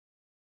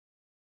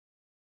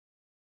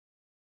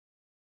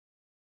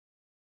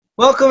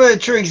Welcome to the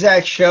True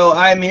Exact Show.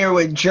 I'm here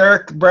with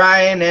Jerk,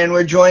 Brian, and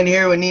we're joined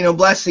here with Nino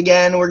Bless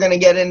again. We're going to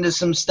get into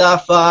some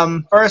stuff.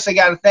 First, I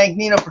got to thank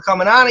Nino for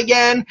coming on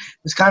again.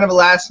 It's kind of a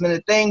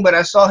last-minute thing, but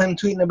I saw him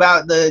tweeting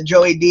about the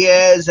Joey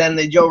Diaz and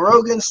the Joe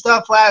Rogan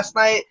stuff last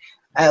night.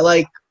 At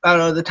I don't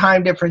know, the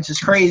time difference is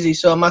crazy,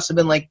 so it must have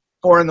been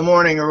 4 in the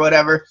morning or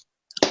whatever.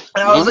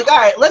 And I was like, all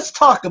right, let's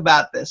talk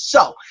about this.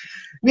 So,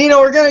 Nino,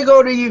 we're going to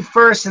go to you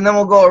first, and then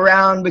we'll go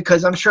around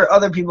because I'm sure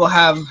other people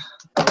have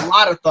a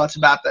lot of thoughts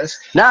about this.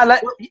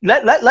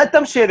 Let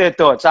them share their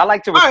thoughts. I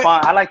like to respond.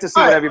 Right. I like to see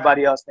what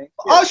everybody else thinks.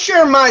 Yeah. I'll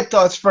share my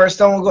thoughts first,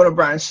 then we'll go to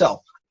Brian.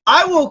 So,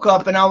 I woke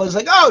up and I was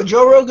like, oh,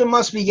 Joe Rogan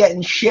must be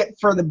getting shit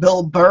for the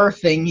Bill Burr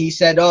thing. He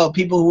said, oh,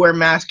 people who wear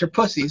masks are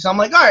pussies. So I'm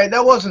like, all right,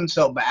 that wasn't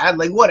so bad.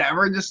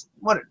 Whatever.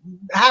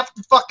 Half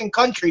the fucking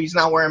country's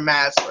not wearing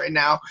masks right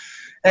now.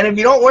 And if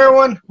you don't wear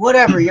one,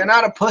 whatever. You're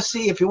not a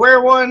pussy. If you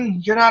wear one,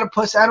 you're not a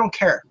pussy. I don't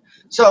care.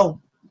 So,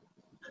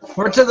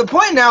 we're to the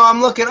point now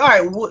I'm looking, all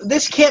right,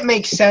 this can't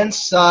make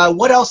sense.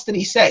 What else did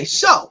he say?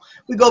 So,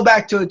 we go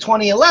back to a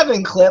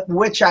 2011 clip,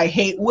 which I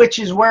hate, which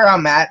is where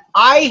I'm at.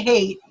 I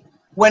hate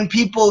when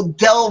people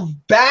delve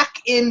back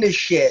into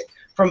shit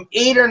from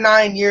 8 or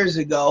 9 years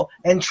ago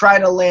and try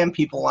to land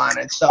people on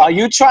it. So, are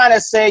you trying to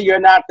say you're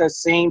not the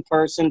same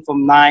person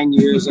from 9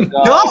 years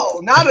ago? No,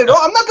 not at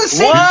all. I'm not the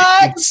same.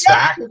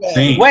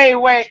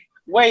 What?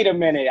 Wait a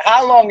minute.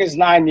 How long is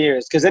 9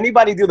 years? Because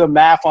anybody do the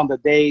math on the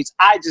days?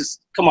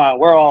 Come on,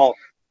 we're all.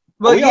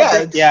 Well,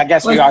 I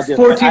guess we are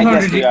different.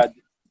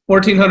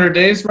 1,400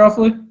 days,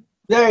 roughly?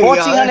 There you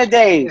 1,400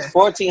 days.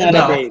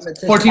 1,400 days.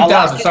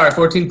 14,000. Sorry,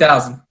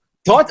 14,000.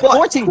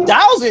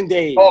 14,000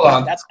 days. Hold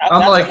on. That's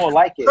more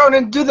like it.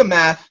 Ronan, do the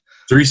math.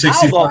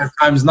 365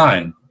 times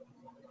 9.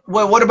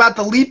 Well, what about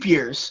the leap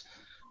years?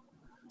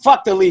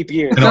 Fuck the leap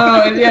years.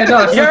 No.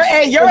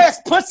 You're as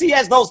pussy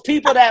as those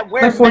people that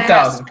wear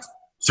 4,000.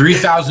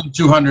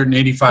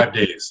 3,285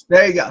 days.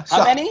 There you go.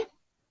 How many?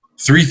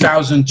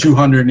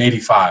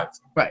 3,285.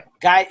 Right.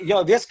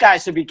 This guy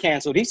should be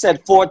canceled. He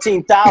said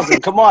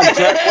 14,000. Come on,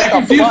 Jeff. I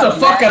confused the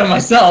fuck out of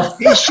myself.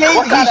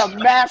 What kind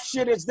of math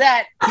shit is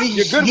that?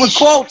 You're good with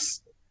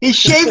quotes. He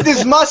shaved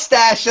his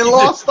mustache and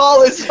lost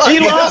all his fucking...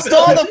 He lost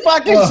all the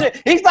fucking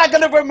shit. He's not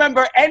going to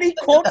remember any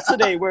quotes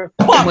today.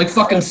 I'm like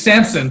fucking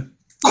Samson.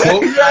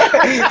 No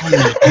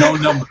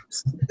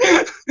numbers.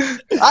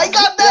 I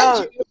got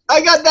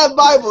that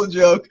Bible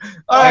joke.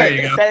 All there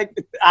right. you go.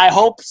 I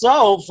hope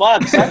so.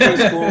 Fuck, Sunday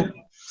school.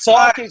 So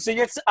okay, so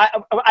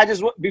I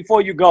just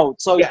before you go.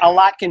 So a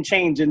lot can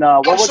change in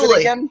what was it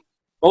again?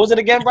 What was it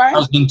again, Brian?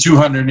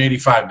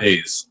 1,285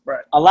 days.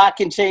 Right. A lot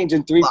can change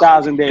in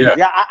 3,000 days.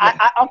 Yeah.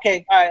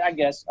 Okay. All right. I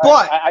guess.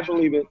 But I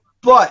believe it.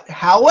 But,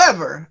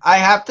 however, I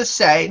have to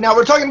say, now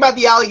we're talking about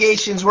the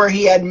allegations where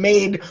he had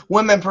made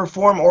women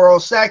perform oral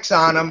sex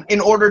on him in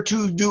order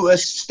to do a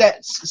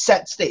set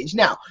stage.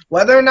 Now,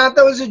 whether or not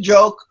that was a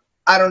joke,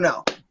 I don't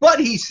know. But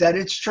he said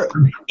it's true.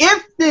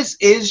 If this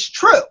is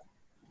true,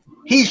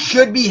 he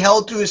should be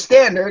held to a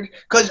standard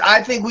because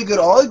I think we could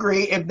all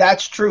agree if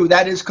that's true,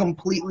 that is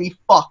completely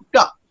fucked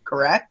up,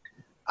 correct?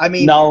 I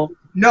mean, no.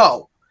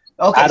 Okay.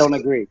 I don't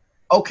agree.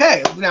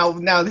 Okay, now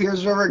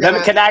here's where we're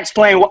gonna. Can I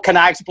explain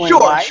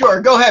why?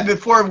 Sure. Go ahead.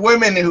 Before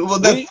women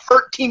the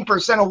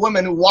 13% of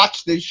women who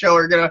watch this show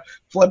are gonna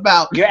flip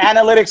out. Your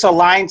analytics are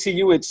lying to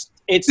you. It's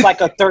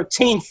like a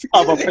 13th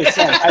of a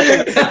percent.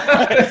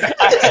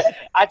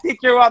 I think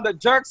you're on the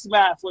jerks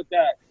math with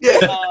that. Yeah.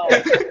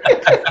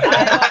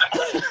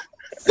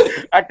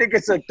 I think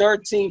it's a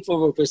 13th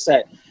of a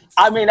percent.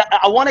 I mean,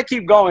 I want to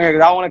keep going here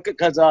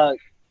because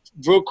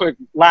real quick,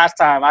 last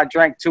time I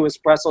drank 2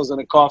 espressos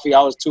and a coffee.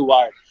 I was too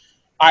wired.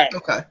 All right.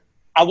 Okay.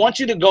 I want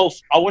you to go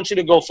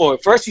forward.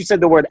 First, you said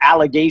the word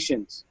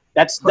allegations.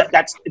 That's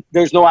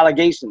there's no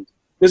allegations.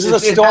 This is a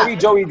story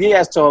Joey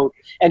Diaz told,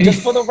 and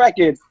just for the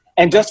record,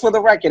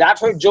 I've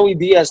heard Joey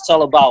Diaz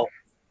tell about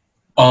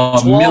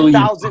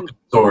 12,000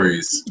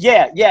 stories.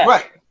 Yeah.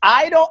 Right.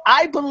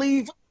 I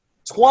believe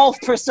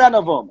 12%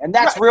 of them, and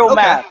that's real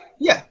math.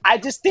 Yeah. I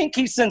just think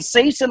he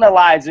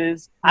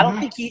sensationalizes. I don't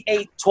think he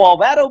ate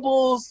 12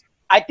 edibles.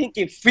 I think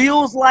it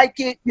feels like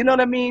it. You know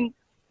what I mean?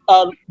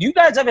 You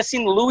guys ever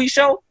seen the Louis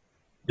show?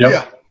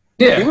 Yep.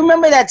 Yeah. You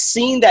remember that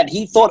scene that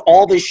he thought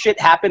all this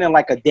shit happened in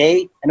a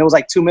day and it was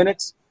 2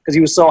 minutes because he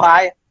was so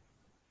high?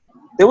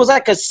 There was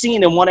a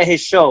scene in one of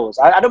his shows.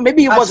 I don't.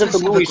 Maybe it wasn't the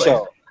Louis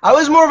show. I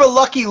was more of a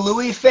Lucky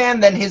Louie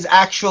fan than his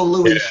actual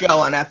Louis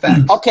show on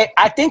FX. Okay,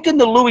 I think in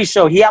the Louis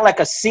show he had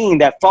a scene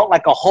that felt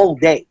like a whole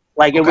day.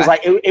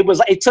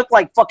 It took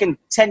fucking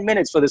 10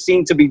 minutes for the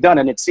scene to be done,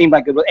 and it seemed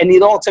like it was, and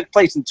it all took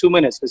place in 2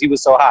 minutes because he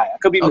was so high. I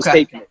could be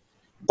mistaken,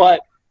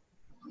 but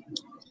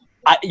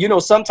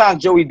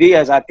sometimes Joey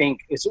Diaz, I think,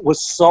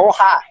 was so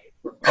high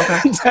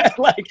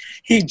that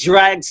he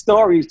dragged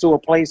stories to a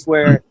place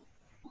where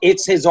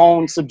it's his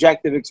own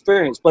subjective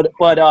experience. But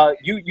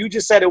you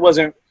just said it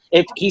wasn't.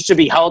 If he should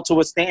be held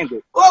to a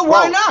standard. Well,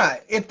 why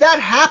not? If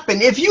that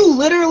happened, if you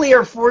literally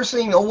are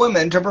forcing a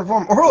woman to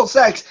perform oral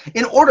sex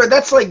in order,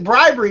 that's like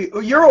bribery.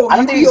 You're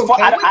okay with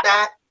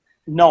that?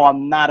 No,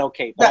 I'm not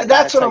okay.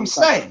 That's what I'm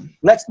saying.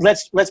 Let's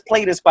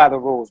play this by the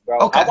rules, bro.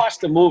 Okay. I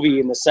watched a movie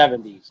in the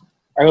 70s,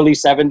 early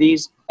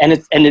 70s,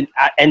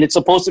 and it's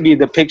supposed to be a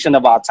depiction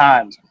of our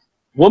times.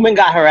 Woman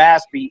got her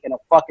ass beat in a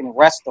fucking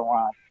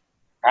restaurant,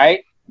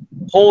 right?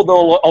 Pulled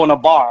on a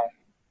bar,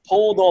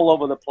 pulled all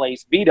over the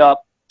place, beat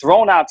up,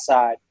 thrown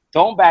outside,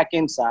 thrown back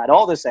inside,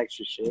 all this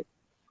extra shit.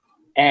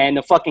 And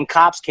the fucking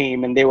cops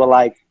came and they were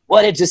like,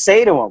 "What did you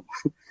say to him?"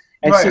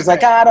 And she's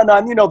like, "I don't know."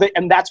 And,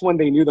 and that's when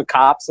they knew the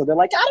cops. So they're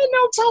like, "I don't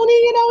know, Tony.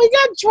 He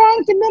got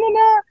drunk and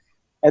da-da-da."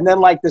 And then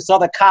like this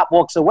other cop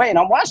walks away. And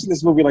I'm watching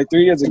this movie like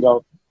 3 years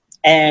ago,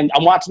 and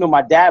I'm watching with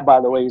my dad. By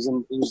the way, he's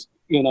in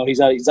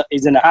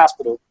the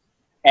hospital,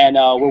 and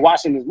we're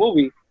watching this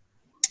movie,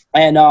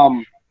 and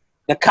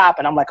the cop,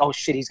 and I'm like, "Oh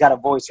shit, he's got a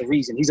voice of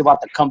reason. He's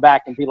about to come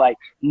back and be like,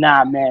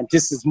 nah, man,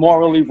 this is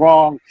morally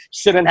wrong.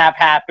 Shouldn't have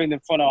happened in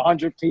front of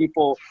 100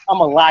 people. I'm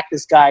gonna lock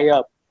this guy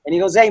up." And he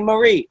goes, "Hey,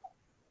 Marie."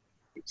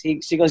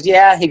 She goes,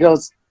 "Yeah." He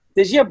goes,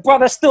 "Does your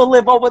brother still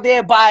live over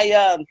there by,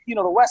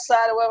 the west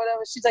side or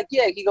whatever?" She's like,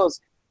 "Yeah." He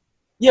goes,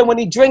 "Yeah, when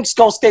he drinks,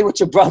 go stay with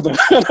your brother."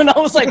 And I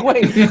was like,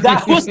 wait,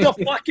 that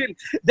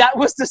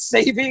was the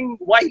saving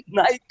white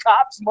knight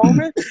cops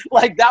moment?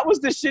 Like, that was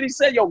the shit he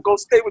said, "Yo, go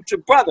stay with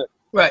your brother."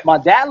 Right. My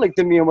dad looked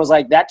at me and was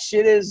like, that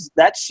shit was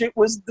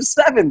the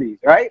 70s,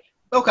 right?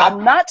 Okay.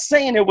 I'm not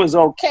saying it was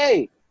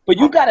okay, but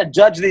you got to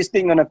judge this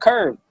thing on a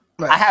curve.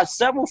 Right. I have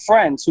several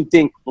friends who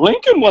think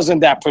Lincoln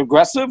wasn't that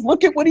progressive.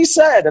 Look at what he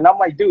said. And I'm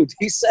like, dude,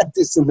 he said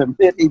this in the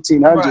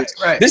mid-1800s.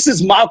 Right. This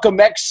is Malcolm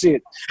X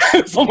shit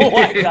from a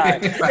white guy.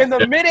 In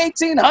the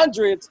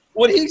mid-1800s,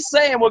 what he's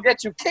saying will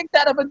get you kicked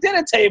out of a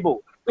dinner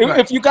table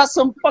if you got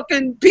some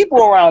fucking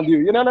people around you.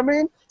 You know what I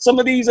mean? Some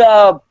of these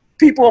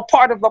people are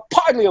part of the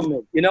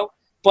parliament,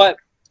 But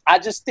I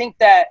just think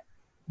that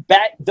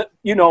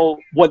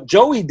what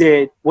Joey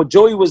did, what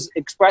Joey was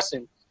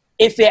expressing,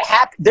 if it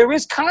happened, there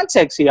is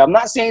context here. I'm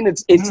not saying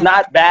it's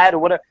not bad or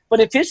whatever,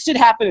 but if it should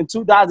happen in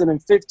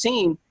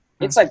 2015,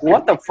 it's like,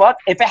 what the fuck?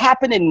 If it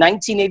happened in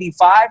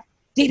 1985,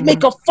 they'd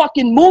make a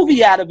fucking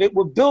movie out of it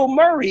with Bill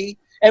Murray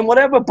and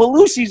whatever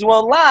Belushis were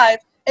alive,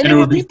 and it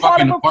would be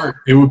fucking art.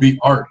 It would be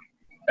art,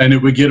 and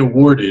it would get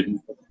awarded.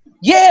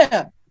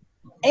 Yeah,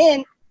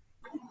 and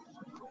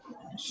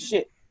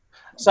shit.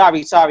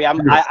 Sorry.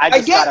 I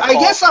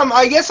guess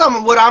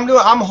what I'm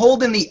doing. I'm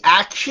holding the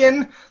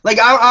action. Like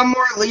I'm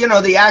more,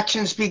 the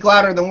actions speak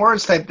louder than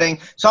words type thing.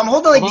 So I'm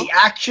holding the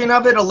action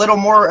of it a little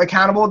more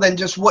accountable than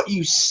just what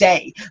you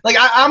say. Like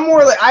I'm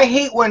more like, I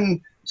hate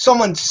when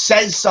someone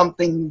says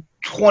something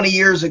 20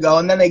 years ago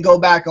and then they go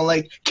back and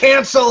like,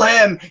 cancel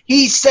him.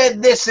 He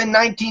said this in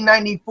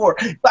 1994.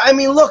 But I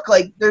mean, look,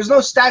 like there's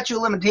no statute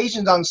of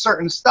limitations on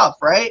certain stuff,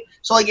 right?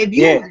 So like if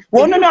you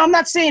I'm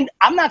not saying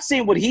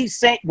what he's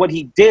saying, what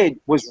he did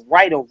was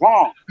right or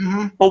wrong.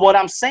 But what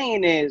I'm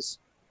saying is,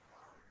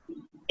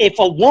 if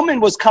a woman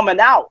was coming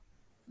out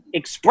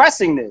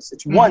expressing this,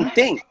 it's one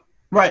thing.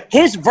 Right.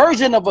 His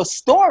version of a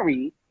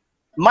story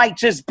might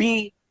just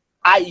be,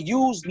 I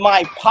used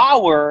my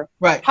power.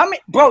 Right.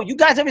 Bro, you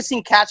guys ever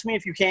seen Catch Me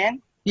If You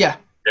Can? Yeah.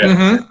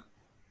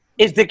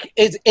 Is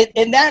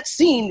in that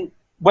scene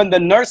when the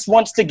nurse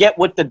wants to get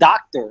with the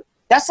doctor?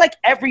 That's like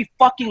every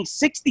fucking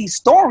 60s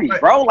story,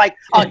 bro. Like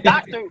a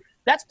doctor.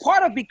 That's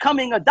part of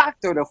becoming a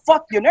doctor, to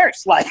fuck your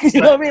nurse. Like,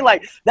 you know what I mean?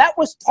 Like, that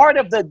was part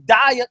of the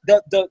dialogue.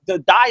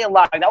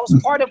 That was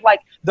part of,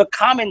 like, the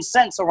common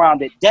sense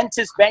around it.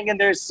 Dentists banging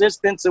their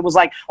assistants. It was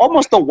like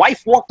almost the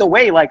wife walked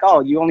away like,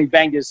 "Oh, you only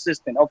banged your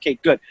assistant. Okay,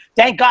 good.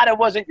 Thank God it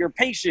wasn't your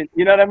patient."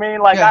 You know what I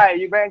mean? Like, all right,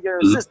 you banged your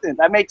assistant.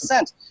 That makes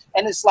sense.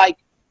 And it's like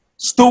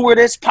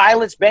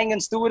pilots banging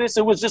stewardess.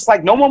 It was just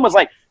like, no one was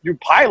like, "You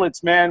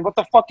pilots, man, what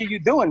the fuck are you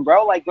doing,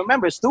 bro?" Like,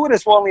 remember,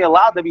 stewardess were only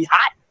allowed to be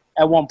hot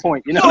at one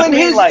point, you know what I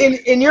mean? Like,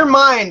 in your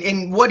mind,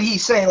 in what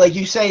he's saying, like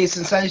you say,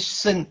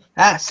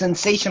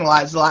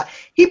 sensationalized a lot.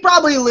 He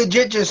probably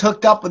legit just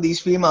hooked up with these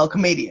female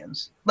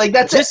comedians. Like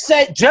that's just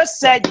said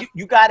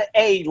you got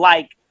he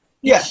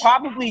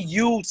probably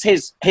used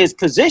his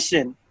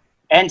position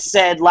and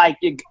said like,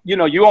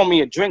 you owe me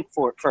a drink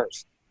for it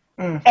first,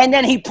 and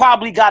then he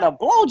probably got a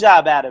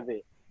blowjob out of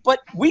it.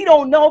 But we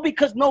don't know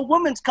because no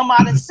woman's come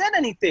out and said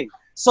anything.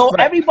 So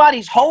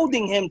everybody's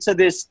holding him to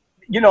this,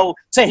 to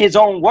his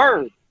own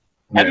word.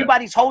 Yeah.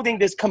 Everybody's holding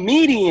this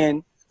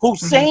comedian who's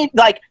saying,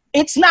 like,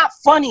 it's not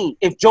funny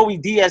if Joey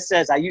Diaz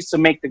says, "I used to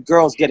make the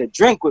girls get a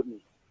drink with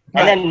me."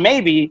 And then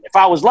maybe, if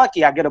I was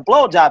lucky, I get a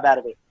blowjob out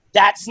of it.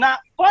 That's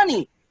not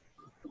funny.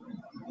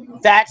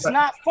 That's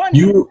not funny.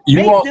 You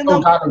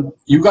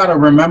gotta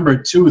remember,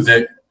 too,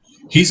 that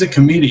he's a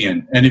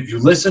comedian. And if you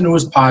listen to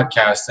his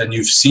podcast and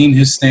you've seen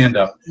his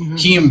stand-up,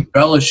 he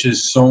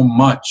embellishes so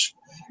much.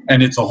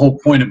 And it's a whole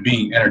point of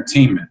being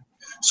entertainment.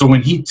 So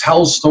when he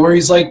tells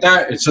stories like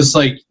that, it's just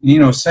like,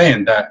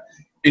 saying that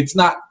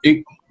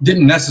it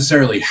didn't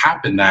necessarily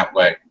happen that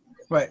way.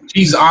 Right.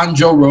 He's on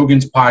Joe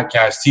Rogan's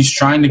podcast. He's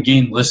trying to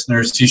gain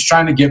listeners. He's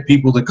trying to get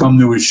people to come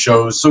to his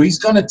shows. So he's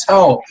going to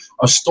tell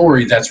a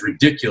story that's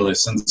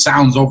ridiculous and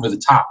sounds over the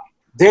top.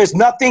 There's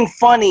nothing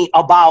funny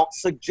about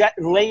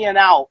laying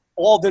out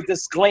all the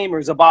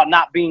disclaimers about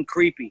not being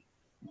creepy.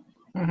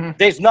 Mhm.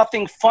 There's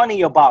nothing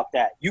funny about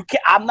that.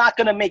 I'm not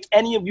gonna make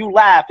any of you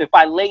laugh if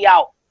I lay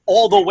out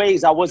all the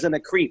ways I wasn't a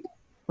creep.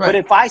 Right. But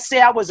if I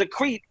say I was a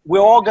creep, we're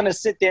all gonna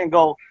sit there and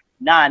go,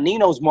 nah,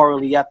 Nino's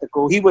morally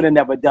ethical. He would have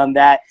never done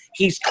that.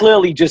 He's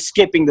clearly just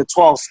skipping the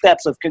 12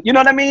 steps of, you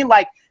know what I mean?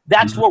 Like,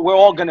 that's what we're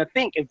all gonna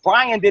think. If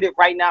Brian did it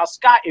right now,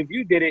 Scott, if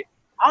you did it,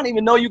 I don't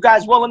even know you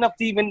guys well enough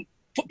to even,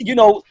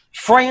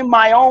 frame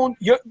my own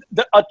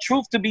a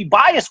truth to be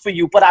biased for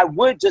you. But I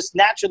would just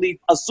naturally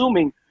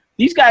assuming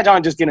these guys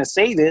aren't just gonna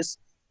say this,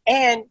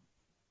 and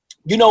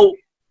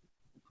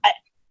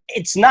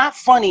it's not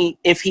funny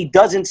if he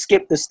doesn't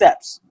skip the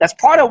steps. That's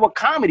part of what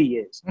comedy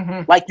is.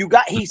 Mhm. Like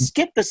he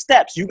skipped the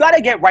steps. You got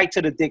to get right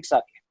to the dick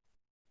sucking.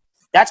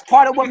 That's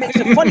part of what makes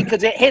it funny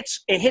because it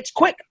hits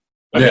quick.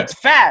 It hits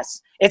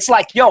fast. It's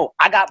like, yo,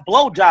 I got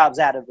blowjobs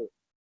out of it.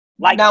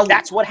 Like Now-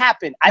 that's what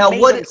happened. I now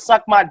made what- him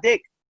suck my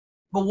dick.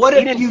 But what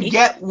if you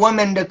get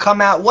women to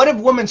come out? What if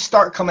women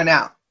start coming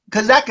out?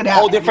 Because that could happen.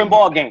 Whole different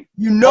ball game.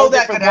 You know whole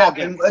that different could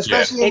happen, ballgame.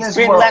 especially in It's this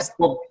been world. less.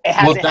 It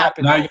hasn't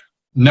happened.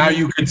 Now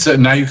you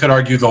could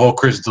argue the whole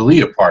Chris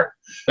D'Elia part.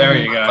 There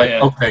you go. Like,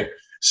 Yeah. okay,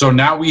 so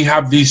now we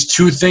have these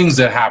two things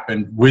that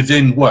happened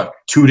within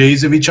 2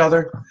 days of each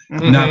other.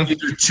 Mhm. Now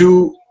these are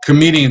two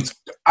comedians.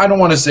 I don't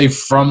want to say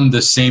from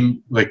the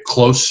same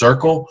close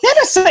circle. Yeah,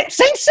 the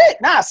same shit.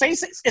 Nah, same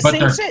shit. It's But same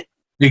they're- shit.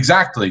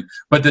 Exactly.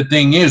 But the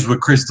thing is, with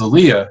Chris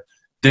D'Elia,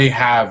 they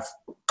have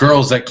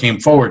girls that came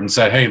forward and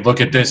said, hey, look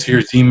at this.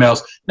 Here's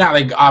emails. Now,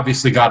 they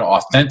obviously got to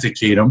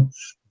authenticate them.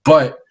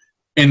 But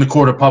in the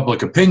court of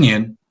public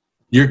opinion,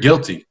 you're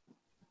guilty.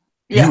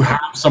 Yeah. You have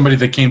somebody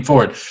that came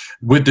forward.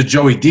 With the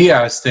Joey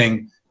Diaz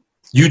thing,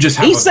 you just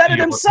have He a said it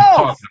video of him himself.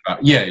 talking about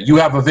it. Yeah, you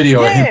have a video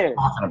of Yeah. him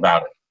talking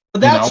about it.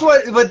 But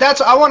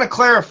I want to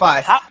clarify.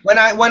 How- When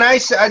I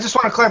say, I just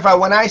want to clarify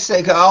when I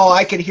say, oh,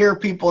 I could hear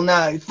people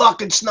now,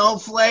 fucking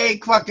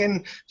snowflake,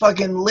 fucking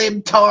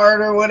libtard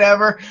or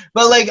whatever.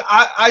 But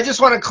I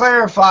just want to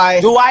clarify.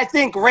 Do I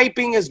think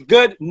raping is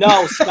good?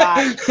 No,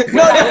 Scott.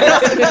 No.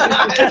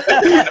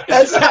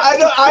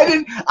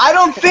 I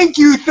don't think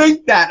you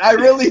think that. I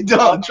really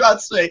don't.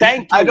 Trust me.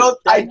 Thank you.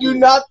 I do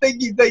not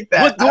think you think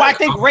that. Do I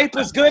think rape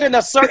is good in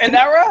a certain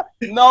era?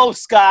 No,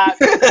 Scott.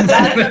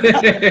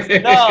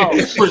 No.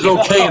 This was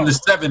okay in the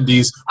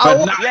 70s,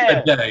 but not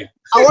yeah. today.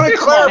 I want to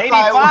Come on,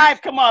 clarify.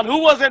 85? Come on. Who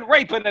wasn't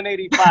raping in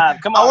 85?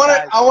 Come on,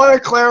 guys. I want to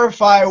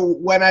clarify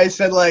when I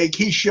said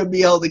he should be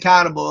held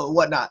accountable and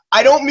whatnot.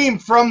 I don't mean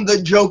from the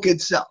joke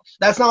itself.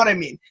 That's not what I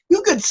mean.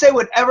 You could say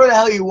whatever the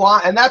hell you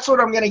want, and that's what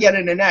I'm going to get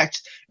into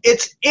next.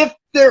 It's if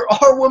there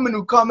are women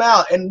who come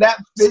out and that.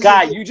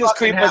 Scott, you just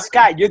creep. But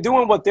Scott, you're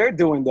doing what they're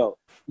doing though.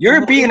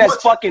 You're being as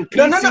fucking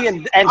PC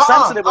and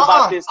sensitive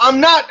about this. I'm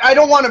not. I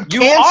don't want them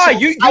You canceled. are.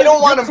 You I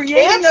don't want them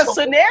creating canceled.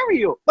 a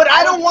scenario. But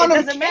I don't want it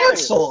them doesn't matter.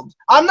 canceled.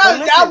 I'm not But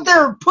listen, out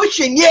there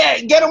pushing. Yeah,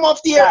 get them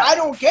off the air. Scott, I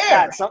don't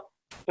care.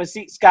 But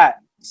see, Scott,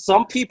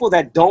 some people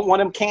that don't want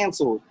them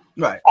canceled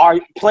Right.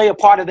 play a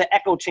part of the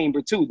echo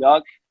chamber too,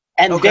 dog.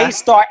 And Okay. they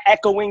start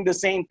echoing the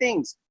same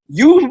things.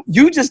 You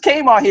just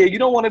came out here. You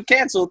don't want them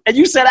canceled, and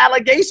you said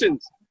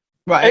allegations.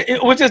 Right.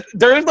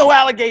 There is no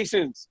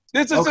allegations.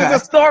 This is Okay.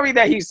 just a story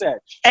that he said.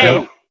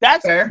 A,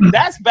 Yep. Fair.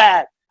 that's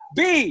bad.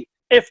 B,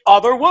 if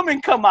other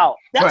women come out,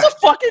 that's Right. a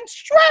fucking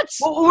stretch.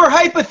 Well, we're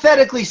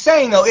hypothetically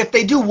saying though, if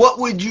they do, what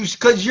would you?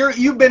 Because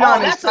you've been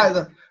on his that's side of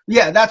the.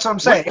 Yeah, that's what I'm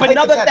saying. But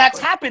now that that's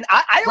Hypothetically. happened,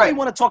 I only Right.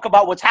 want to talk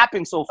about what's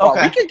happened so far.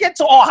 Okay. We can get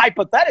to all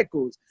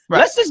hypotheticals. Right.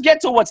 Let's just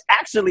get to what's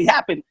actually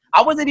happened.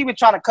 I wasn't even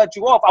trying to cut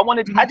you off.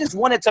 I just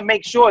wanted to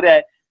make sure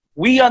that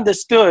we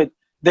understood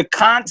the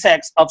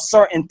context of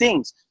certain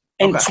things.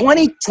 In Okay.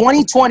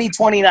 2020,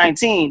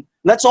 2019,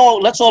 let's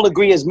all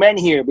agree as men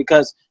here,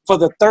 because for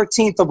the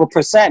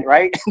 13%,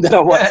 right, that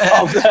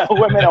of the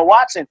women are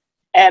watching.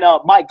 And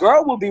my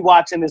girl will be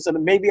watching this,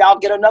 and maybe I'll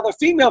get another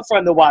female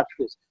friend to watch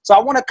this. So I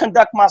want to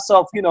conduct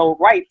myself,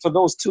 right for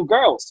those two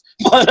girls.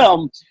 But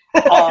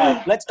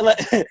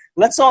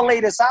let's all lay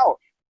this out.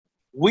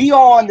 We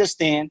all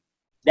understand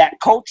that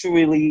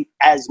culturally,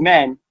 as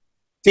men,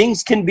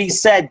 things can be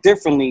said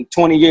differently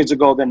 20 years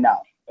ago than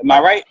now. Am I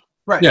right?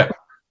 Right. Yeah.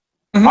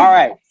 Mhm. All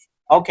right.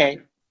 Okay.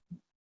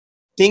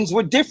 Things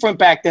were different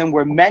back then,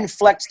 where men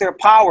flexed their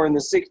power in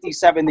the 60s,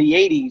 70s,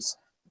 80s,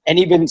 and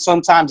even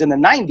sometimes in the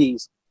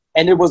 90s.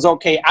 And it was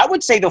okay. I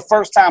would say the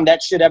first time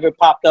that shit ever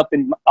popped up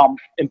in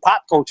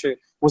pop culture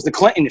was the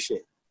Clinton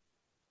shit.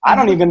 I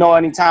don't even know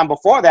any time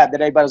before that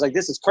everybody was like,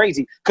 this is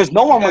crazy. Because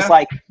no one was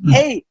like,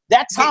 hey,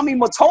 that Tommy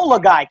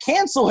Mottola guy,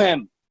 cancel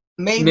him.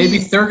 Maybe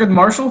Thurgood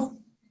Marshall?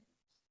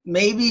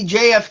 Maybe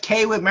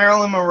JFK with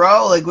Marilyn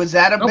Monroe. Was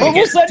that a No, big? But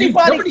was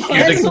anybody nobody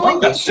canceling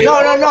that this shit.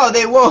 shit? No.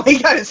 They won't. He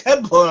got his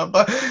head blown up.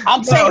 But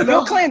I'm saying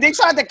Bill Clinton. They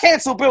tried to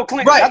cancel Bill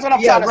Clinton. Right. That's what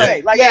I'm trying to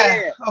say. Like,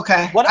 yeah.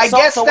 Okay. What- I so-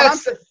 guess so what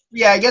that's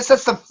I guess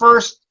that's the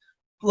first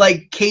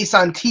case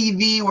on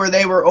TV where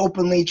they were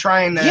openly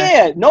trying to.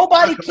 Yeah,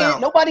 nobody knock him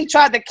out. nobody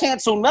tried to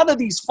cancel none of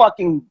these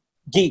fucking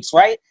geeks,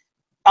 right?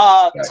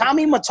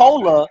 Tommy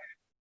Mottola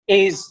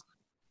is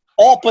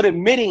all but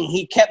admitting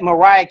he kept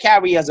Mariah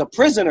Carey as a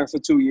prisoner for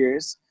 2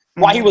 years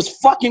while he was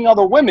fucking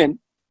other women.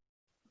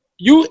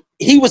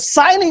 he was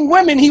signing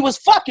women he was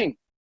fucking.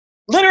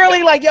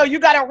 Literally, like, yo, you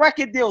got a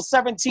record deal,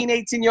 17,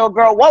 18-year-old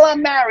girl. Well,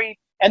 I'm married,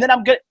 and then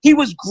I'm good. He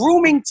was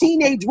grooming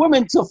teenage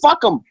women to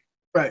fuck him.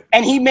 Right.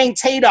 And he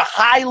maintained a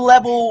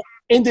high-level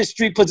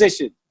industry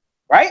position,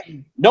 right?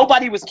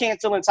 Nobody was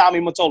canceling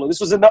Tommy Mottola.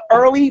 This was in the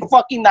early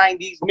fucking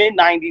 90s,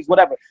 mid-90s,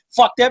 whatever.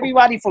 Fucked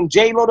everybody from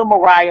J-Lo to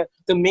Mariah.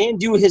 The man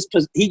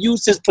he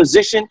used his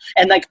position,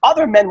 and, like,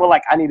 other men were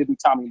like, I need to be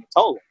Tommy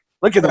Mottola.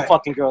 Look at the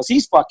fucking girls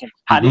he's fucking.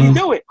 How do you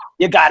do it?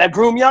 You gotta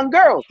groom young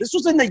girls. This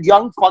was in the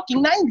young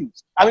fucking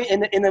 90s. I mean,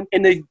 in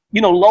the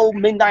low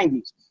mid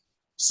 90s.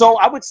 So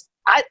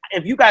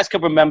if you guys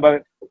could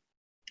remember,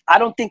 I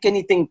don't think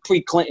anything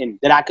pre-Clinton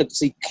that I could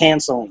see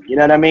canceling. You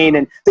know what I mean?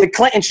 And the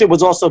Clinton shit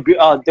was also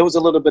there was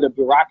a little bit of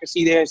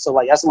bureaucracy there, so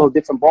like that's a little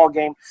different ball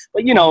game.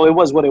 But it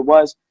was what it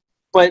was.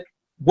 But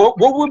what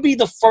would be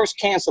the first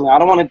canceling? I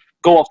don't want to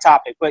go off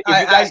topic, but if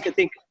you guys could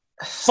think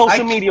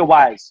social media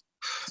wise.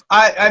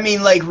 I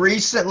mean, like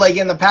recent, like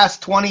in the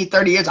past 20,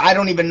 30 years, I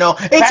don't even know.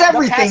 It's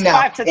everything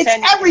now.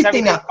 It's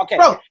everything now. Okay.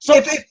 Bro, so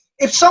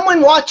if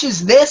someone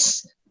watches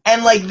this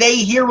and like they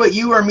hear what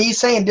you or me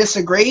say and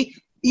disagree,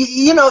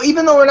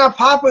 even though we're not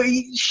popular,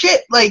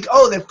 shit, like,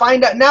 they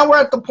find out. Now we're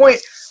at the point,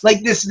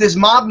 like this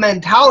mob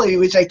mentality,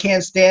 which I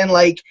can't stand.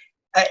 Like,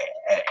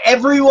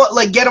 everyone,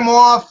 like, get them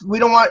off. We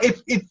don't want,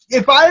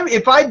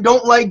 if I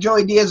don't like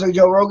Joey Diaz or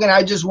Joe Rogan,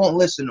 I just won't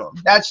listen to them.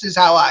 That's just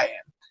how I am.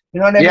 You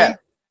know what I mean?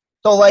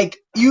 So, like,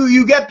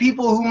 you get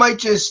people who might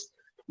just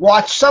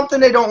watch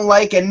something they don't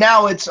like, and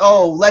now it's,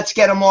 let's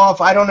get them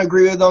off. I don't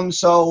agree with them,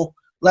 so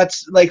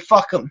let's, like,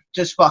 fuck them.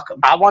 Just fuck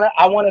them. I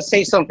wanna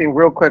say something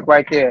real quick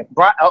right there.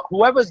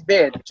 Whoever's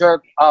there,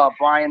 Jerk,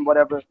 Brian,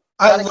 whatever.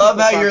 I love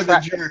how you're the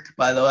jerk,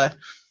 by the way.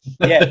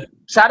 Yeah.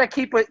 Try to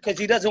keep it, because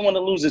he doesn't want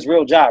to lose his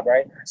real job,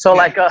 right? So,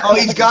 like...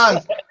 he's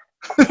gone.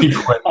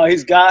 Oh,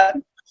 he's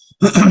gone?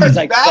 He's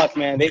like, fuck,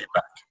 man.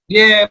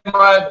 Yeah,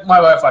 my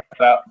Wi-Fi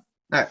cut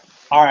out.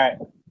 All right.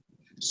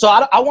 So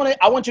I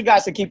want you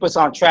guys to keep us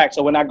on track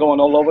so we're not going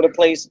all over the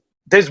place.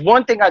 There's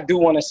one thing I do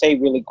want to say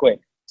really quick.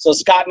 So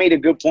Scott made a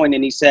good point,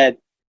 and he said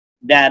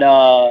that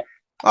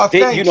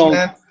thanks,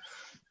 man.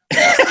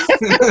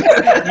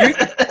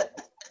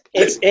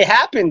 It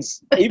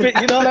happens. Even,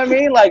 you know what I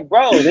mean? Like,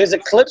 bro, there's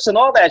eclipse and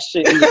all that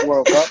shit in this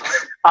world, bro.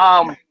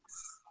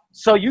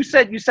 So you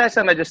said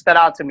something that just stood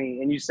out to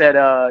me, and you said,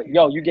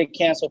 you get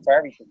canceled for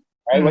everything,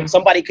 right? Mm-hmm. When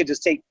somebody could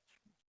just take.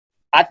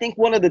 I think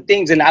one of the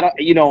things, and I don't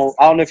know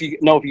if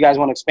you guys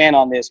want to expand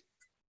on this.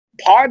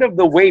 Part of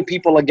the way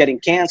people are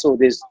getting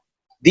canceled is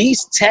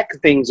these tech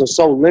things are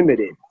so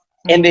limited,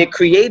 and they're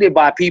created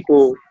by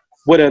people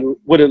with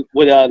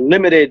a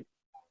limited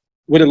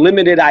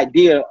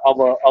idea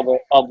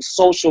of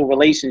social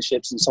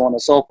relationships and so on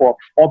and so forth,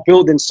 or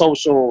building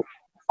social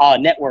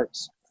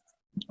networks.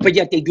 But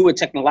yet they do it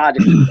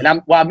technologically,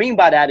 and what I mean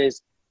by that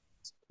is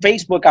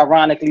Facebook,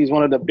 ironically, is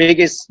one of the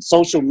biggest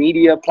social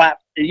media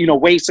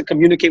ways to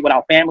communicate with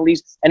our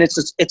families, and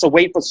it's a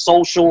way for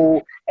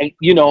social,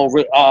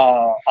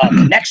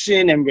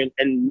 connection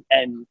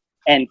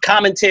and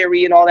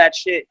commentary and all that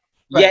shit.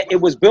 Right. Yet it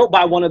was built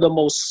by one of the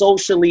most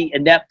socially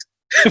inept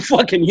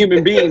fucking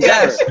human beings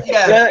ever.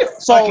 Yeah.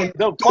 So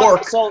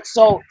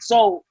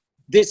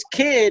this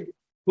kid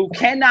who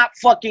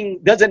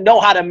doesn't know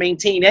how to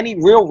maintain any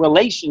real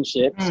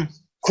relationships.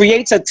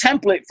 Creates a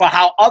template for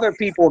how other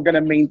people are going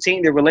to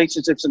maintain their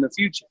relationships in the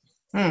future.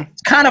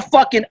 It's kind of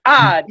fucking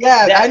odd.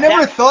 Yeah, I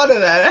never thought of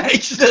that,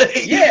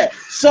 actually. Yeah.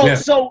 So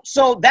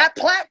that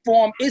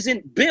platform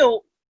isn't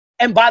built.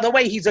 And by the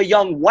way, he's a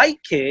young white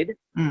kid.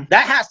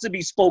 That has to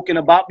be spoken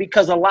about,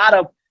 because a lot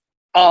of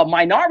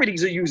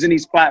minorities are using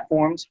these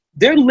platforms.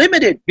 They're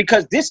limited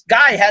because this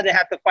guy had to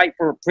have to fight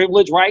for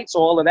privilege rights,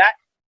 all of that.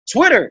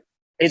 Twitter.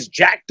 Is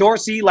Jack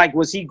Dorsey, like,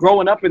 was he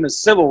growing up in the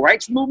civil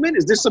rights movement?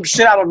 Is this some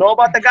shit I don't know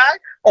about the guy?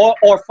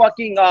 Or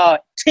fucking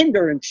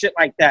Tinder and shit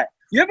like that?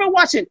 You ever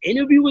watch an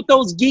interview with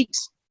those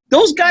geeks?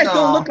 Those guys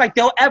don't look like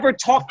they'll ever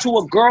talk to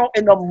a girl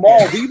in the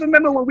mall. Do you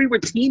remember when we were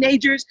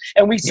teenagers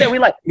and we said,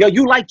 yo,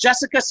 you like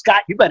Jessica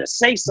Scott? You better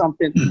say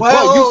something.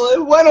 Well,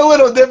 it went a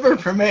little different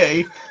for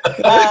me.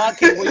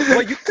 Okay.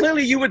 Well,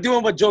 clearly you were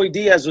doing what Joey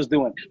Diaz was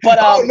doing. But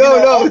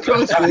no,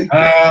 trust me. He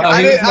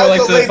was more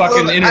like the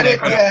fucking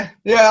internet.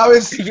 I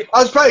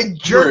was probably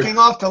jerking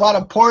off to a lot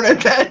of porn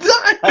at that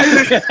time.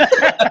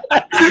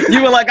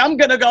 You were like, I'm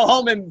gonna go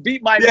home and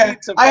beat my meat.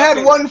 I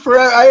had one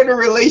forever. I had a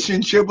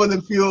relationship with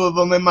a few of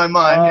them in my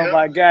mind. Oh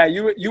my God!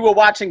 You were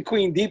watching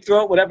Queen Deep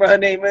Throat, whatever her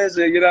name is.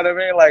 You know what I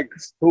mean? Like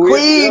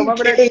Queen,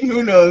 King,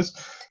 who knows?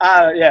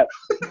 Yeah.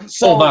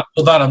 So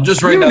hold on. I'm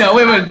just writing.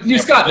 You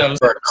Scott knows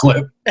for a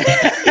clip.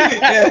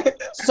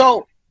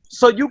 So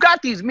you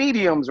got these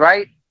mediums,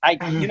 right?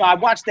 I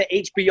watched the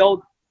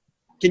HBO.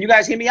 Can you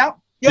guys hear me out?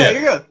 Yeah,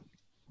 you're good.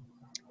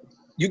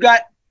 You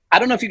got. I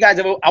don't know if you guys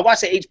ever. I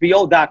watched the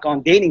HBO doc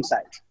on dating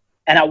sites,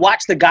 and I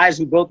watched the guys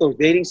who built those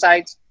dating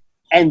sites.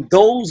 And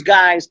those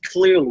guys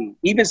clearly,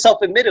 even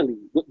self-admittedly,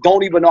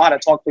 don't even know how to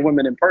talk to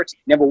women in person.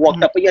 Never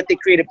walked up, but yet they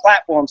created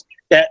platforms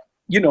that,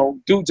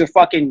 dudes are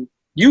fucking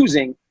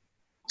using.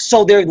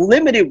 So there are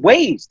limited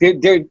ways.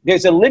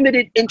 There's a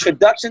limited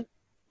introduction.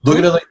 Look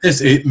at it like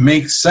this. It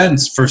makes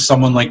sense for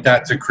someone like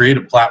that to create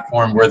a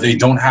platform where they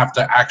don't have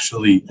to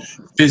actually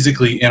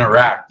physically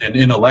interact and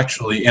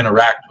intellectually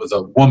interact with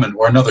a woman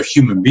or another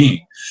human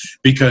being,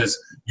 because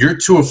you're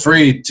too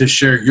afraid to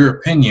share your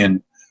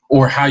opinion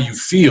or how you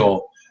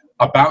feel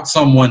about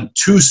someone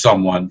to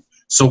someone.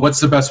 So what's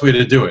the best way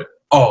to do it?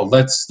 Oh,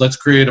 let's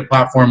create a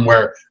platform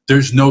where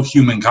there's no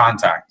human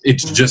contact.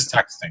 It's just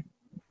texting.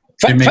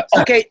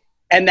 Okay,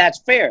 and that's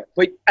fair.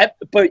 But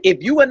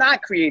if you and I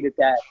created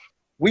that,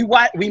 we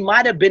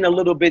might have been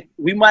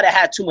we might have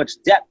had too much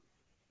depth,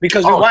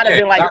 because we might have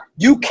been like,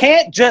 you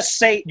can't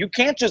just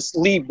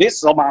leave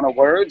this amount of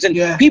words,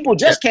 and people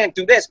just can't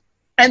do this.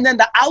 And then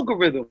the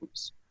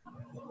algorithms,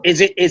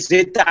 is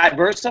it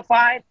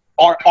diversified?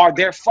 Are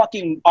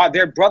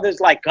there brothers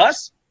like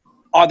us?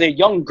 Are there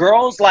young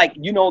girls like,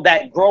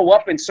 that grow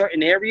up in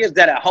certain areas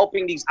that are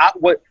helping these out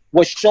what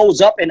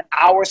shows up in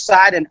our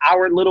side and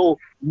our little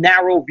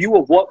narrow view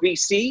of what we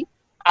see?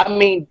 I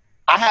mean,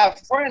 I have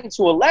friends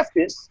who are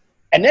leftists,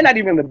 and they're not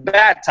even the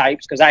bad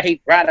types, because I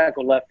hate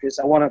radical leftists.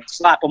 I want to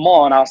slap them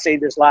on. I'll say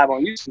this live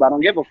on YouTube. I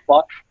don't give a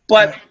fuck.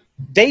 But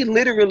they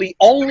literally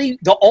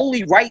the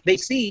only right they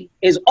see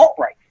is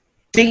alt-right.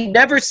 They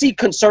never see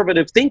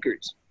conservative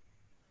thinkers.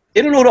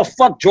 They don't know who the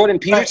fuck Jordan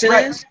Peterson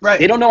is. Right.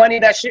 They don't know any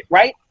of that shit,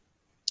 right?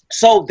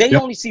 So they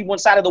only see one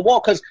side of the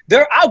wall, because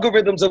their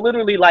algorithms are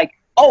literally like,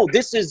 oh,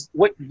 this is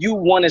what you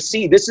want to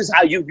see. This is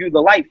how you view the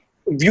life,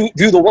 view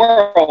the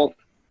world.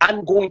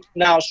 I'm going to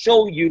now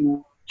show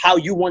you how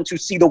you want to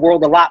see the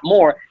world a lot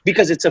more,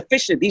 because it's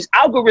efficient. These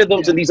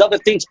algorithms and these other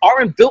things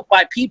aren't built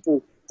by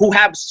people who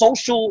have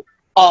social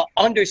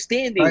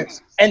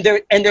understandings, and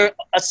they're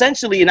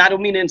essentially, and I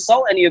don't mean to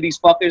insult any of these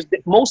fuckers,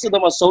 most of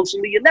them are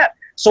socially inept.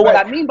 So what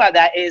I mean by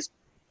that is,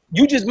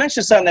 you just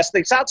mentioned something that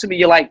sticks out to me.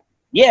 You're like,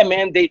 yeah,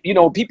 man,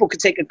 people could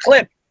take a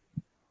clip.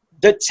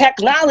 The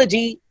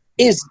technology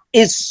is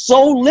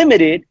so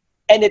limited,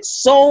 and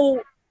it's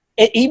so,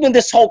 even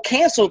this whole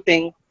cancel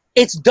thing,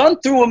 it's done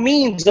through a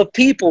means of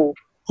people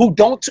who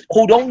don't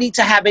need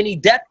to have any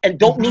depth and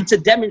don't need to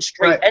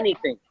demonstrate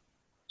anything.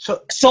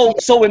 So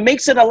it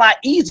makes it a lot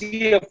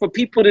easier for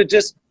people to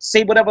just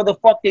say whatever the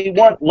fuck they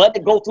want, let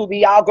it go through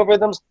the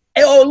algorithms.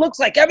 Oh, it looks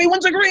like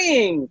everyone's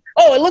agreeing.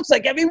 Oh, it looks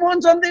like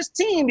everyone's on this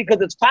team because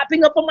it's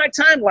popping up on my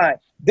timeline.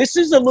 This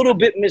is a little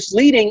bit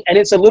misleading, and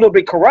it's a little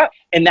bit corrupt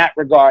in that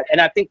regard.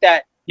 And I think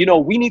that,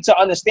 we need to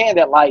understand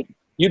that, like,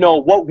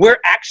 what we're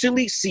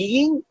actually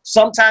seeing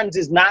sometimes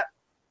is not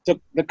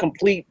the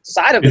complete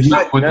side of it.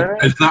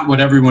 It's not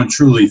what everyone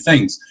truly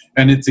thinks.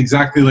 And it's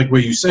exactly like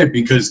what you said,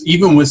 because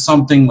even with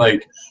something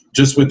like,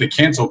 just with the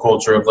cancel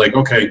culture of like,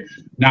 okay,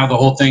 now the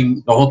whole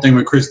thing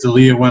with Chris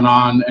D'Elia went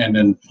on, and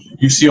then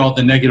you see all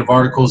the negative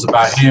articles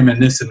about him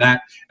and this and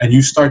that, and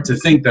you start to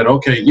think that,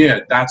 okay, yeah,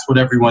 that's what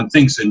everyone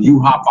thinks, and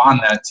you hop on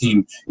that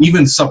team,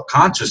 even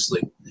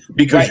subconsciously,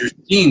 because you're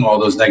seeing all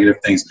those negative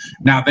things.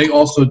 Now, they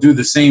also do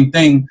the same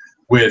thing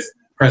with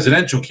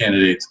presidential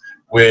candidates,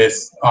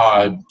 with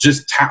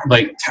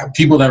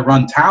people that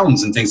run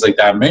towns and things like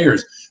that,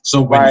 mayors.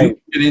 So when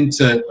you get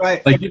into,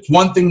 like, it's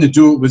one thing to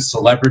do it with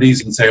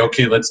celebrities and say,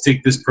 okay, let's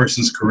take this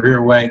person's career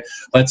away.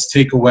 Let's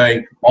take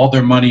away all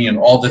their money and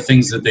all the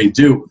things that they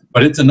do.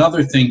 But it's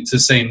another thing to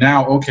say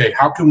now, okay,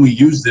 how can we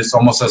use this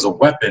almost as a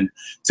weapon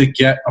to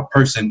get a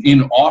person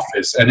in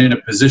office and in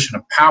a position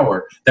of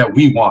power that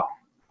we want?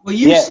 Well,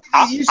 you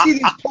see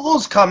these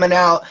polls coming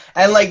out,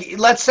 and like,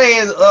 let's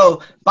say,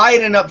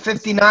 Biden up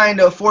 59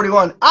 to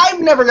 41.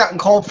 I've never gotten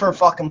called for a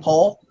fucking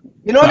poll.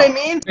 You know what I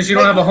mean? Because you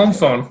don't have a home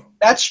phone.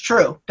 That's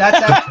true. That's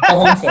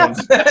home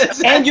phones.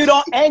 And you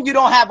don't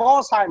have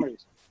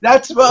Alzheimer's.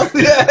 That's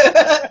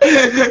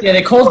yeah,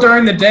 they call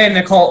during the day and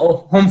they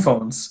call home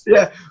phones.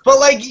 Yeah, but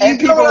like, and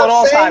people with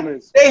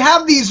Alzheimer's, they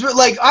have these,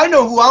 like, I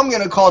know who I'm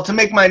gonna call to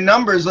make my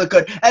numbers look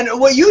good. And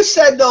what you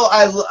said though,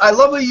 I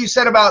love what you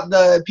said about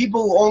the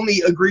people who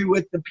only agree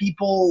with the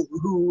people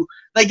who,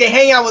 like, they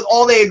hang out with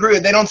all they agree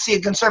with. They don't see a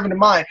conservative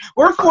mind.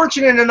 We're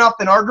fortunate enough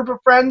in our group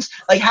of friends,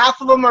 like, half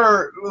of them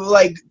are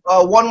like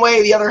one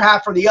way, the other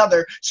half are the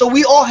other. So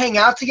we all hang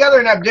out together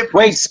and have different.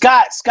 Wait,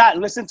 Scott,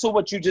 listen to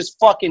what you just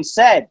fucking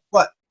said.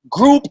 What?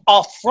 Group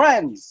of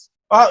friends.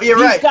 Oh, you're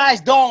right. These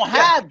guys don't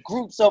have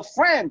groups of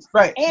friends.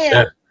 Right.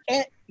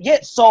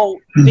 So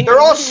they're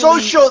all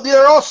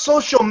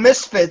social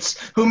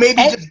misfits who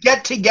maybe just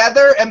get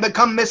together and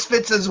become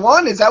misfits as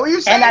one. Is that what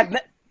you're saying?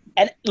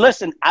 And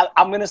listen,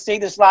 I'm going to say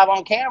this live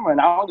on camera,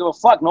 and I don't give a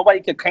fuck. Nobody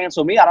can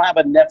cancel me. I don't have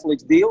a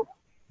Netflix deal.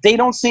 They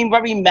don't seem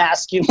very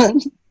masculine.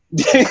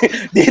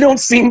 They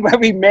don't seem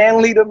very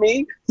manly to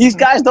me. These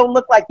guys don't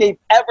look like they've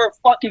ever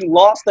fucking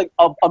lost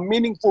a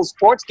meaningful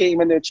sports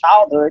game in their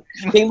childhood.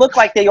 They look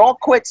like they all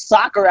quit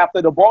soccer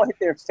after the ball hit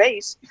their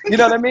face. You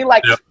know what I mean?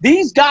 Like,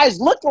 these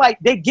guys look like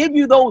they give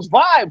you those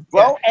vibes,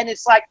 bro. Yeah. And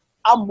it's like,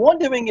 I'm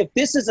wondering if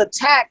this is an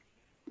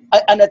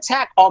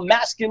attack on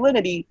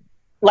masculinity,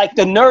 like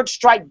the nerds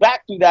strike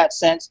back through that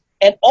sense,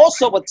 and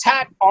also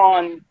attack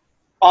on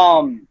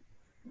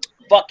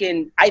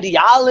fucking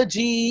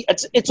ideology.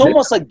 It's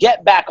almost a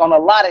get back on a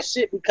lot of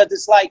shit, because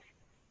it's like,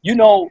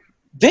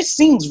 this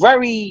seems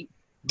very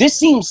This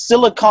seems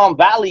Silicon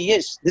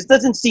Valley-ish. This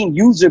doesn't seem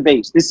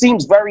user-based. This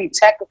seems very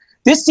tech.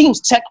 This seems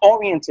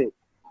tech-oriented.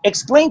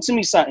 Explain to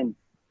me something.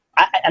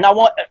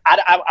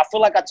 I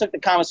feel like I took the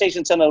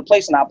conversation to another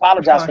place, and I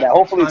apologize for that.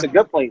 Hopefully, it's a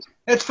good place.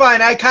 It's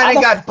fine. I kind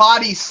of got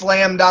body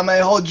slammed on my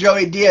whole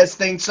Joey Diaz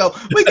thing, so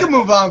we can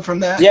move on from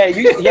that.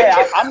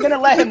 I'm gonna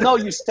let him know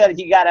you said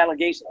he got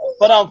allegations,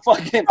 but I'm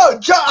fucking. Oh,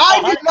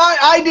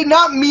 I did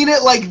not mean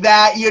it like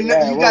that. You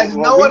guys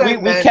know what I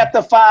meant. We kept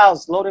the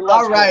files loaded.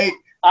 All right.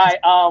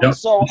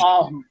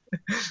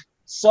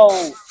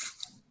 So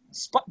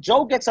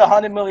Joe gets a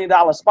 $100 million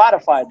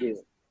Spotify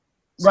deal.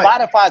 Right.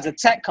 Spotify's a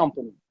tech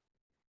company.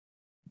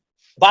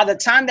 By the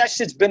time that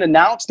shit's been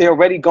announced, they're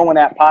already going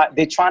at pot.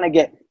 They're trying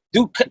to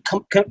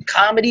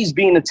comedy's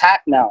being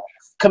attacked now.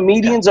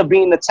 Comedians are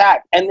being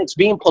attacked, and it's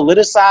being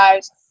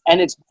politicized,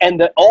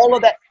 all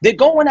of that. They're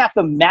going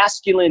after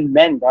masculine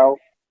men, bro.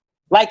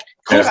 Like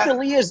Chris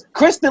D'Elia is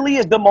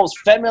the most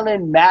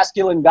feminine,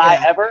 masculine guy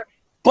ever.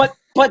 But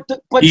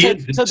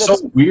it's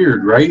so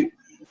weird, right?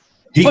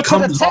 He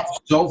comes off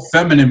so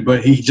feminine,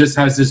 but he just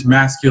has this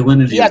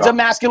masculinity. He has a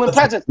masculine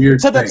presence.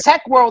 The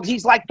tech world,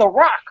 he's like The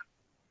Rock.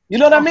 You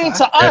know what I mean?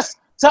 To us,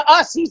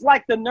 he's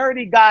like the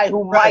nerdy guy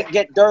who might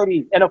get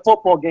dirty in a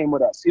football game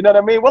with us. You know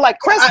what I mean? We're like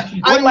Chris.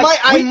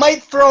 I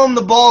might throw him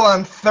the ball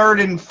on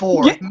 3rd and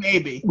 4,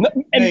 maybe.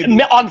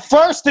 On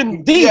 1st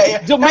and deep.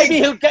 Maybe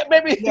he'll get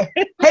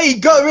Hey,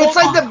 go! It's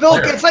like the Bill.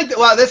 It's like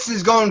wow. This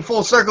is going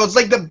full circle. It's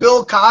like the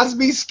Bill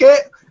Cosby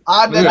skit.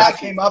 Odd that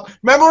came up.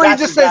 Remember when he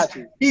just says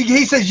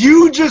he says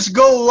you just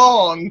go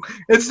long.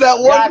 It's that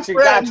one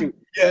friend. Got you.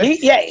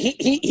 Yeah.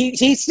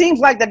 He seems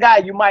like the guy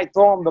you might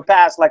throw him the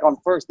pass like on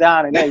 1st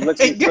down, and hey,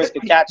 let's see if Chris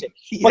can catch it.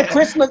 But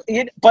Chris,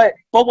 but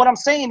what I'm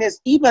saying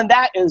is even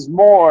that is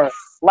more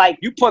like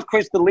you put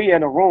Chris D'Elia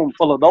in a room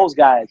full of those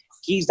guys.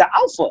 He's the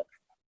alpha.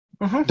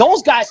 Mm-hmm.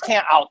 Those guys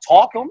can't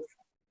out-talk him.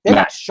 They're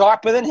not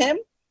sharper than him.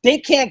 They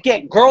can't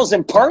get girls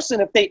in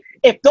person.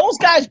 If those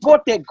guys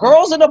brought their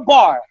girls in a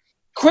bar,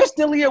 Chris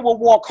D'Elia will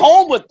walk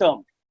home with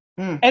them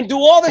and do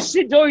all the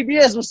shit Joey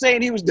Diaz was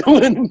saying he was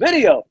doing in the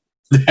video.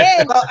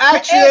 And,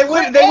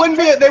 actually, they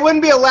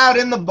wouldn't be allowed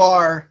in the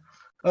bar,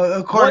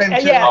 according to.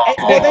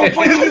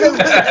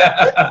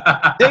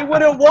 They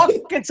wouldn't walk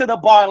into the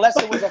bar unless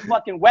it was a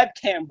fucking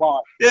webcam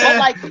bar. Yeah. But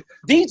like,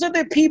 these are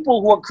the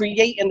people who are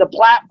creating the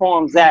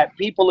platforms that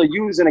people are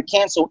using to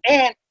cancel.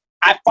 And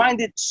I find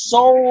it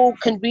so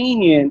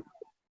convenient,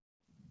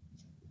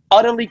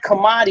 utterly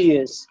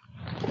commodious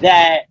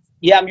that.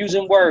 Yeah, I'm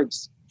using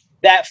words.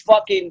 That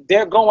fucking,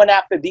 they're going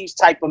after these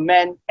type of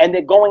men, and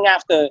they're going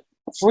after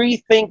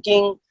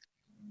free-thinking,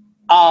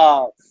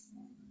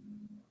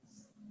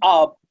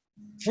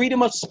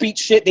 freedom of speech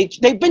shit.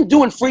 They've been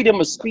doing freedom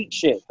of speech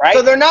shit, right?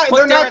 So they're not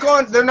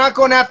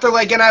going after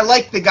like, and I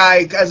like the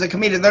guy as a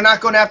comedian. They're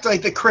not going after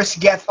like the Chris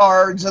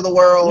Gethards of the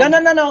world. No,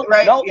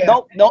 right? No,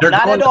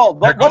 not at all.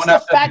 But what's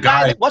the fat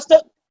guy? What's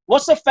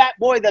the fat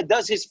boy that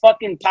does his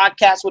fucking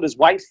podcast with his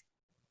wife?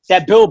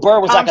 That Bill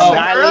Burr was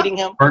annihilating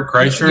him. Bert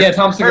Kreischer? Yeah,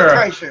 Tom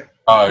Segura.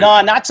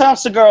 No, not Tom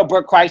Segura,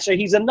 Bert Kreischer.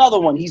 He's another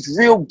one. He's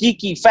real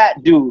geeky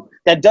fat dude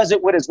that does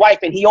it with his wife,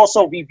 and he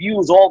also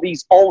reviews all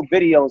these old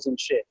videos and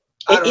shit.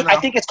 I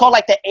think it's called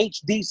like the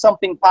HD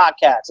something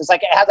podcast. It's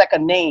like it has like a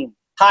name,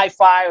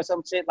 Hi-Fi or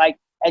some shit like,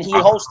 and he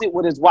hosts it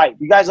with his wife.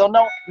 You guys don't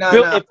know?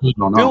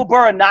 Bill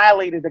Burr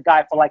annihilated the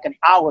guy for like an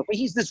hour, but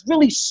he's this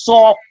really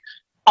soft,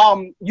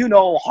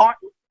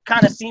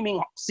 kind of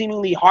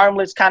seemingly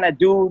harmless kind of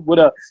dude with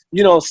a,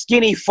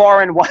 skinny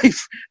foreign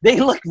wife. They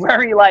look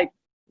very like,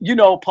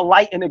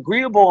 polite and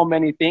agreeable on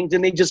many things.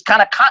 And they just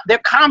kind of, they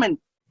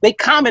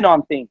comment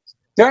on things.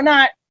 They're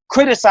not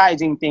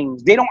criticizing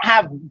things. They don't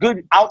have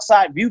good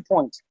outside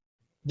viewpoints.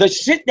 The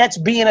shit that's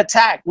being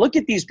attacked, look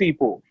at these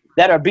people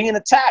that are being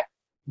attacked.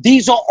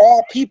 These are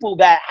all people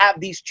that have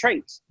these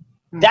traits.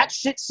 That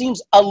shit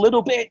seems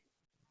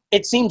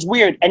it seems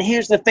weird. And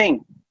here's the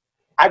thing.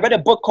 I read a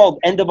book called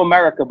End of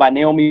America by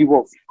Naomi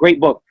Wolf. Great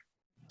book.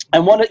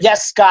 And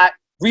Scott,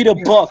 read a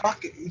book.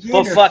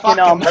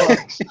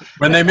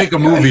 When they make a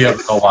movie of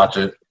it, I'll watch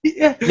it. When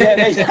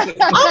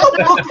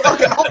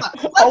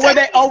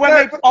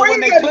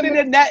they put it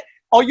in net.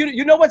 Oh,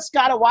 you know what's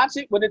gotta watch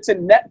it? When it's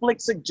in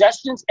Netflix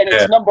suggestions and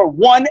it's number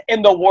 1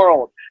 in the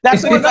world.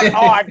 That's when I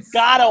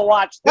gotta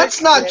watch this.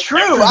 That's not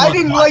true. I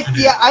didn't like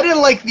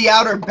the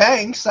Outer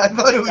Banks. I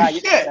thought it was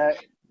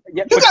shit.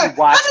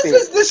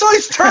 This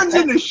always turns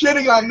into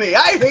shitting on me.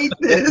 I hate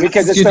this.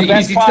 Because it's the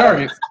best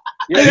target.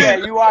 Yeah,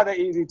 you are the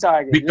easy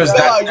target. Because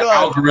that's the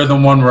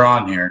algorithm when we're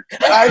on here.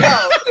 I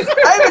know.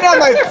 I even have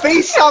my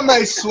face on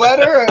my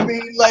sweater. I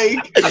mean,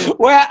 like.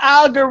 We're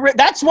algorithm.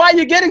 That's why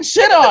you're getting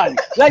shit on.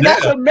 Like,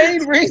 that's the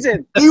main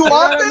reason. Do you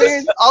want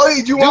this?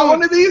 Ollie, do you want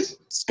one of these?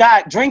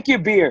 Scott, drink your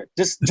beer.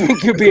 Just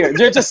drink your beer.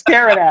 You're just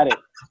staring at it.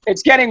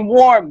 It's getting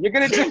warm. You're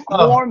going to drink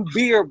warm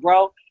beer,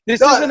 bro.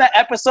 This isn't an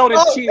episode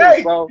of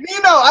Cheers, bro.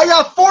 I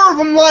got 4 of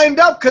them lined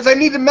up because I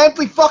need to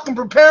mentally fucking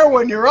prepare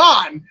when you're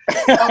on.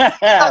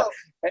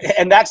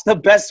 And that's the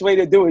best way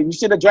to do it. You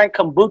should have drank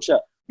kombucha.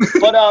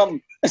 But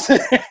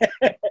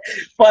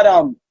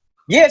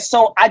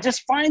so I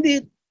just find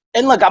it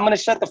And look, I'm gonna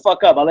shut the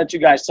fuck up. I'll let you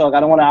guys talk. I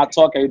don't want to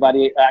out-talk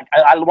everybody.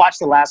 I watched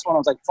the last one. I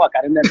was like, fuck,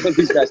 I didn't let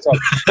these guys talk.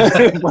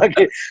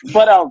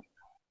 but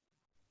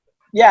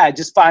yeah, I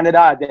just find it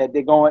odd that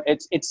they're going.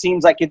 It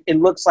seems like it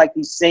looks like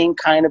these same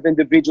kind of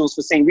individuals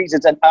for same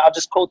reasons. And I'll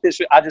just quote this.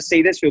 I'll just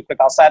say this real quick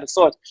outside of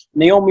source.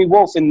 Naomi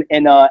Wolf in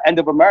End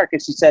of America,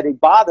 she said it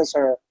bothers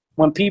her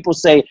when people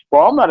say,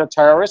 well, I'm not a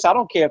terrorist. I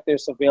don't care if they're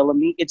surveilling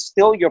me. It's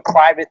still your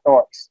private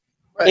thoughts.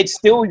 Right. It's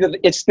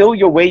still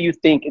your way you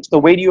think. It's the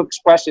way you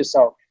express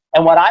yourself.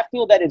 And what I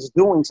feel that it's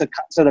doing to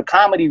the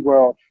comedy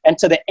world and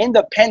to the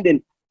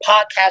independent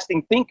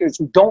podcasting thinkers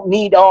who don't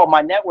need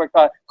my network.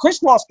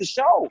 Chris lost the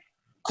show.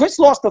 Chris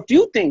lost a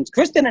few things.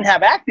 Chris didn't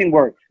have acting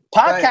work.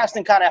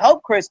 Podcasting kind of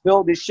helped Chris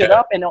build this shit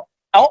up. And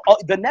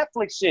the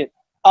Netflix shit,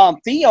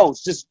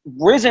 Theo's just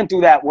risen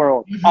through that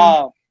world.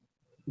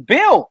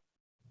 Bill,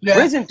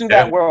 risen through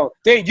that world.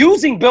 They're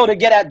using Bill to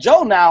get at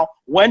Joe now.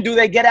 When do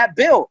they get at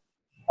Bill?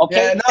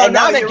 Okay,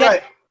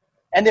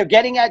 and they're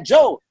getting at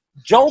Joe.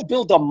 Joe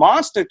built a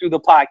monster through the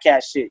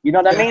podcast shit. You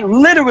know what I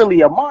mean?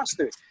 Literally a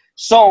monster.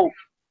 So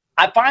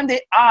I find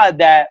it odd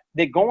that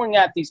they're going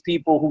at these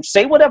people who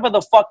say whatever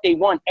the fuck they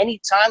want,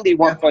 anytime they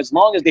want, for as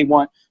long as they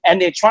want,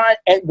 and they're trying.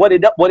 And what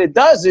it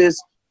does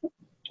is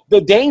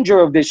the danger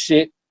of this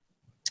shit.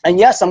 And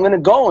yes, I'm gonna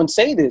go and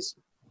say this.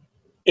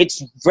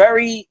 It's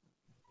very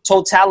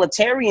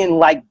totalitarian,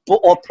 like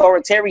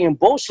authoritarian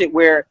bullshit.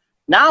 Where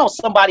now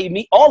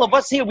all of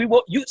us here,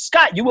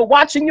 Scott, you were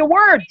watching your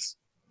words.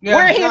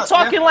 We're here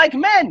talking like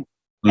men.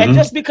 And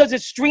just because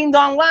it's streamed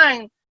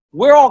online,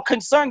 we're all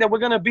concerned that we're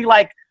going to be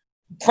like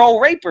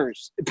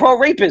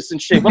pro-rapists and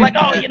shit. We're like,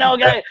 oh,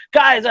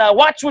 guys,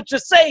 watch what you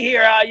say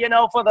here,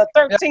 for the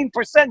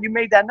 13%, you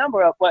made that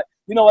number up. But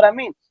you know what I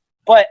mean?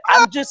 But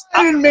I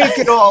didn't make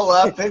it all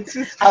up. It's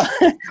just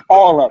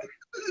all up.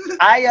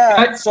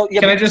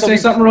 Can I just say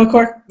something real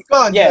quick?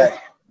 Go on, yeah.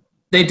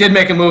 They did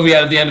make a movie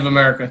out of The End of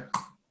America.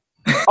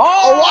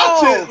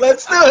 Oh, watch it.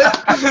 Let's do it.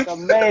 It's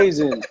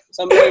amazing. It's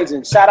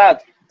amazing. Shout out.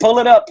 Pull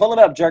it up,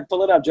 Jerk.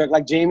 Pull it up, Jerk.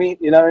 Like Jamie,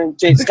 you know what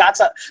I mean?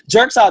 Scott's out.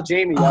 Jerk's out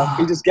Jamie, yo.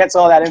 He just gets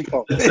all that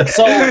info.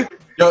 So,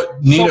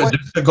 Nino,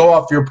 just to go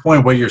off your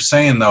point, what you're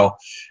saying, though,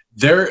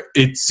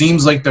 it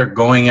seems like they're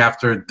going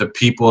after the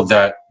people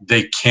that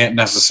they can't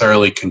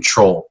necessarily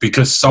control.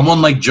 Because someone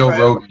like Joe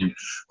Rogan,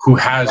 who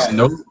has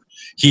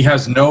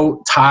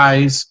no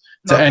ties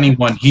to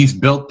anyone, he's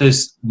built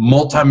this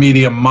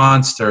multimedia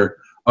monster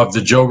of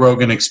the Joe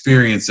Rogan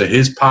Experience,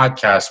 his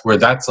podcast, where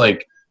that's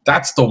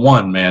the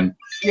one, man.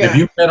 Yeah. If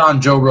you get on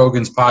Joe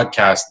Rogan's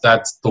podcast,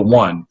 that's the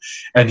one.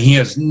 And he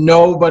has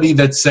nobody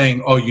that's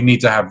saying, oh, you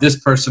need to have this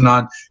person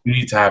on, you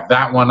need to have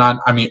that one on.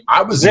 I mean,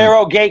 I was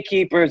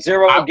gatekeepers.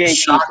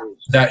 Shocked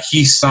that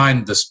he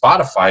signed the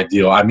Spotify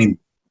deal. I mean,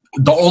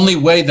 the only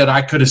way that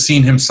I could have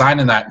seen him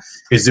signing that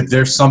is if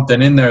there's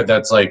something in there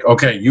that's like,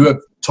 okay, you have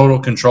total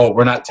control.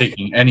 We're not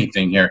taking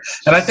anything here.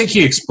 And I think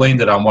he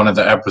explained it on one of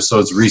the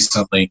episodes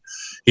recently.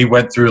 He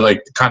went through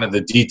like kind of the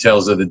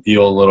details of the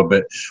deal a little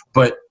bit.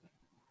 But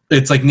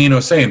it's like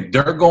Nino's saying,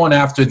 they're going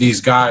after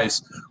these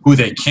guys who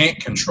they can't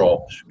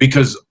control,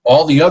 because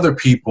all the other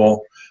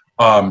people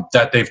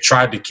that they've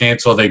tried to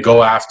cancel, they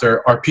go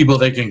after, are people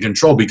they can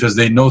control because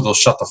they know they'll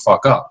shut the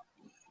fuck up.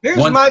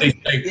 Once they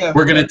say,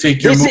 we're going to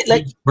take your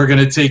movie, we're going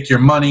to take your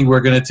money, we're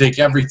going to take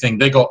everything,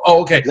 they go,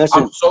 oh, okay,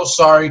 listen,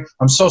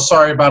 I'm so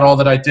sorry about all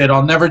that I did.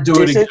 I'll never do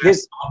it again.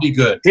 I'll be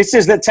good. This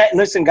is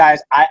listen,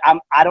 guys, I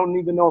don't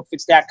even know if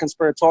it's that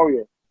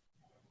conspiratorial.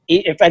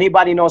 If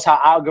anybody knows how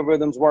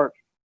algorithms work,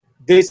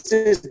 this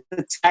is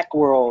the tech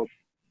world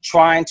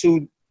trying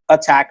to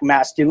attack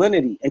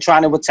masculinity and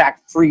trying to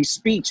attack free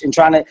speech and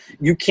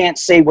you can't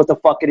say what the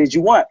fuck it is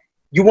you want.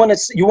 You want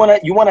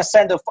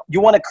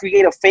to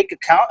create a fake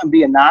account and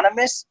be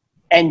anonymous,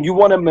 and you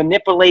want to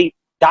manipulate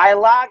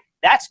dialogue.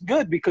 That's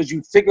good because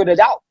you figured it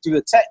out through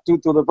the tech, through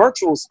the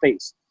virtual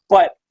space.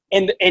 But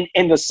in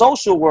the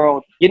social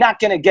world, you're not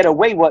gonna get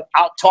away with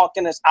out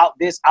talking us, out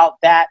this, out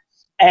that.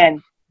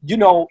 And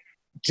Joe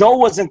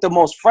wasn't the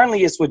most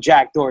friendliest with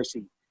Jack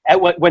Dorsey. And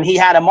when he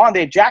had him on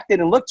there, Jack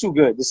didn't look too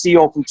good. The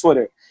CEO from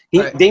Twitter.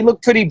 They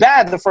looked pretty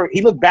bad.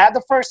 He looked bad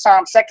the first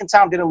time. Second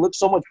time didn't look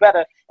so much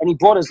better. And he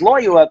brought his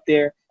lawyer up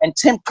there, and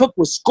Tim Cook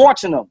was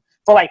scorching him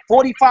for like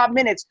 45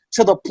 minutes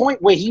to the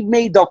point where he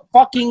made the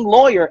fucking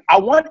lawyer. I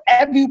want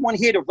everyone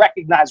here to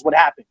recognize what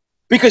happened,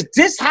 because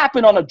this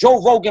happened on a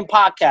Joe Rogan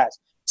podcast.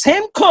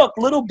 Tim Cook,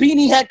 little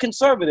beanie head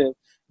conservative,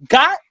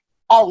 got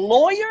a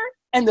lawyer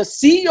and the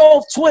CEO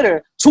of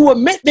Twitter to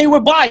admit they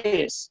were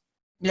biased.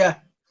 Yeah.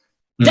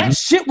 That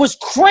shit was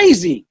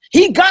crazy.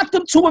 He got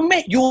them to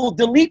admit you'll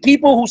delete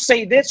people who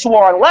say this who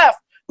are on the left,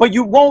 but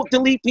you won't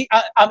delete people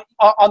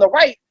on the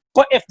right.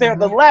 But if they're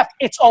the left,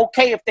 it's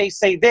okay if they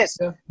say this.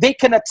 Yeah. They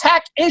can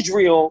attack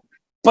Israel,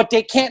 but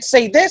they can't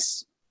say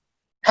this.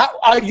 How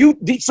are you?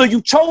 So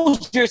you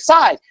chose your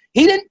side.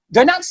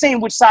 They're not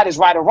saying which side is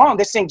right or wrong.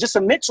 They're saying just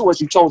admit to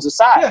us you chose a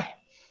side. Yeah.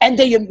 And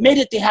they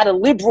admitted they had a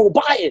liberal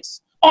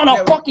bias on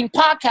a fucking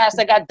podcast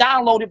that got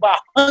downloaded by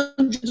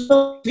hundreds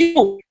of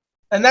people.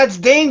 And that's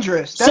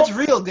dangerous. That's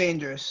real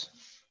dangerous.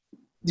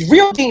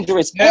 real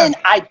dangerous. Yeah. And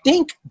I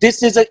think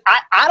this is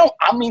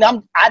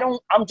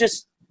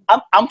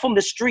I'm from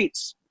the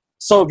streets.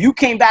 So if you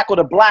came back with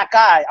a black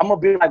eye, I'm gonna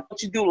be like,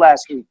 what you do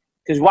last week?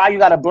 Because why you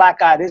got a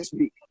black eye this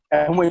week?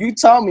 And when you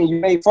tell me you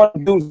made fun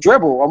of dude's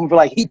dribble, I'm gonna be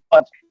like, he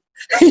punched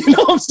him. You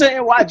know what I'm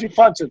saying? Why'd you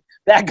punch him?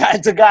 That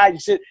guy's the guy you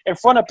should, in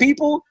front of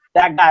people,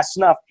 that guy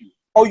snuffed you.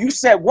 Oh, you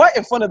said what?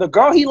 In front of the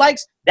girl he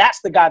likes? That's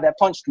the guy that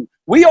punched you.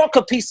 We all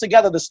could piece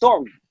together the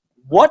story.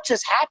 What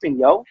just happened,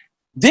 yo?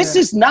 This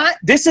is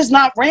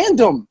not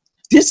random.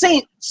 This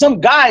ain't some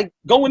guy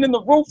going in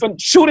the roof and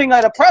shooting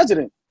at a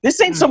president. This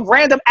ain't some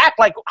random act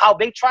like how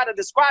they try to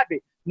describe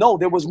it. No,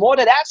 there was more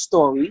to that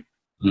story.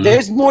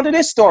 There's more to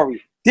this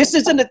story. This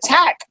is an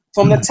attack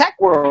from the tech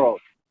world.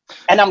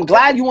 And I'm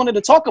glad you wanted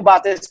to talk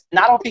about this. And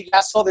I don't think I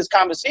saw this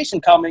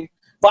conversation coming,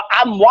 but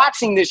I'm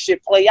watching this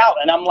shit play out.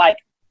 And I'm like,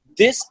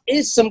 this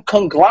is some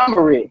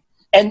conglomerate.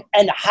 And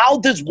how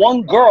does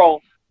one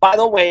girl, by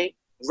the way,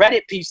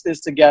 Reddit pieced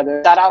this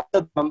together, shout out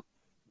to them.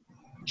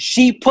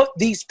 She put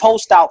these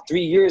posts out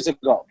 3 years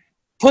ago.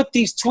 Put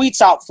these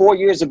tweets out 4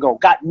 years ago,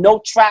 got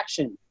no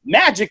traction.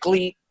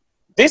 Magically,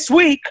 this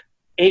week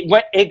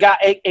it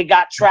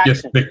got traction.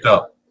 Gets picked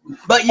up.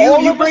 But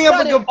you bring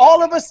up a good.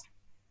 All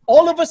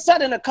of a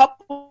sudden, a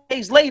couple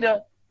days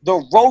later,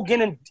 the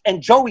Rogan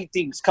and Joey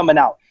things coming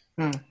out.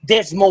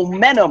 There's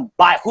momentum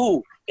by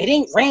who? It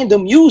ain't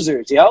random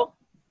users, yo.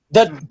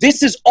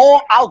 This is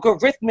all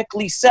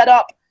algorithmically set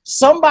up.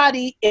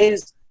 Somebody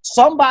is.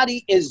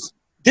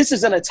 This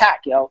is an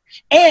attack, yo.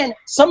 And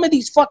some of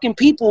these fucking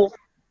people,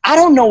 I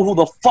don't know who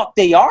the fuck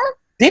they are.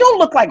 They don't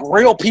look like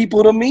real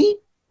people to me.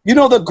 You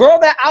know, the girl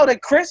that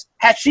outed Chris,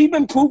 has she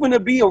been proven to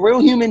be a real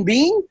human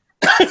being?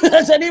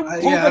 Has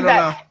anyone proven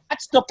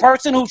that's the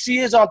person who she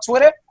is on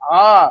Twitter?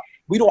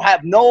 We don't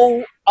have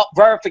no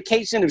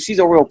verification if she's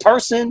a real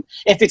person.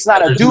 If it's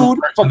not a dude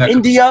from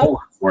India.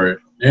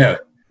 Yeah.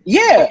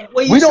 Yeah,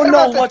 we don't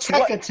know what's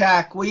tech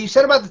attack. What you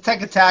said about the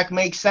tech attack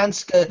makes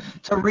sense to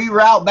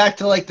reroute back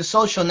to like the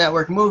Social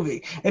Network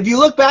movie. If you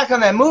look back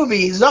on that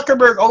movie,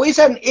 Zuckerberg always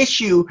had an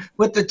issue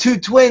with the two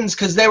twins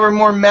because they were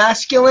more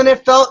masculine.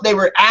 It felt they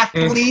were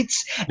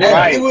athletes,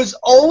 and it was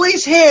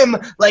always him.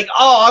 Like,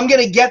 oh, I'm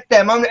gonna get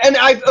them. And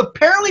I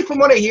apparently, from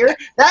what I hear,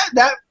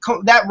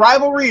 that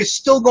rivalry is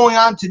still going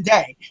on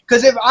today.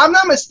 Because if I'm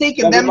not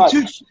mistaken,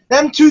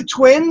 them two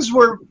twins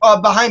were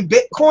behind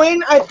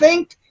Bitcoin, I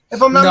think.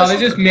 If I'm not mistaken.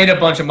 They just made a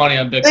bunch of money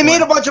on Bitcoin. They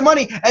made a bunch of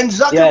money, and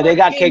Zuckerberg they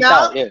got kicked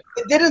out. Yeah.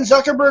 Didn't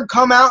Zuckerberg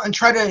come out and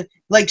try to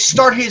like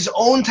start his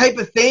own type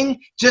of thing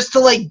just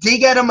to like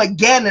dig at him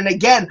again and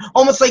again,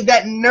 almost like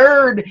that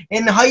nerd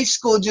in high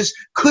school just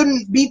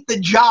couldn't beat the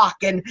jock,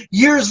 and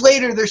years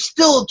later they're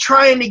still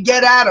trying to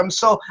get at him.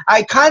 So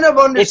I kind of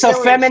understand.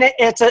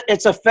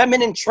 It's a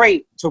feminine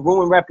trait to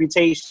ruin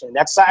reputation.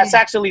 That's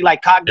actually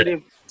like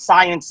cognitive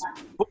science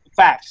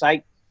facts,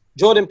 right?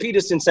 Jordan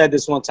Peterson said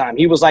this one time.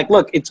 He was like,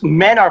 look,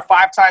 men are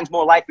 5 times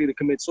more likely to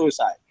commit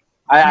suicide.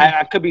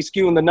 I could be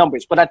skewing the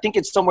numbers, but I think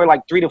it's somewhere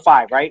like 3 to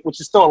 5, right? Which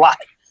is still a lot.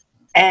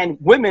 And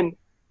women,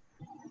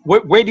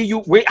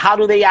 how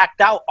do they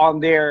act out on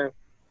their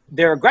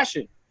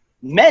aggression?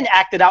 Men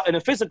act it out in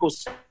a physical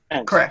sense.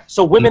 Correct.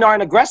 So women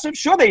aren't aggressive?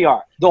 Sure they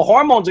are. The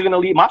hormones are going to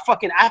lead.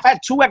 I've had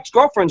 2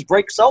 ex-girlfriends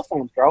break cell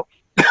phones, bro.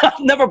 I've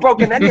never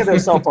broken any of their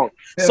cell phones.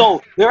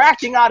 So they're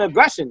acting out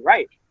aggression,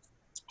 right?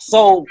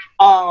 So,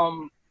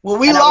 well,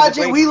 we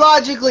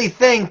logically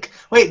think,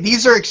 wait,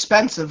 these are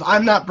expensive.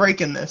 I'm not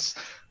breaking this.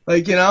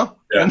 Like, you know?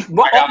 Yeah.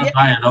 I gotta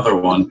buy another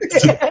one.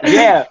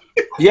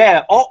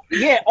 Yeah.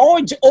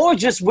 Or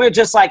just we're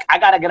just like, I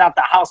gotta get out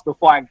the house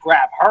before I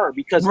grab her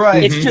because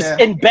it's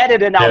just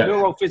embedded in our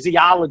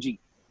neurophysiology.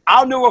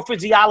 Our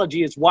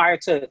neurophysiology is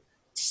wired to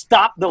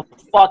stop the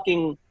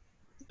fucking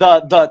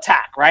the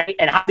attack, right?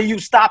 And how do you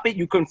stop it?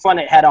 You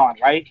confront it head on,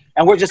 right?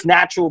 And we're just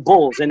natural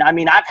bulls. And I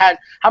mean,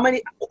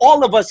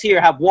 all of us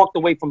here have walked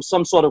away from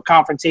some sort of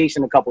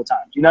confrontation a couple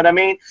times. You know what I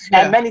mean?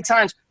 Yeah. And many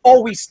times,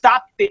 we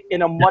stopped it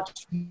in a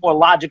much more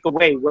logical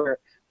way where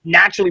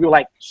naturally we're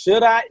like,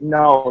 should I?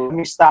 No, let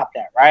me stop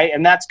that, right?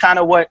 And that's kind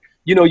of what,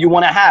 you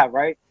want to have,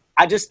 right?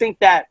 I just think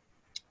that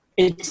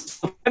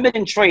it's a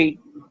feminine trait.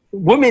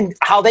 Women,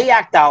 how they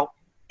act out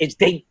is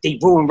they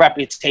ruin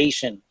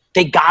reputation.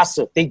 They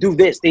gossip. They do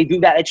this. They do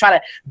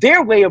that.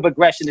 Their way of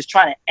aggression is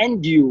trying to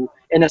end you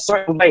in a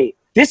certain way.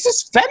 This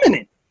is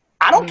feminine.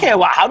 I don't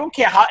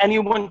care how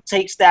anyone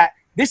takes that.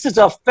 This is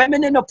a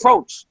feminine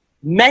approach.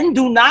 Men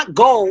do not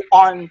go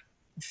on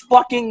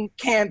fucking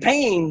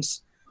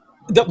campaigns,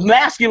 the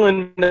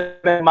masculine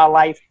in my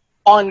life,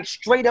 on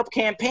straight up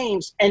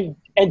campaigns and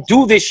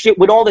do this shit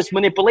with all this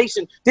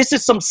manipulation. This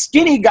is some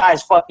skinny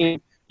guys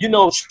fucking,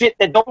 shit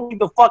that don't leave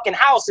the fucking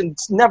house and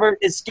never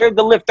is scared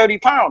to lift 30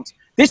 pounds.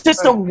 This is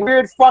some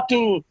weird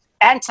fucking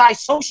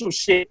antisocial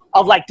shit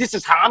of like, this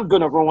is how I'm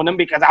going to ruin them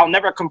because I'll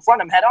never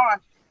confront them head on.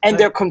 And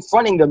they're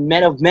confronting the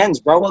men of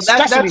men's, bro. Well,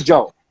 especially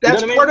Joe.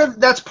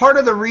 That's part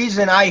of the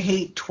reason I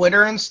hate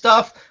Twitter and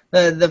stuff.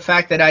 The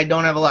fact that I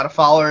don't have a lot of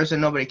followers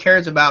and nobody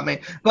cares about me.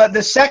 But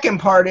the second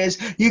part is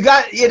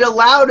it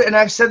allowed, and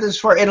I've said this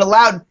before, it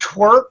allowed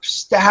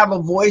twerps to have a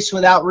voice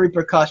without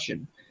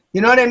repercussion. You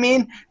know what I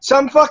mean?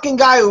 Some fucking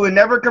guy who would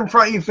never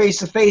confront you face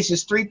to face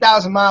is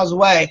 3,000 miles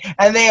away,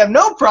 and they have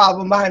no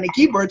problem behind a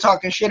keyboard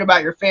talking shit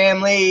about your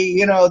family,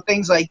 you know,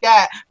 things like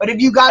that. But if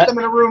you got them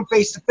in a room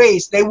face to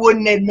face, they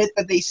wouldn't admit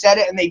that they said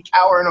it, and they'd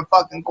cower in a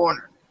fucking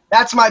corner.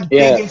 That's my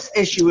biggest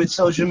issue with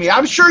social media.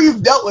 I'm sure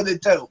you've dealt with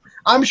it too.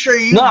 I'm sure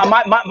you. No,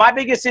 my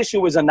biggest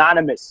issue is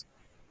anonymous.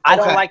 I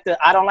don't like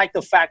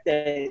the fact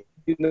that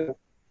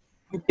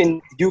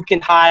you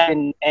can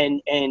hide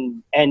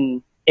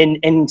and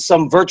in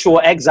some virtual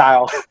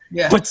exile,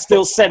 but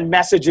still send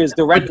messages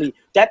directly.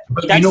 That's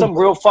some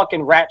real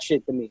fucking rat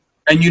shit to me.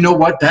 And you know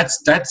what?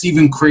 That's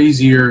even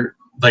crazier,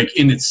 like,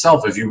 in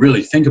itself, if you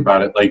really think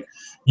about it. Like,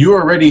 you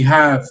already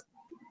have,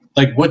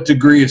 like, what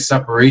degree of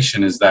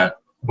separation is that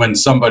when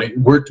somebody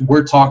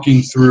we're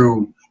talking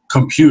through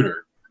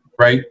computer,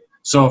 right?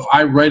 So if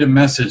I write a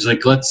message,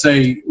 like, let's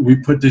say we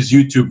put this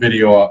YouTube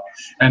video up,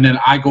 and then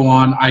I go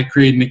on, I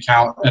create an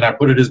account, and I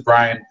put it as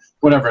Brian,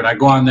 whatever, and I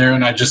go on there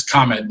and I just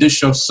comment, this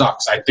show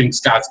sucks, I think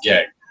Scott's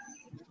gay,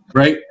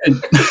 right?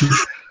 And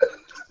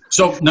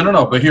so,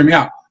 no, but hear me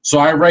out. So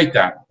I write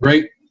that,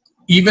 right?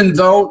 Even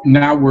though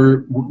now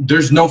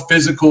there's no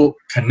physical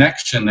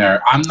connection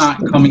there, I'm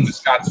not coming to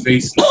Scott's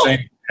face and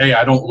saying, hey,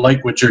 I don't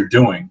like what you're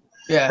doing,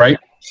 right?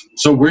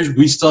 So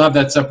we still have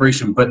that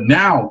separation, but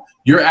now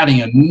you're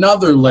adding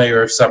another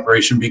layer of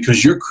separation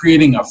because you're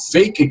creating a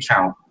fake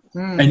account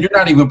and you're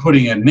not even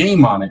putting a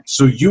name on it.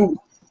 So you,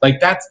 like,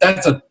 that's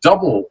a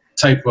double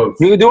type of.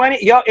 You do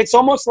any? Yo, it's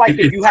almost like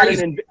if you had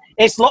an.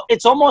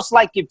 It's almost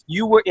like if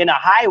you were in a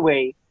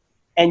highway,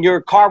 and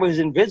your car was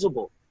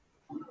invisible.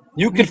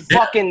 You could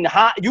fucking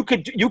you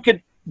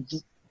could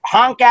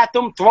honk at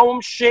them, throw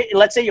them shit.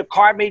 Let's say your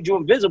car made you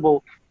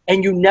invisible,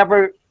 and you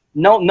never.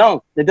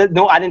 No,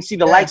 I didn't see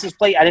the license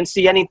plate. I didn't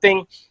see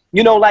anything.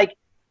 You know, like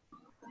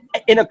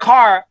in a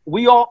car,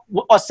 we all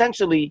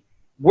essentially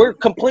we're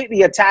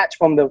completely attached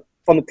from the.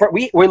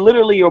 We're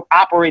literally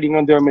operating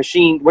under a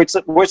machine.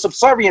 We're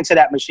subservient to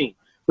that machine.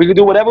 We can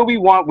do whatever we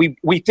want.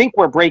 We think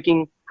we're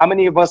braking. How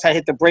many of us have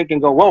hit the brake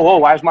and go, whoa,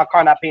 why is my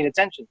car not paying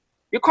attention?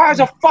 Your car is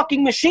a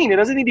fucking machine. It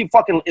doesn't need to be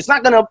fucking. It's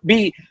not gonna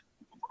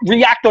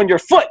react on your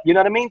foot. You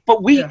know what I mean? But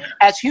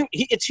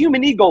it's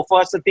human ego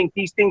for us to think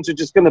these things are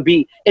just gonna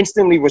be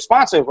instantly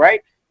responsive,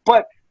 right?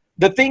 But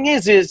the thing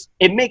is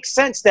it makes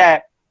sense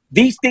that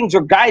these things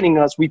are guiding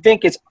us. We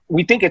think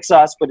it's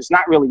us, but it's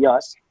not really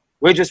us.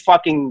 We're just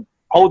fucking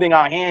holding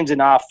our hands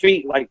and our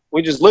feet, like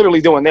we're just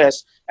literally doing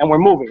this and we're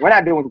moving. We're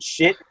not doing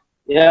shit.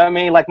 You know what I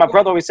mean? Like my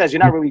brother always says,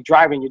 you're not really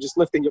driving, you're just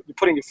lifting, you're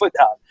putting your foot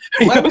down.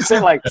 You know what I'm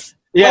saying? Like,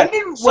 yeah.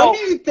 When do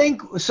you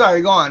think,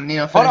 sorry, go on. You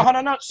know, hold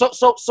on. No.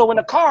 So in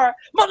a car,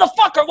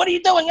 motherfucker, what are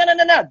you doing?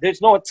 No.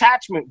 There's no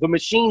attachment. The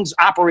machine's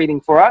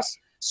operating for us.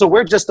 So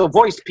we're just a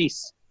voice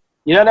piece.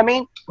 You know what I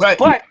mean? Right.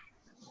 But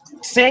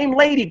same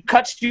lady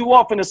cuts you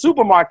off in the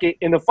supermarket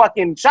in the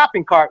fucking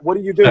shopping cart. What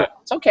do you do?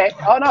 It's okay.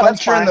 Oh no,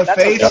 punch her in the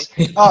face.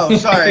 Okay. Oh,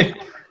 sorry.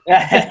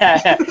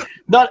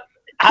 No,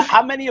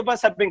 how many of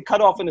us have been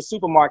cut off in the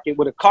supermarket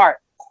with a cart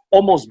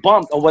almost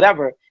bumped or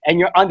whatever, and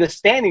you're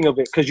understanding of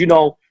it because you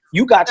know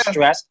you got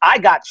stressed, I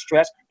got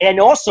stressed, and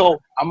also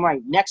I'm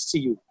right next to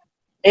you.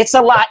 It's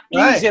a lot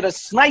easier to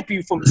snipe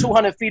you from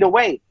 200 feet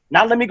away.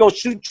 Now let me go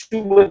shoot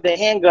you with a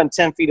handgun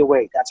 10 feet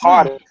away. That's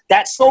harder.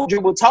 That soldier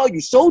will tell you.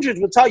 Soldiers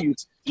will tell you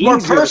it's more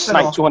easier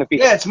personal. to snipe 200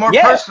 feet. Yeah, it's more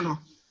personal.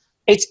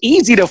 It's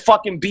easy to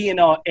fucking be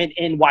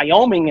in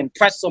Wyoming and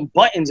press some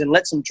buttons and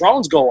let some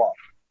drones go off.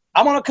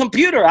 I'm on a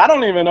computer. I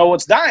don't even know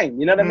what's dying.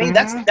 You know what I mean?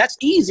 That's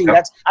easy.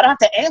 I don't have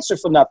to answer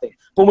for nothing.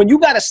 But when you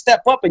got to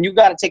step up and you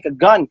got to take a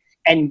gun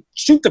and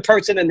shoot the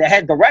person in the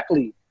head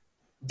directly,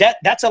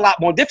 that's a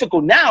lot more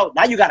difficult. Now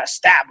you got to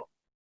stab them.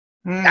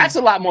 That's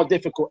a lot more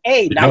difficult.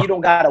 Now you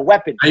don't got a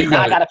weapon.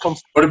 Now I got to come.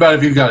 What about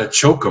if you got to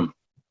choke them?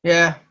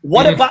 Yeah.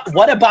 What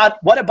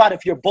about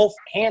if your both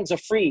hands are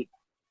free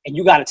and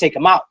you got to take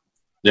them out?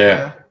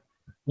 Yeah.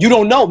 You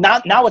don't know.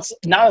 Now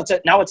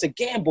it's a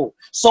gamble.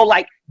 So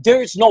like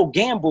there's no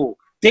gamble.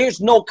 There's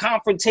no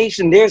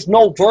confrontation. There's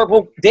no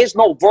verbal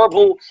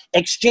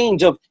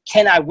exchange of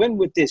can I win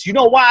with this? You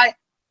know why?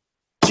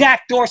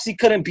 Jack Dorsey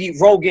couldn't beat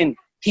Rogan.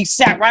 He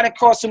sat right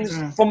across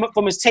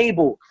from his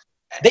table.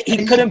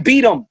 He couldn't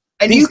beat him.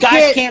 And these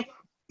guys can't.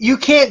 You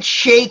can't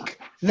shake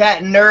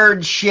that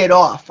nerd shit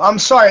off. I'm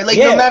sorry. Like,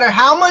 no matter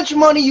how much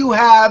money you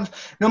have,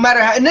 no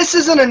matter how, and this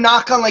isn't a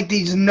knock on like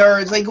these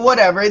nerds, like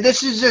whatever.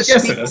 This is just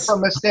speaking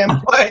from a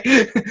standpoint.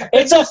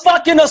 It's a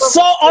fucking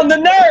assault on the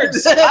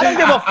nerds. I don't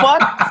give a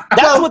fuck.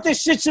 That's what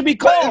this shit should be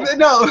called.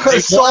 No,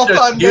 assault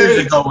on nerds.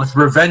 Years ago with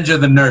Revenge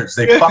of the Nerds,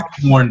 they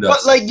fucking warned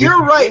us. But like,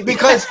 you're right,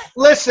 because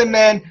listen,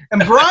 man,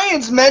 and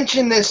Brian's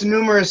mentioned this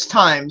numerous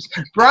times.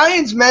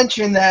 Brian's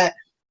mentioned that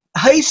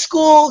high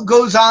school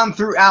goes on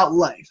throughout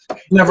life.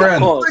 Never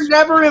ends. You're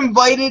never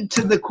invited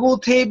to the cool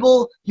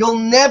table. You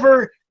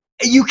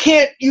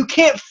can't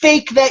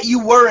fake that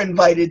you were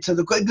invited to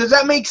the cool. Does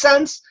that make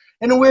sense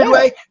in a weird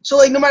way? So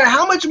like, no matter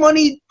how much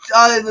money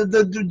what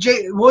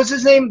was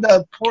his name?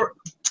 The poor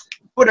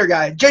Twitter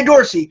guy, Jay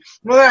Dorsey.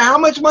 No matter how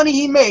much money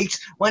he makes,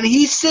 when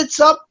he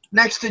sits up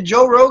next to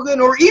Joe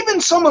Rogan, or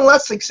even someone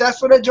less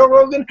successful than Joe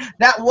Rogan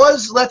that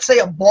was, let's say,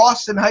 a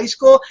boss in high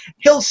school,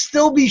 he'll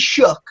still be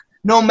shook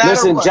no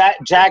matter what.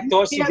 Jack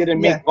Dorsey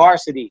didn't make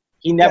varsity.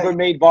 He never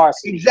made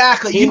varsity.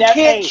 Exactly. You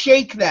can't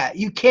shake that.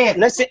 You can't.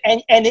 Listen,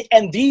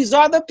 and these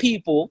are the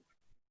people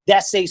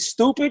that say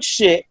stupid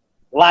shit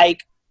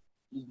like,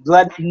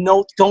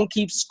 don't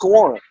keep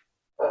scoring.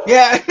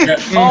 Yeah.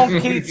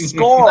 Don't keep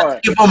scoring.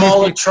 Give them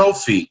all a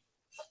trophy.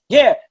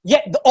 Yeah.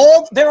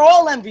 They're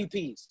all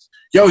MVPs.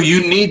 Yo,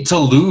 you need to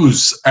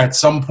lose at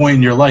some point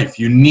in your life.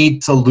 You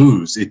need to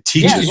lose. It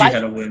teaches you how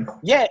to win.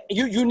 Yeah,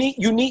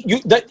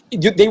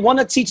 they want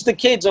to teach the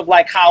kids of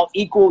like how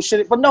equal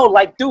should it, but no,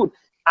 like, dude,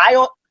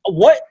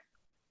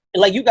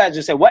 like you guys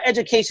just said, what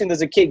education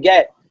does a kid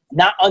get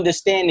not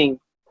understanding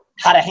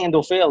how to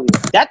handle failure?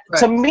 That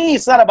to me,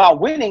 it's not about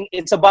winning;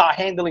 it's about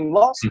handling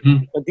losses.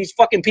 Mm-hmm. But these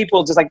fucking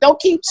people just like, don't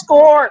keep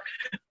score.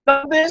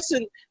 No this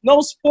and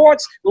no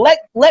sports. Let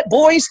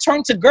boys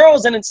turn to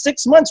girls and in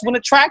 6 months win a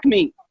track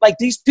meet. Like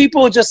these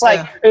people are just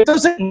like, it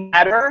doesn't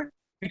matter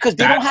because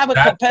they don't have a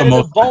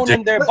competitive bone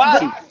in their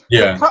body.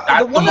 Yeah,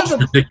 that's the most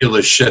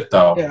ridiculous shit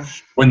though. Yeah.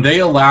 When they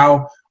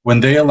allow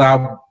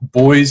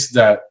boys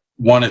that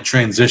want to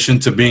transition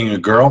to being a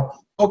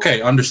girl,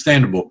 okay,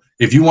 understandable.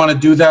 If you want to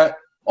do that,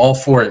 all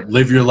for it.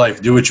 Live your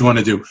life. Do what you want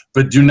to do.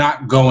 But do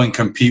not go and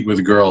compete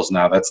with girls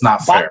now. That's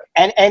not fair.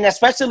 And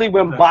especially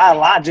when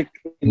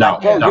biologically, no.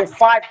 You're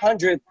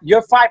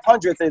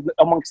 500th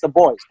amongst the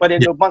boys. But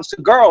in a bunch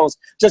of girls,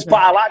 just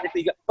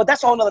biologically. But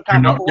that's a whole other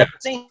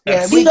conversation.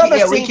 We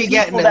can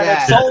get into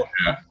that.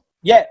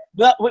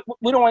 But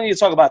we don't want you to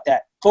talk about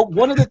that. But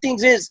one of the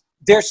things is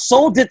they're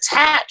so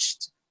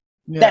detached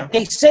that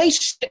they say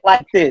shit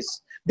like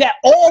this. That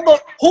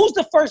who's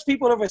the first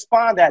people to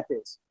respond at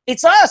this?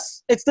 It's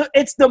us. It's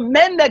the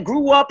men that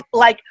grew up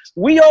like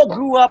we all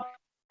grew up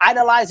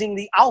idolizing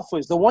the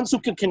alphas, the ones who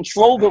can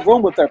control the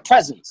room with their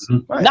presence,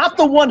 not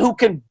the one who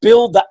can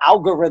build the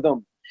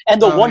algorithm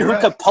and the one who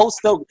could post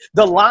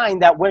the line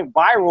that went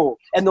viral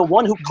and the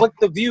one who clicked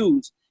the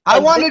views. I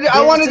wanted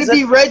to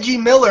be Reggie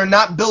Miller,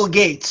 not Bill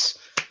Gates.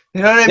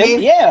 You know what I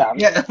mean? Yeah.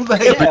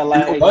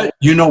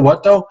 You know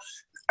what though?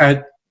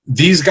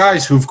 These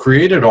guys who've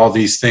created all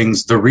these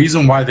things, the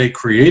reason why they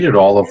created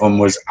all of them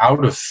was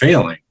out of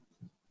failing.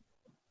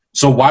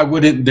 So why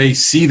wouldn't they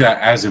see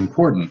that as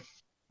important?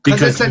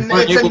 Because it's a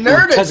nerd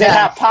attack. Because they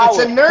have power. It's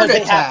a nerd attack.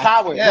 They have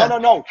power. Yeah.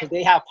 No. Because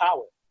they have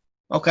power.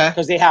 Okay.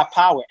 Because they have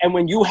power, and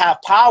when you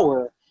have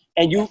power,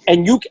 and you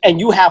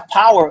have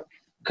power,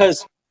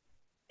 because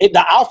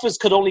the alphas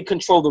could only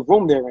control the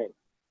room they're in.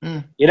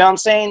 You know what I'm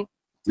saying?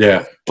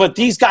 Yeah. But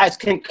these guys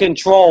can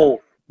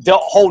control the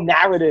whole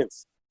narrative.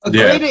 A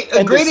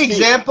great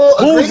example.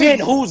 Who's in?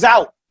 Who's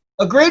out?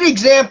 A great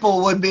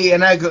example would be,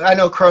 and I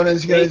know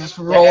Cronin's going to just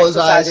roll his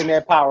eyes. Exercising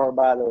their power,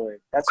 by the way.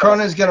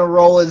 Cronin's going to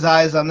roll his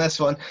eyes on this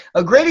one.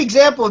 A great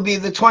example would be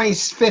the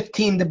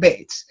 2015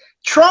 debates.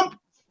 Trump,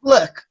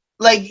 look,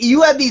 like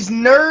you had these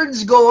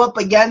nerds go up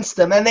against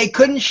them, and they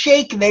couldn't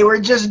shake. They were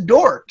just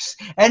dorks.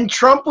 And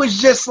Trump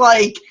was just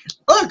like,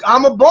 look,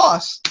 I'm a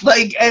boss.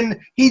 Like, and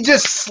he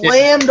just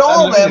slammed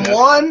all of them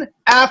one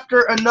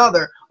after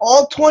another.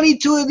 All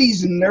 22 of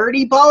these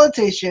nerdy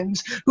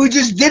politicians who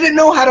just didn't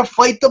know how to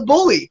fight the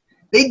bully.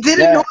 They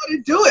didn't know how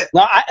to do it.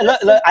 No,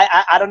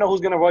 I don't know who's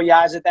going to roll your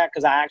eyes at that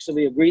because I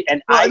actually agree.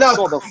 And I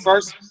saw the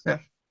first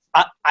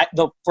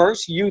the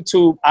first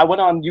YouTube, I went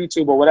on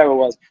YouTube or whatever it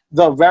was,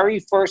 the very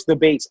first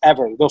debates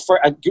ever,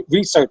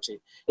 research it.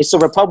 It's a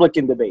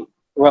Republican debate,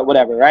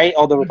 whatever, right?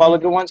 All the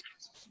Republican ones.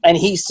 And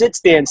he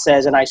sits there and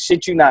says, and I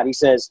shit you not, he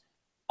says,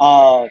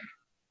 you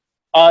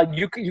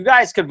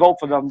guys could vote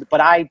for them, but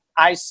I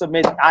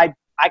submit, I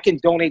can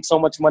donate so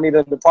much money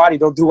to the party,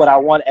 they'll do what I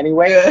want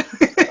anyway. Yeah.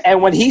 And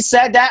when he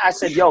said that, I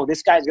said, yo,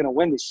 this guy's going to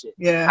win this shit.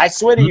 Yeah. I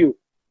swear to you,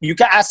 you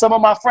can ask some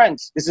of my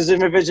friends. This is in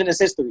revisionist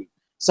history.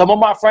 Some of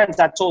my friends,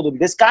 I told them,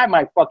 this guy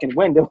might fucking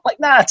win. They were like,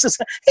 nah,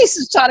 he's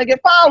just trying to get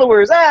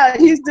followers.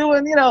 He's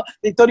doing,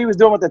 they thought he was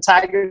doing what the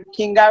Tiger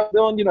King guy was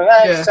doing,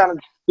 he's trying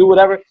to do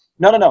whatever.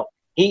 No.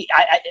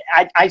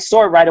 I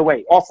saw it right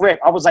away, off rip.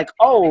 I was like,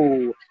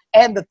 oh.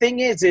 And the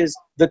thing is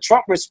the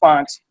Trump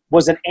response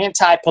was an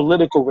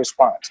anti-political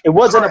response. It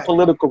wasn't a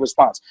political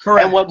response.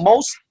 Correct. And what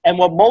most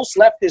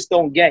leftists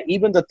don't get,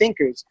 even the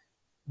thinkers,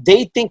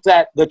 they think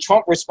that the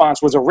Trump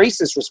response was a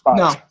racist response.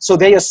 No. So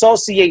they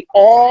associate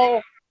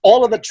all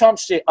of the Trump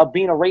shit of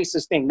being a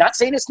racist thing. Not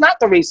saying it's not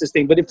the racist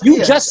thing, but if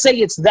you just say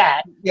it's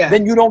that,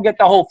 then you don't get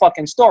the whole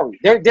fucking story.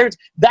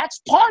 That's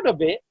part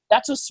of it.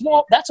 That's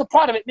a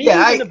part of it. Maybe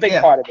even a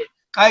big part of it.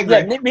 I agree.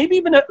 Yeah, maybe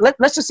even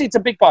let's just say it's a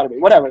big part of it.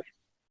 Whatever.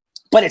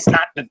 But it's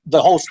not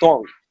the whole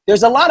story.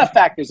 There's a lot of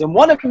factors, and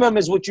one of them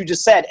is what you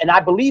just said, and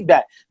I believe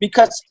that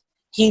because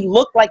he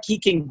looked like he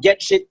can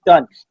get shit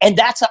done, and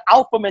that's an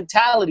alpha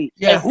mentality.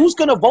 Yeah. And who's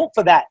gonna vote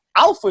for that?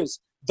 Alphas.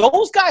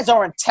 Those guys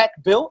aren't tech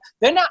built.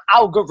 They're not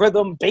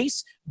algorithm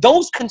based.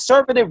 Those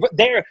conservative,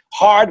 they're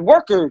hard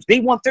workers.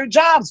 They want their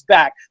jobs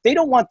back. They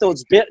don't want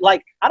those I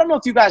don't know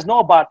if you guys know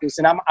about this,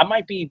 and I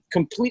might be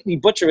completely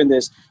butchering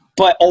this,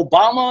 but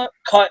Obama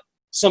cut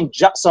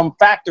some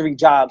factory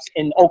jobs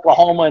in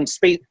Oklahoma and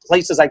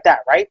places like that,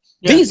 right?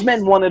 Yeah. These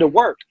men wanted to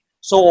work.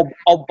 So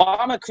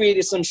Obama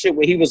created some shit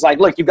where he was like,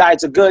 look, you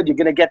guys are good. You're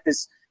going to get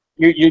this.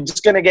 You're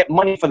just going to get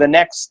money for the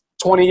next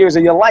 20 years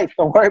of your life.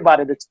 Don't worry about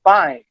it. It's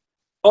fine.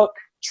 But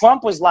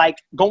Trump was like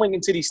going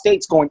into these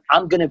states going,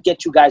 I'm going to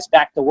get you guys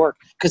back to work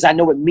because I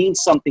know it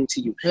means something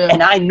to you. Yeah.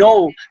 And I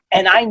know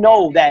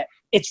that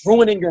it's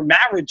ruining your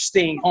marriage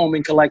staying home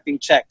and collecting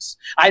checks.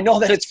 I know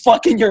that it's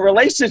fucking your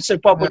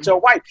relationship up with your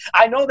wife.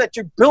 I know that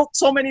you built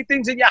so many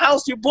things in your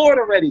house, you're bored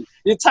already.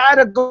 You're tired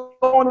of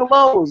going to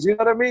Lowe's. You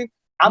know what I mean?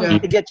 I'm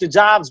going to get your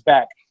jobs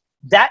back.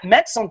 That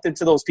meant something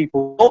to those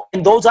people.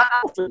 And those are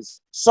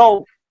alphas.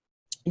 So,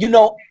 you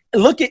know,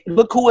 look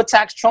who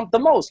attacks Trump the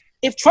most.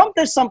 If Trump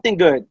does something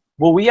good,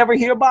 will we ever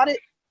hear about it?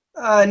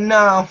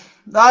 No.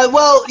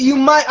 Well, you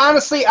might.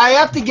 Honestly, I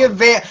have to give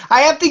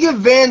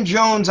Van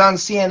Jones on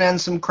CNN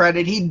some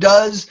credit. He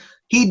does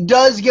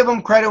give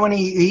him credit when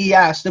he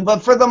asked him,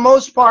 but for the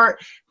most part,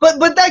 but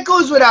that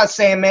goes without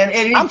saying, man.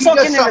 And I'm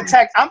talking in the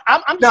text.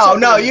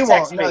 No, you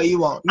won't. No, you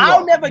won't.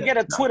 I'll never get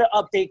a Twitter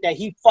update that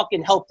he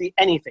fucking helped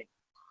anything.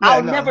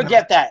 I'll never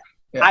get that.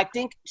 Yeah. I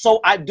think so.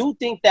 I do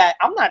think that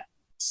I'm not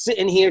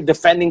sitting here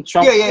defending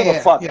Trump.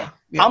 Yeah.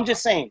 I'm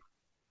just saying.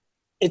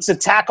 It's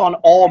attack on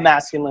all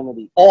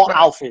masculinity, all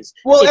alphas.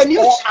 Well, it's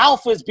all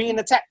alphas being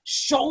attacked.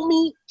 Show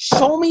me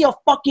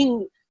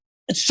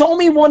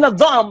one of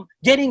them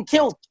getting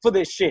killed for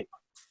this shit.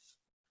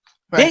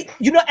 Right.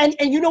 And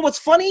you know what's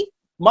funny?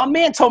 My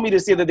man told me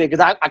this the other day because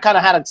I kind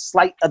of had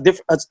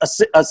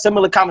a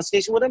similar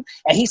conversation with him,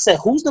 and he said,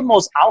 "Who's the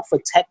most alpha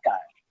tech guy?"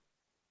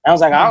 And I was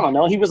like, "I don't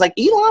know." He was like,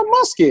 "Elon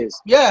Musk is.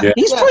 Yeah,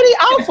 he's pretty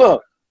alpha.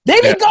 They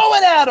be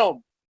going at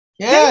him.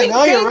 Yeah,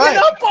 you're right.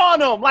 Up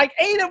on him like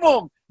 8 of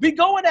them." Be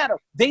going at him.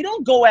 They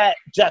don't go at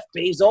Jeff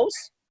Bezos.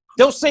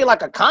 They'll say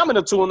like a comment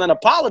or two and then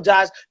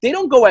apologize. They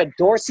don't go at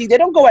Dorsey. They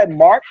don't go at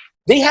Mark.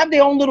 They have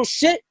their own little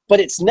shit, but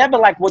it's never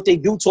like what they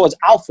do towards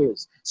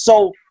alphas.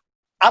 So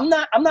I'm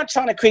not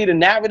trying to create a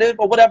narrative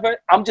or whatever.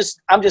 I'm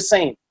just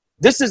saying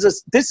this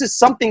is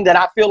something that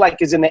I feel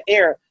like is in the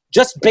air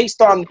just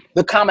based on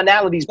the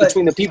commonalities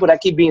between the people that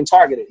keep being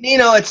targeted. You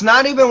know, it's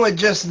not even with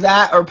just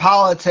that or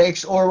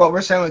politics or what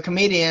we're saying with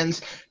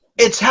comedians.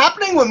 It's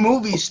happening with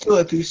movies, too,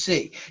 if you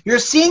see. You're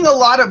seeing a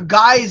lot of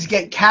guys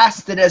get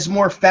casted as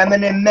more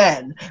feminine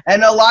men.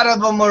 And a lot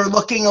of them are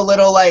looking a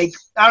little like,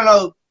 I don't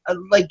know,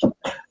 like,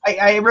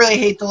 I really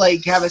hate to,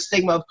 like, have a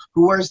stigma of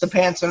who wears the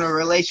pants in a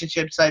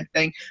relationship type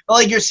thing. But,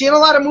 like, you're seeing a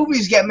lot of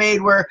movies get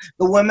made where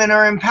the women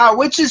are empowered,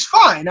 which is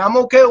fine. I'm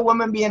okay with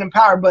women being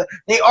empowered. But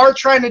they are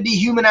trying to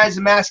dehumanize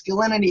the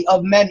masculinity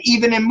of men,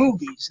 even in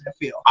movies, I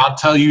feel. I'll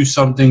tell you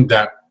something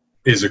that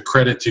is a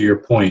credit to your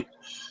point.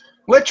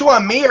 Which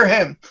one, me or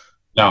him?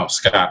 No,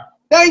 Scott.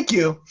 Thank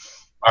you.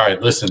 All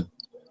right, listen.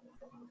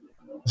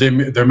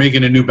 They're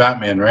making a new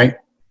Batman, right?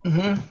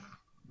 Mm-hmm.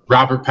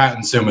 Robert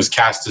Pattinson was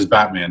cast as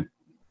Batman.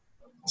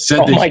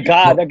 Oh my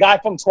God, the guy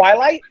from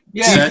Twilight?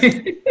 Yeah.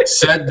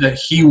 Said that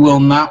he will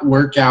not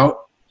work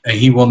out and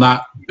he will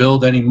not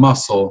build any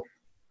muscle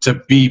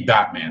to be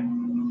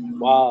Batman.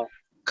 Wow.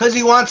 Because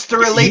he wants to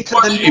relate to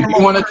the normal. If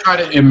you want to try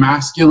to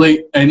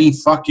emasculate any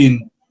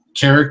fucking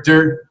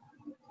character,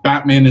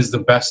 Batman is the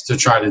best to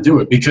try to do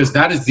it because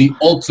that is the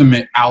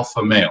ultimate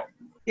alpha male.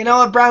 You know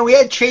what, Brian? We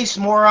had Chase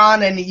Moore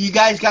on, and you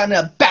guys got in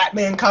a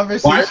Batman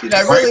conversation.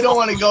 I really don't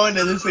want to go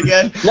into this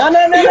again. No.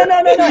 He's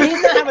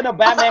not having a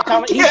Batman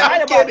conversation. He's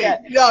right about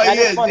that. No, he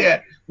is.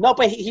 Yeah. No,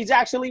 but he's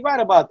actually right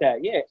about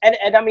that. Yeah.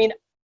 And I mean,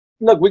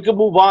 look, we could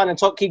move on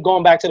and keep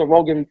going back to the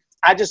Rogan.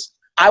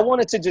 I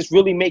wanted to just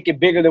really make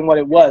it bigger than what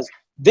it was.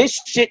 This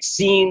shit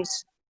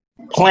seems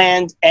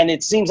planned, and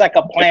it seems like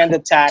a planned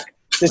attack.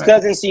 This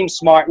doesn't seem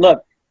smart.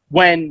 Look.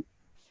 When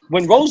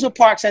Rosa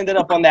Parks ended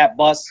up on that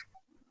bus,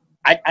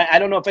 I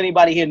don't know if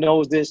anybody here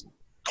knows this.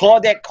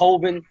 Claudette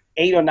Colvin,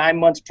 8 or 9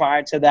 months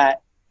prior to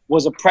that,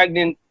 was a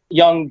pregnant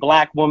young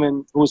black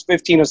woman who was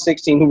 15 or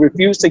 16 who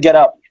refused to get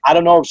up. I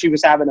don't know if she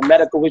was having a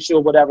medical issue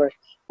or whatever,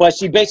 but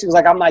she basically was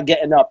like, I'm not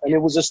getting up. And it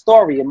was a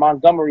story in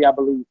Montgomery, I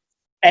believe.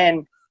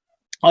 And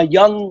a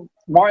young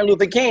Martin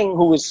Luther King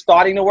who was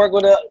starting to work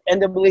with the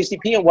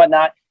NAACP and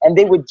whatnot, and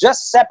they were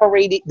just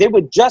separated. They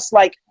were just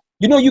like,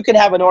 you know, you can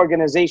have an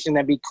organization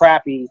that be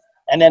crappy,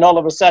 and then all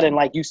of a sudden,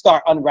 like, you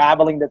start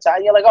unraveling the tie.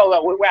 You're like,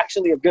 oh, we're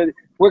actually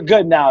we're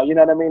good now. You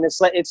know what I mean?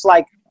 It's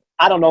like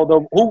I don't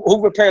know,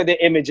 who repaired their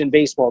image in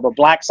baseball, the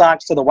Black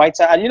Sox to the White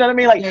Sox. You know what I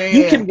mean? Like,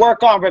 you can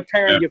work on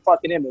repairing your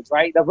fucking image,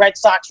 right? The Red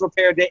Sox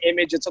repaired their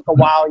image. It took a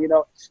while, you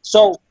know.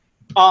 So,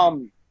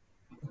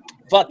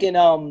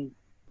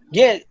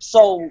 yeah.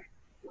 So,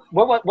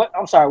 what?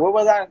 I'm sorry. What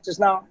was that just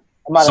now?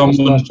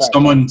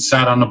 Someone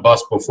sat on the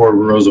bus before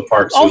Rosa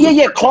Parks. Oh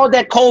yeah,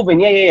 Claudette Colvin.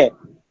 Yeah.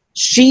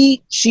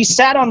 She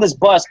sat on this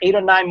bus 8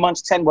 or 9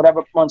 months, 10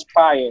 whatever months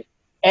prior,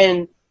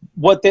 and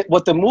what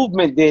the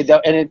movement did,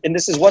 and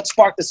this is what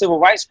sparked the civil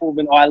rights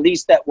movement, or at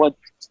least that what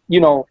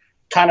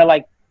kind of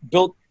like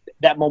built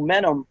that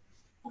momentum,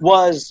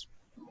 was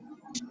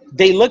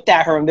they looked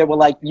at her and they were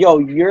like, "Yo,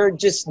 you're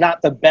just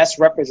not the best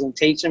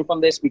representation from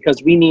this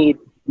because we need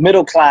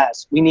middle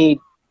class, we need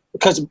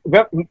because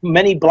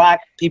many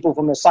black people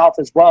from the South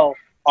as well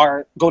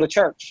go to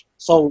church.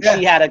 So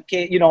she had a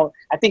kid, you know,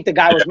 I think the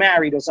guy was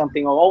married or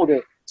something or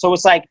older. So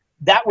it's like,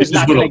 that was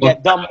not going to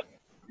get them.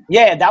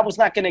 Yeah, that was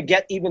not going to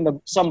get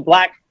even some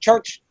black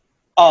church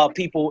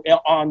people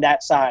on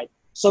that side.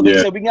 So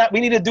they said, we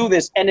need to do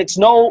this. And it's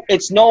no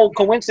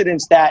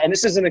coincidence that, and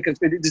this isn't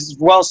this is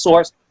well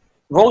sourced,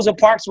 Rosa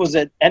Parks was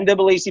an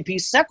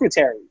NAACP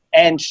secretary,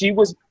 and she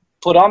was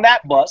put on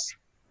that bus.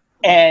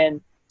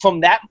 And from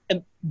that,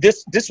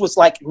 this was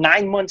like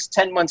 9 months,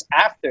 10 months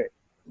after.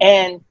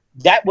 And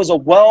that was a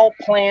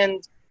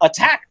well-planned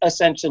attack,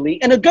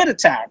 essentially, and a good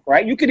attack,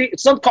 right?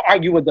 Some could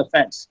argue a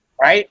defense,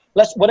 right?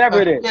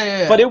 Whatever it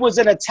is. But it was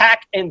an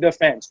attack and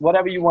defense,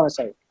 whatever you want to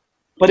say.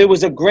 But it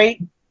was a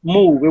great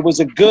move. It was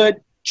a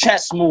good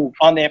chess move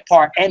on their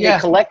part. And they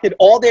collected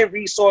all their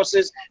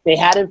resources. They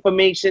had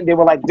information. They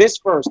were like, this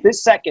first,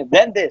 this second,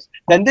 then this.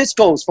 Then this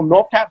goes from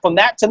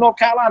that to North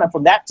Carolina,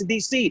 from that to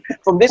D.C.,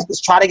 from this,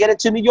 let's try to get it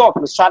to New York.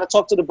 Let's try to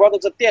talk to the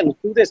brothers up there. Let's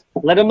do this.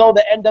 Let them know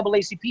the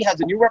NAACP has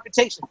a new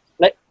reputation.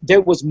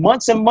 There was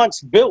months and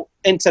months built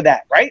into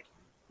that, right?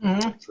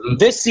 Mm-hmm.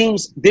 This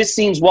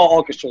seems well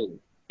orchestrated.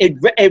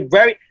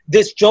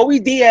 This Joey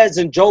Diaz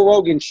and Joe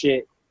Rogan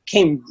shit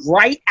came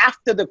right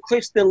after the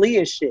Chris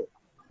D'Elia shit.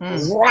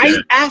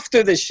 Right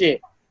after the shit.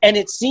 And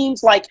it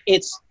seems like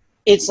it's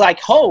like,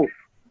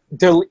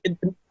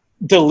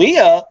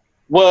 D'Elia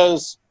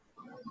was,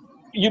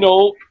 you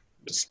know,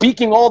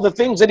 speaking all the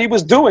things that he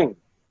was doing.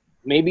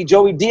 Maybe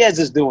Joey Diaz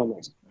is doing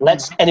this.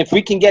 And if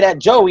we can get at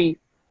Joey,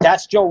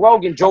 that's Joe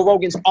Rogan. Joe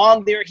Rogan's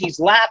on there. He's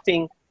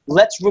laughing.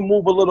 Let's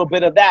remove a little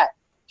bit of that.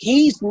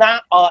 He's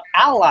not an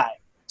ally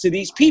to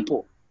these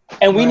people.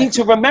 And we need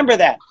to remember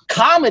that.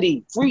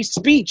 Comedy, free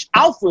speech,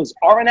 alphas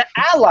are an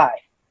ally.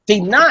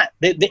 They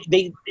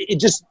it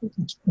just,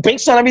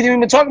 based on everything we've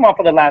been talking about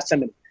for the last 10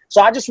 minutes.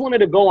 So I just wanted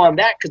to go on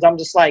that because I'm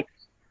just like,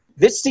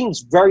 this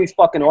seems very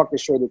fucking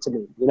orchestrated to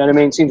me. You know what I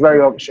mean? It seems very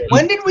orchestrated.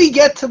 When did we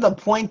get to the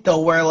point, though,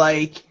 where,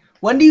 like,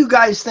 when do you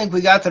guys think we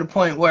got to the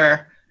point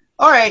where,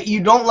 all right, you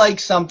don't like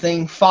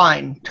something,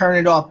 fine, turn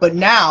it off. But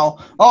now,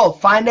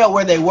 find out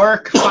where they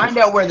work, find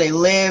out where they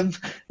live,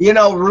 you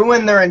know,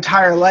 ruin their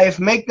entire life,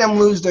 make them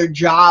lose their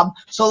job.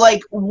 So,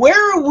 like,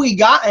 where have we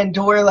gotten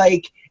to where,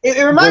 like, it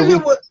reminds me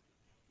of what...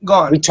 Go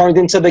on. We turned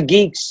into the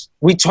geeks.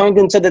 We turned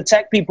into the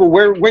tech people.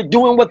 We're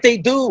doing what they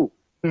do.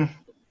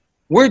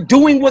 We're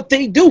doing what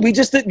they do. We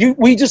just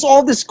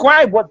all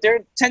describe what they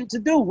tend to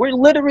do. We're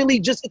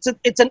literally just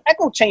it's an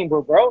echo chamber,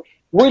 bro.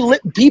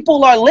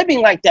 People are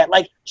living like that,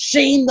 like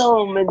shame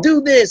them and do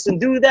this and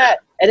do that.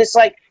 And it's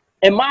like,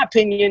 in my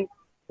opinion,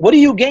 what do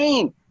you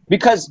gain?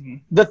 Because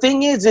the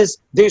thing is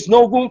there's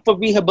no room for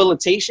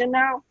rehabilitation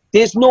now.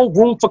 There's no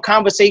room for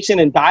conversation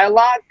and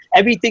dialogue.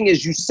 Everything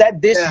is, you said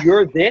this,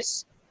 you're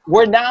this.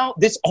 We're now,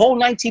 this whole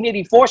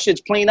 1984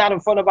 shit's playing out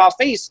in front of our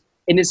face,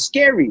 and it's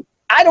scary.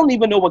 I don't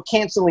even know what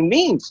canceling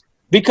means,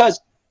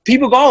 because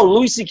people go,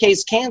 Louis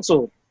C.K.'s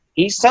canceled.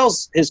 He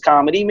sells his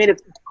comedy. He made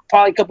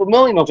probably a couple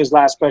million off his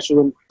last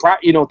special,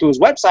 you know, through his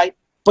website.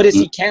 But is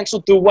he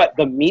canceled through what?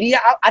 The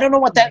media? I don't know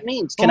what that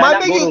means.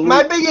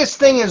 My biggest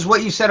thing is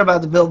what you said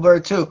about the Bill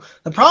Burr, too.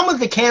 The problem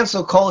with the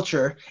cancel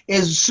culture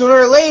is sooner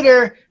or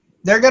later,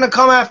 they're going to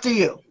come after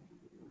you.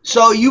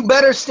 So you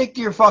better stick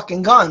to your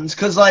fucking guns,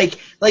 because like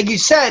you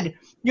said,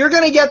 you're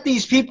going to get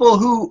these people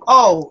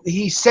who,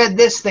 he said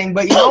this thing,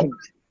 but you know,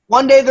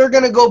 one day they're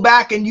going to go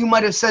back and you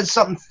might have said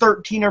something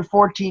 13 or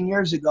 14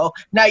 years ago.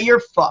 Now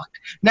you're fucked.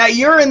 Now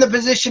you're in the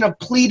position of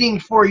pleading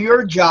for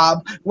your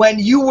job when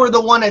you were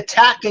the one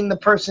attacking the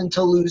person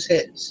to lose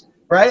his,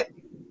 right?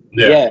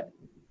 Yeah.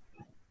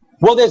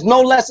 Well, there's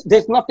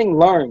nothing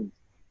learned.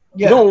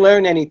 You don't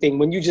learn anything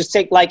when you just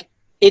take, like,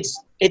 it's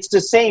the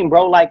same,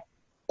 bro. Like,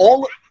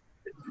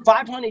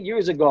 500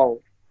 years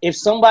ago, if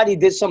somebody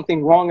did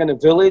something wrong in a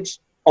village,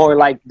 or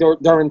like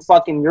during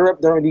fucking Europe,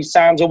 during these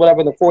times or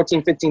whatever, the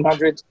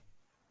 1500s,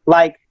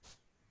 like,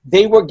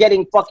 they were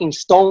getting fucking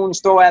stones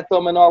thrown at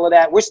them and all of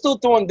that. We're still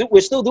doing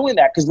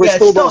that because we're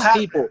still those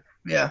people.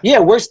 Yeah,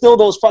 we're still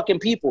those fucking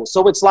people.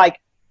 So it's like,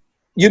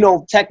 you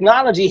know,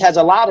 technology has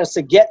allowed us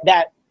to get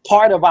that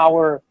part of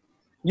our,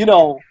 you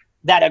know,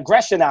 that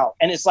aggression out.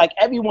 And it's like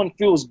everyone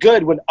feels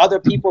good when other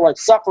people are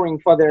suffering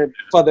for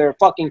their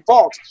fucking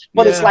faults.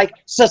 But it's like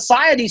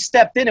society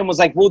stepped in and was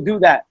like, we'll do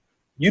that.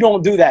 You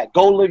don't do that.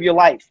 Go live your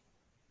life.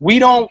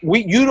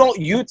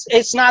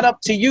 It's not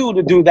up to you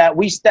to do that.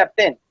 We stepped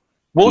in.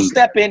 We'll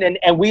step in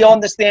and we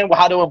understand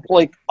how to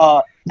employ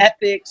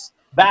ethics,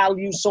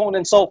 values, so on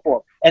and so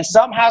forth. And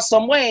somehow,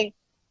 some way,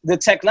 the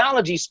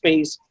technology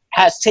space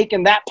has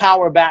taken that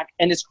power back,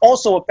 and it's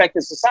also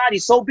affected society.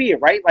 So be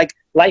it, right? Like,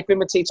 life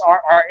imitates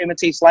art, art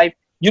imitates life.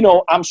 You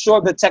know, I'm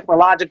sure the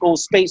technological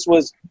space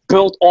was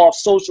built off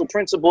social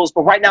principles,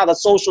 but right now the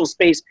social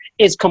space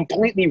is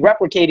completely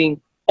replicating,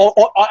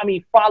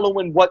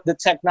 following what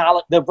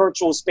the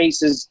virtual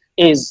spaces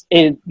is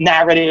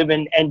narrative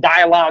and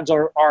dialogues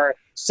are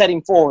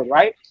setting forward,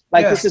 right?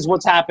 Like this is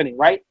what's happening,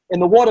 right? In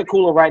the water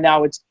cooler right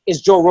now, it's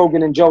Joe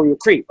Rogan and Joey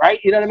Creep, right?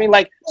 You know what I mean?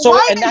 Like, so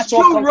why and does that's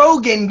Joe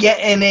Rogan get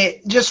in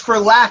it just for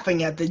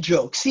laughing at the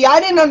joke? See, I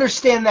didn't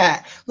understand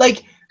that.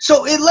 Like,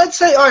 so let's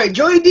say, all right,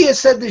 Joey Diaz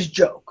said this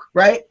joke,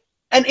 right?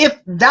 And if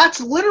that's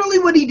literally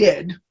what he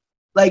did,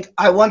 like,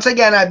 once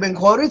again, I've been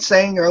quoted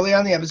saying earlier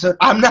on the episode,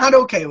 I'm not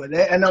okay with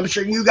it, and I'm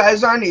sure you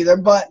guys aren't either,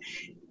 but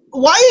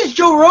why is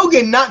Joe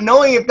Rogan, not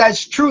knowing if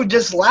that's true,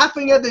 just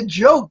laughing at the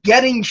joke,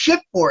 getting shit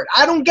for it?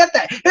 I don't get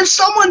that. If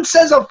someone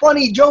says a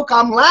funny joke,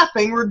 I'm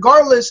laughing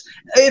regardless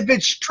if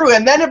it's true.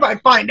 And then if I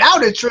find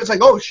out it's true, it's like,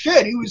 oh,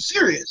 shit, he was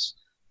serious.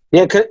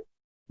 Yeah,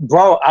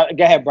 bro,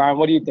 go ahead, Brian.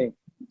 What do you think?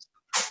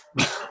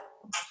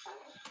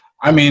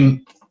 I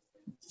mean,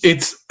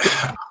 it's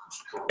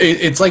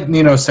like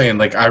Nino saying,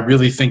 like, I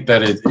really think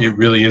that it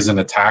really is an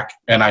attack.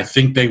 And I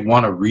think they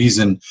want a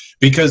reason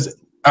because,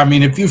 I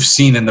mean, if you've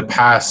seen in the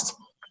past,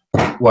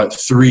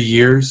 3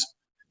 years,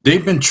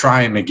 they've been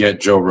trying to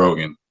get Joe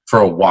Rogan for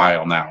a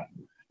while now.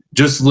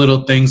 Just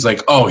little things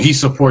like, oh, he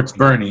supports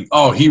Bernie.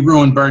 Oh, he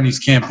ruined Bernie's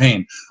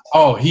campaign.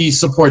 Oh, he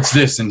supports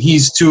this and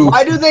he's too.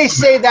 Why do they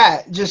say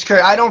that? Just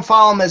curious. I don't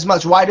follow him as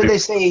much. Why do they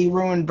say he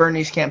ruined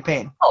Bernie's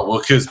campaign? Oh, well,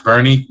 because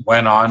Bernie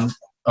went on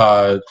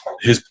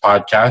his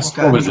podcast.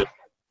 Okay. What was it?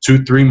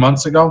 2-3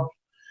 months ago?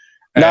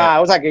 Nah, it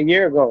was like a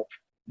year ago.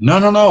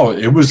 No.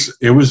 It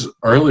was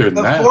earlier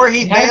than that. Before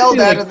he bailed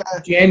out of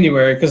the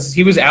January, because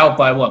he was out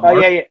by what? Oh,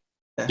 March?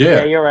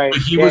 Yeah, you're right.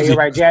 You're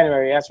right.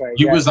 January, that's right.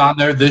 He was on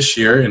there this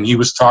year, and he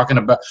was talking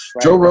about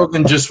Joe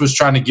Rogan. Just was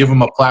trying to give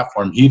him a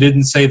platform. He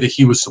didn't say that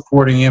he was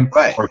supporting him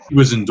or he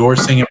was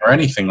endorsing him or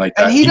anything like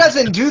that. And he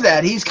doesn't do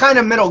that. He's kind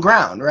of middle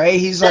ground, right?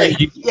 He's like,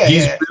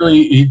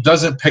 really, he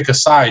doesn't pick a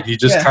side. He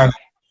just kind of,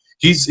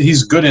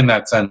 he's good in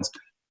that sense.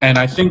 And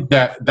I think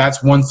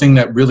that's one thing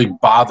that really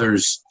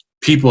bothers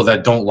people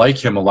that don't like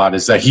him a lot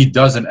is that he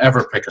doesn't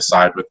ever pick a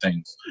side with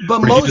things. But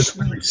he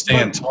doesn't really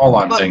stand tall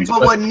on things.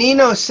 But what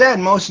Nino said,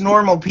 most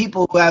normal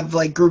people who have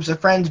like groups of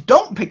friends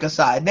don't pick a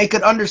side. They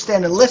could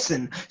understand and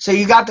listen. So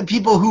you got the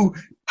people who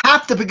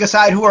have to pick a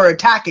side who are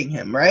attacking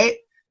him, right?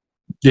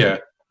 Yeah.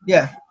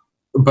 Yeah.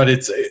 But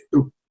it's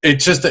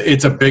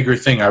a bigger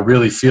thing. I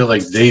really feel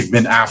like they've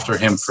been after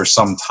him for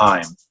some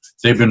time.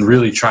 They've been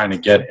really trying to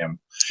get him.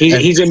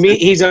 He's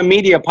a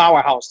media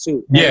powerhouse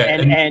too.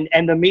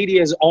 And the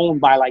media is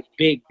owned by like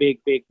big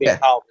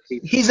powerful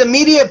people. He's a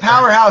media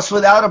powerhouse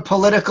without a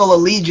political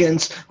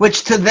allegiance,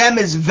 which to them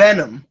is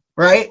venom,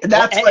 right?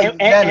 That's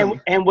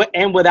venom.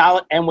 And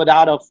without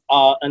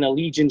an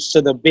allegiance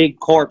to the big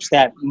corps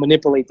that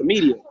manipulate the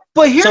media.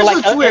 But here's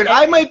what's weird.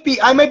 I might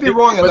be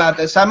wrong about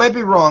this. I might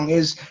be wrong.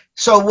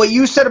 So what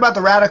you said about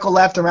the radical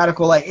left and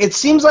radical right? It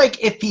seems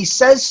like if he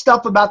says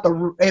stuff about the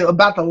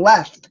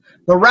left,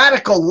 the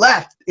radical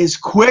left is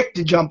quick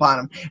to jump on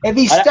him.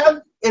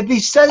 If he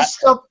says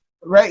stuff,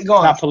 right? Go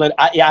on.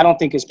 I don't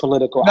think it's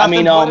political.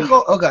 Nothing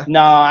political? Okay.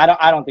 No,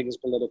 I don't think it's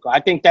political. I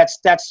think that's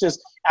just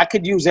I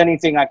could use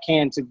anything I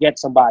can to get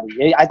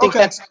somebody. I think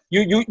that's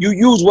you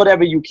use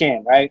whatever you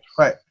can, right?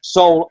 Right.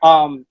 So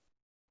our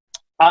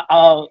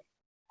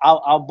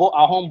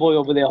homeboy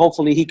over there,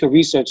 hopefully he can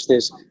research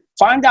this.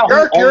 Find out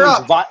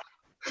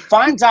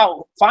find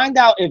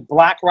out if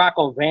BlackRock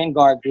or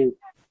Vanguard Group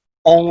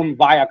own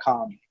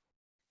Viacom.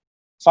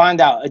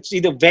 Find out. It's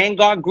either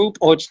Vanguard Group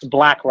or it's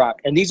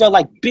BlackRock. And these are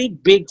like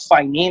big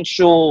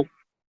financial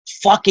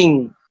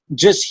fucking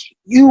just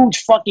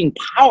huge fucking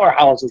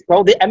powerhouses,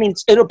 bro. I mean,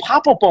 it'll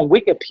pop up on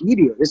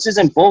Wikipedia. This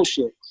isn't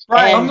bullshit.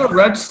 Right. I'm the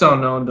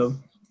Redstone owned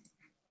them.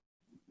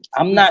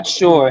 I'm not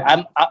sure.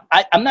 I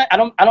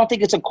don't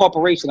think it's a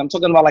corporation. I'm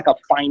talking about like a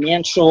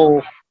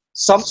financial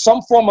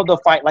some form of the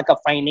fight, like a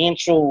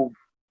financial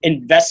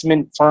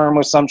investment firm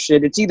or some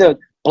shit. It's either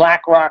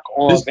BlackRock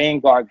or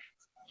Vanguard.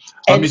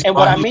 And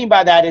what I mean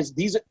by that is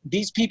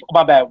these people.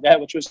 My bad.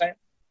 What you were saying?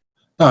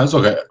 No, it's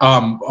okay.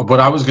 But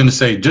I was going to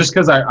say, just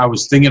because I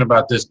was thinking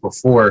about this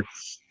before,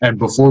 and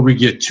before we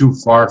get too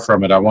far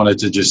from it, I wanted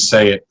to just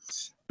say it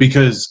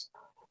because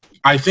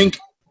I think,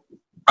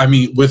 I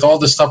mean, with all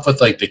the stuff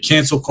with like the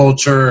cancel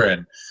culture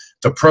and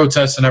the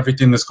protests and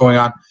everything that's going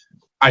on,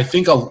 I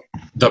think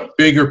the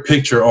bigger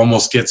picture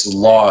almost gets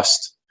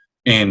lost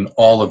in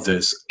all of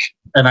this.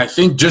 And I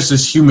think just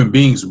as human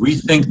beings, we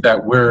think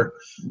that we're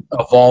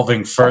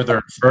evolving further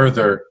and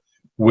further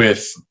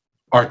with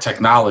our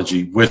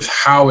technology, with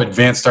how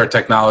advanced our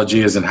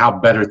technology is and how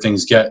better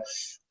things get.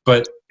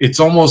 But it's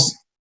almost,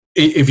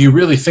 if you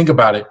really think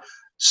about it,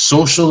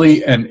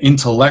 socially and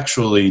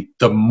intellectually,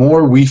 the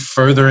more we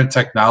further in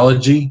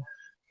technology,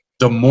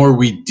 the more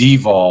we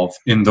devolve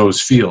in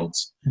those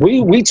fields.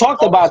 We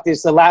talked about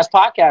this the last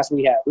podcast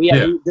we had.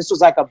 This was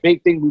like a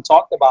big thing we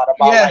talked about.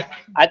 Like,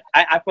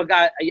 I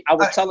forgot. I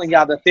was telling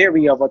y'all the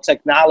theory of a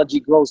technology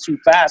grows too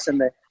fast and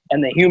the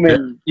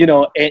human,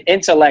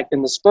 intellect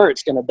and the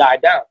spirit's gonna die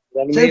down.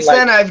 You know Since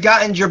then, I've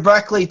gotten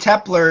Göbekli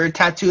Tepe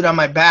tattooed on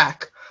my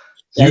back.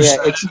 You said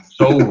it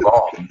so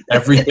wrong.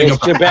 Everything it's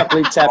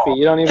Göbekli Tepe.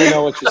 You don't even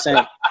know what you're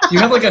saying. You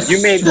had like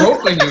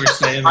stroke when you were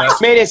saying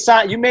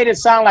that. You made it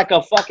sound like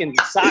a fucking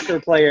soccer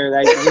player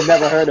that you've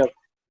never heard of.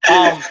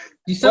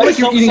 You sound like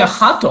you're eating a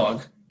hot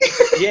dog.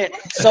 Yeah,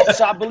 so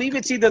I believe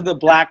it's either the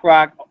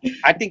BlackRock.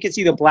 I think it's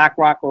either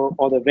BlackRock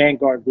or the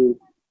Vanguard Group,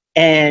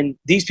 and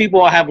these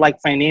people have like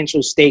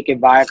financial stake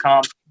in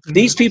Viacom.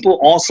 These people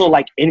also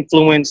like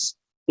influence,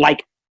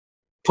 like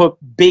put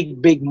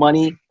big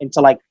money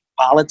into like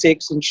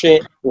politics and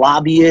shit,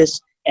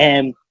 lobbyists,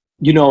 and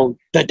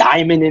the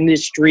diamond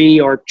industry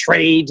or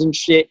trades and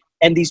shit.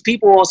 And these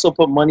people also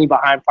put money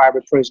behind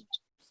private prisons.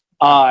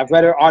 I've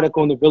read an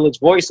article in the Village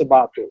Voice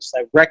about this.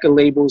 Like record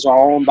labels are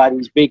owned by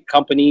these big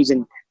companies,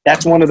 and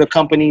that's one of the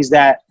companies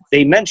that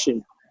they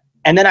mentioned.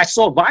 And then I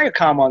saw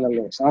Viacom on the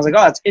list. And I was like,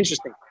 oh, that's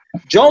interesting.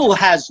 Joe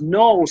has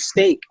no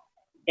stake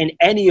in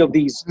any of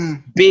these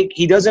big.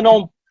 He doesn't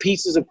own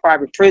pieces of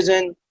private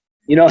prison.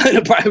 In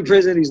a private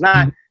prison, he's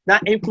not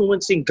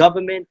influencing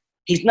government.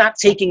 He's not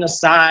taking a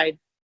side.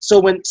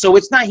 So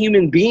it's not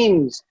human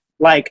beings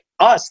like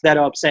us that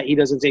are upset he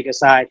doesn't take a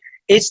side.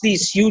 It's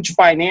these huge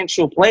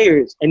financial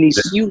players and these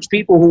huge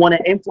people who want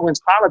to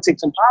influence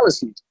politics and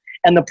policies.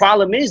 And the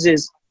problem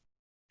is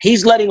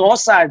he's letting all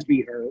sides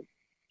be heard.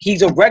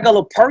 He's a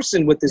regular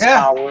person with this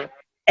power,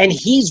 and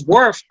he's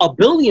worth $1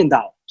 billion.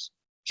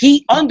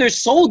 He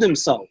undersold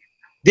himself.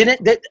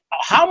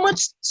 How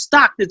much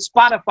stock did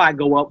Spotify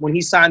go up when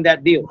he signed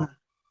that deal?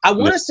 I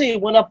want to say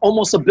it went up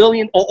almost $1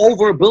 billion or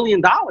over $1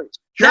 billion.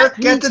 Sure,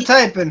 get to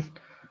typing.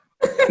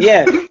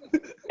 Yeah.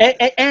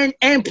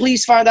 And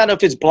please find out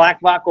if it's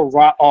BlackRock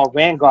or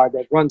Vanguard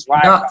that runs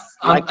Viacom.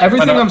 No,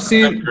 everything I'm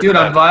seeing, dude,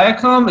 on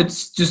Viacom,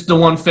 it's just the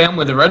one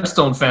family, the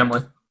Redstone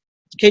family.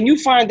 Can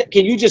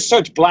you just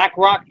search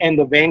BlackRock and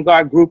the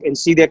Vanguard Group and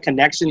see their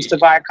connections to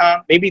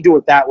Viacom? Maybe do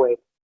it that way.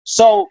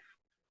 So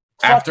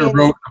after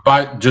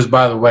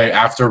by the way,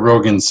 after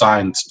Rogan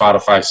signed,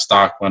 Spotify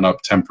stock went up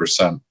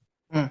 10%.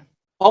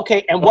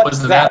 Okay, and what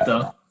was that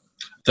though?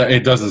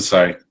 It doesn't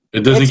say.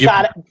 It doesn't give.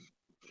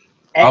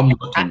 I'm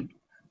looking.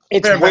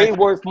 It's way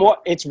worth more.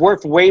 It's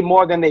worth way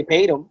more than they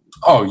paid him.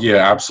 Oh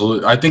yeah,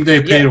 absolutely. I think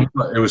they paid him.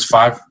 It was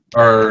 5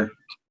 or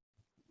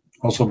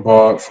also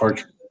bought for.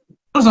 It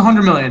was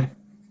 $100 million.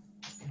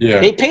 Yeah,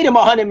 they paid him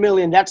 $100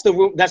 million. That's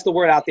the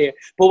word out there.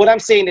 But what I'm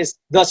saying is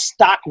the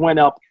stock went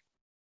up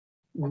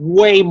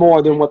way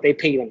more than what they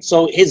paid him.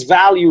 So his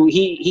value,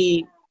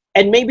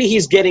 and maybe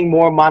he's getting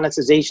more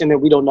monetization that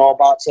we don't know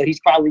about. So he's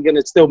probably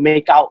gonna still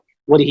make out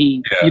what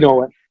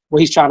what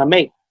he's trying to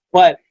make.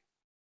 But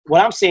what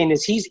I'm saying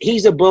is he's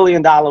 $1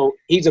 billion.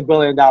 He's $1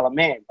 billion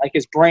man. Like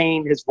his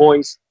brain, his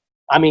voice.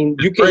 I mean,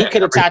 he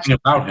could attach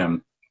about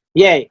him.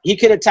 Yeah, he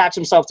could attach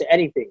himself to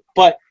anything.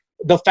 But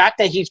the fact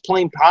that he's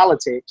playing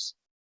politics,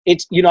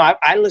 it's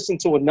I listen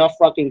to enough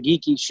fucking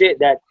geeky shit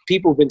that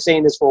people have been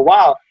saying this for a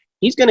while.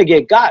 He's gonna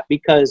get got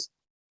because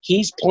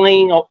he's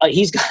playing.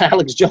 He's got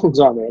Alex Jones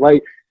on there.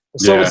 Like,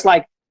 so it's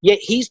like,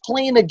 he's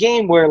playing a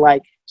game where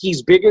like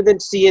he's bigger than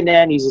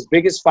CNN. He's as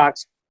big as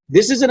Fox.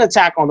 This is an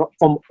attack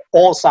from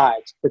all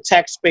sides: the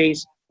tech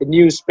space, the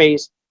news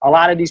space. A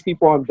lot of these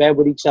people are in bed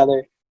with each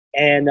other,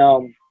 and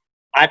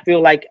I feel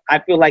like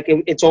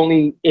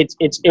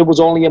it was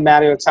only a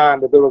matter of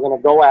time that they were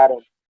gonna go at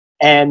him.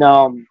 And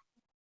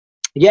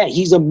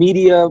he's a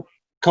media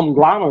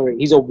conglomerate.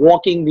 He's a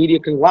walking media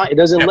conglomerate. It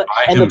doesn't and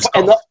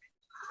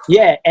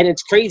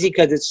it's crazy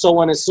because it's so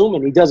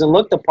unassuming. He doesn't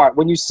look the part.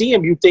 When you see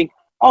him, you think,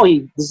 oh,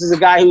 this is a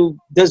guy who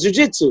does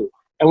jiu-jitsu.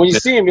 And when you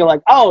see him, you're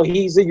like, oh,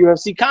 he's a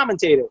UFC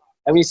commentator.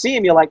 And when you see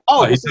him, you're like,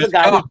 oh, this is a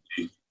guy who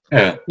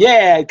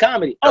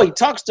comedy. Oh, he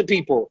talks to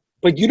people.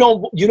 But you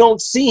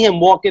don't see him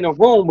walk in a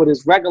room with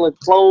his regular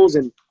clothes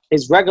and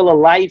his regular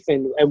life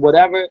and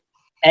whatever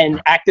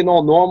and acting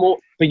all normal.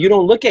 But you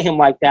don't look at him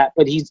like that.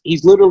 But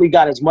he's literally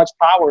got as much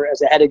power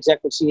as a head exec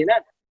of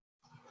CNN.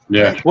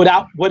 Yeah.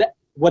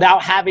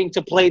 Without having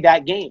to play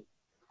that game.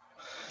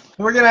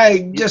 We're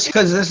gonna just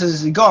because this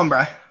is go on,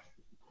 Bri.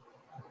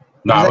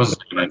 No, I was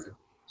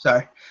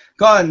sorry.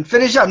 Go on,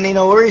 finish up,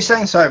 Nino. What were you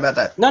saying? Sorry about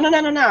that. No.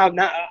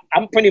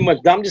 I'm pretty much.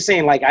 I'm just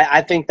saying, like,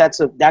 I think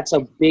that's a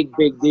big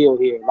deal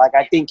here. Like,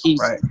 I think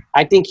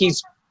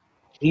he's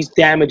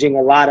damaging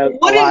a lot of.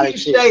 What did you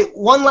say?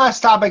 One last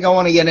topic I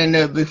want to get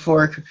into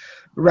before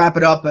we wrap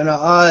it up, and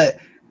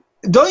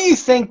don't you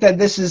think that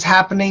this is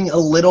happening a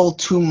little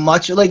too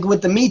much? Like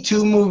with the Me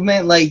Too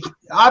movement, like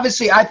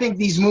obviously I think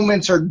these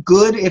movements are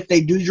good if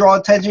they do draw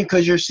attention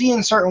because you're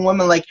seeing certain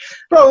women like,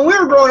 bro, when we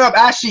were growing up,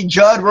 Ashley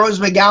Judd, Rose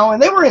McGowan,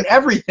 they were in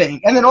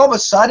everything. And then all of a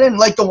sudden,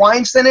 like the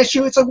Weinstein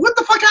issue, it's like, what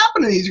the fuck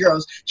happened to these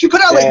girls? She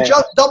put out like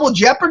Double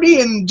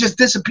Jeopardy and just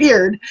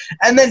disappeared.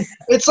 And then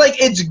it's like,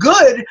 it's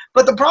good,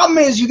 but the problem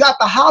is you got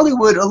the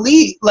Hollywood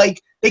elite, like,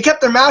 they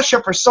kept their mouth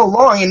shut for so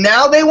long, and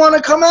now they want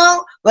to come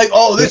out like,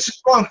 "Oh, this is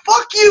wrong."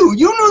 Fuck you!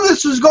 You knew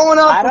this was going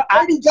on for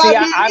 30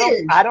 goddamn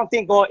years. I don't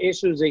think all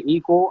issues are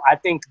equal. I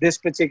think this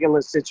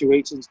particular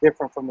situation is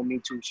different from the Me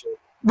Too shit.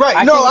 Right?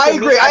 I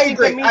agree.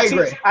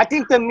 I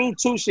think the Me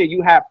Too shit,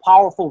 you have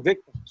powerful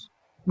victims.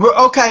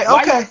 Okay.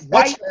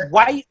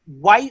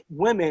 White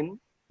women.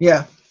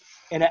 Yeah.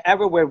 In an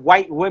era where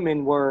white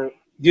women were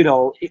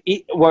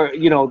were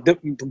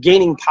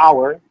gaining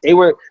power. They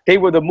were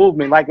the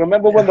movement. Like,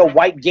 remember when the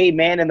white gay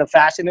man in the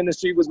fashion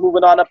industry was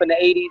moving on up in the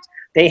 80s?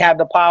 They had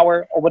the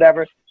power or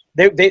whatever.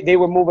 They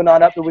were moving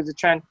on up. It was a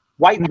trend.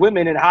 White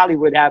women in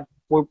Hollywood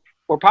were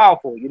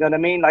powerful. You know what I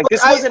mean? Like,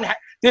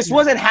 this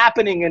wasn't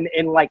happening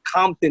in like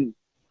Compton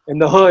in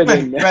the hood.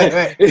 Right.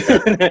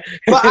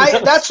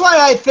 But that's why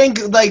I think,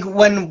 like,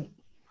 when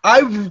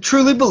I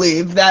truly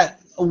believe that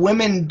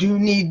women do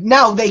need,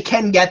 now they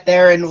can get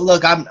there, and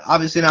look, I'm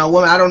obviously not a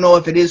woman. I don't know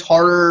if it is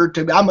harder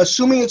to, I'm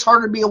assuming it's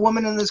harder to be a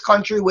woman in this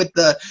country with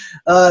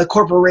the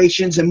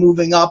corporations and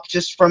moving up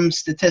just from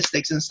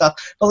statistics and stuff.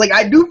 But like,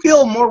 I do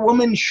feel more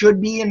women should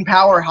be in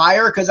power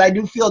higher, because I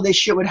do feel this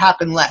shit would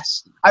happen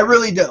less. I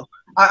really do.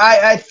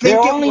 I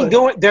think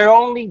they're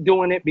only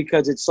doing it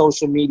because it's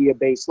social media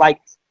based.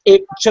 Like,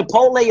 if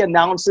Chipotle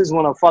announces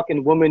when a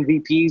fucking woman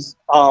VP's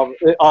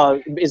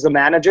is the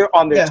manager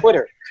on their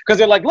Twitter, because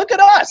they're like, look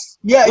at us.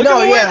 Yeah,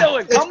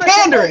 it's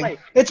pandering.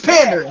 It's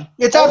pandering.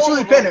 It's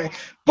absolutely pandering.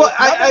 But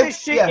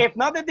if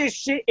none of this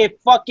shit, if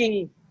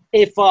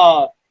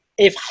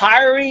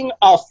hiring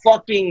a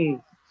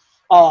fucking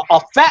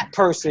a fat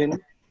person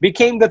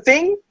became the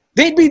thing,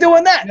 they'd be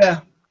doing that.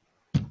 Yeah,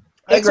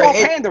 it's all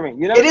pandering.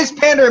 You know, it is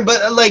pandering,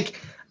 but like,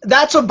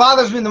 that's what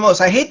bothers me the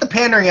most. I hate the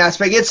pandering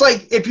aspect. It's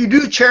like, if you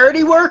do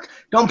charity work,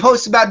 don't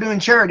post about doing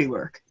charity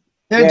work.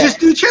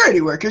 Just do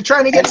charity work. You're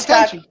trying to get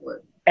attention for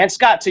it. And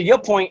Scott, to your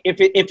point, if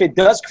it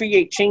does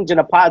create change in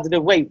a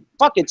positive way,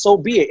 fuck it, so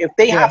be it. If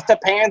they have to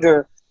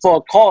pander for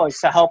a cause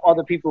to help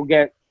other people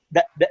get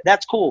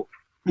that's cool.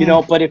 You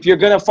know, but if you're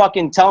gonna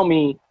fucking tell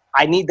me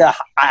I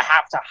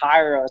have to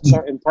hire a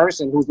certain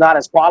person who's not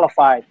as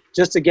qualified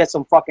just to get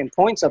some fucking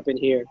points up in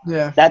here.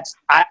 Yeah.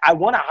 I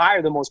want to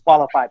hire the most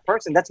qualified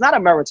person. That's not a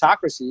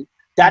meritocracy.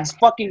 That's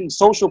fucking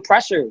social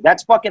pressure.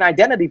 That's fucking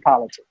identity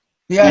politics.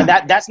 Yeah. And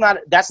that's not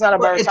a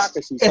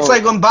meritocracy. It's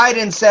like when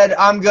Biden said,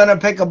 I'm gonna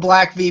pick a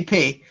black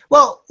VP.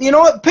 Well, you know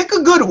what? Pick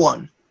a good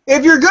one.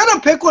 If you're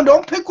gonna pick one,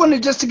 don't pick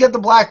one just to get the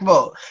black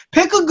vote.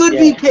 Pick a good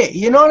VP.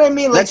 You know what I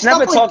mean? Like, let's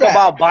never talk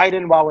about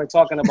Biden while we're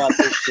talking about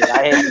this shit.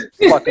 I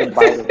hate fucking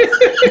Biden.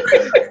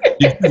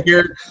 Did you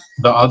hear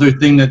the other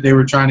thing that they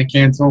were trying to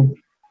cancel?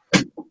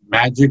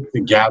 Magic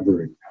the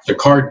Gathering, the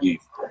card game.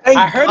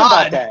 I heard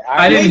about that.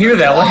 I didn't hear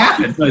that. What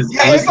happened?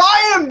 If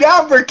I am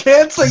down for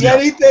canceling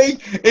anything,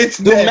 it's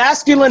do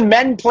masculine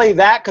men play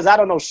that? Because I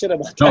don't know shit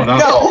about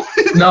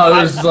that. No,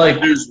 it was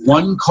like, there's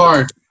one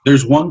card.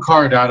 There's one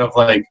card out of,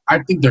 like, I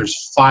think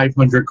there's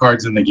 500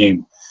 cards in the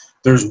game.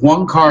 There's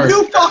one card.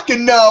 You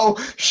fucking know.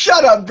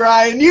 Shut up,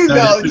 Brian. You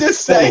know.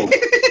 Just say.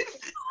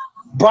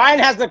 Brian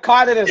has the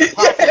card in his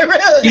pocket. Yeah,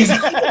 really.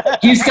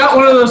 He's got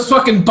one of those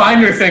fucking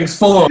binder things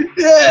full of.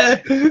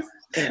 Yeah.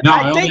 No,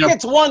 I think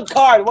it's one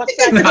card. What's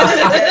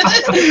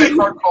that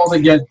card called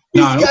again?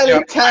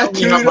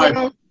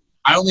 I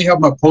only have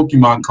my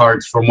Pokemon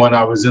cards from when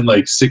I was in,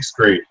 like, 6th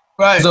grade.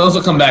 Right. So those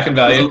will come back in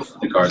value.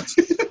 The cards.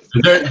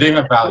 They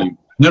have value.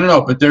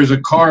 No. But there's a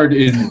card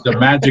in the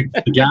Magic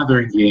the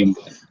Gathering game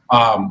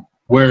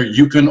where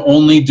you can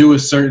only do a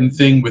certain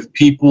thing with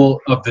people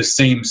of the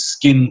same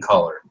skin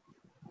color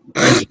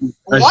as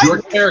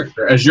your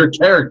character.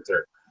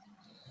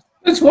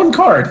 It's one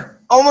card.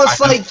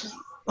 Almost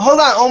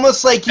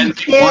like you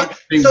can't.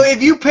 So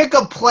if you pick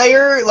a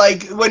player,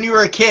 like when you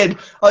were a kid,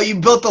 you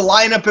built a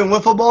lineup in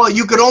wiffle ball,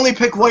 you could only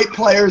pick white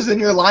players in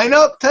your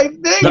lineup type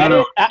thing?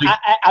 No.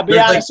 I'll be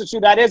honest with you,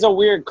 that is a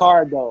weird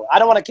card, though. I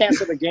don't want to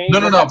cancel the game. No,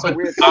 but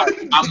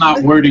I'm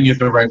not wording it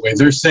the right way.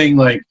 They're saying,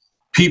 like,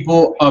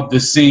 people of the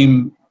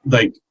same,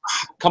 like,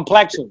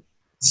 complexion.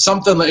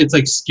 Something like, it's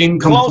like skin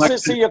complexion.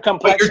 Closest to your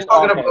complexion.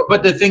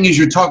 But the thing is,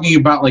 you're talking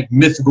about, like,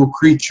 mythical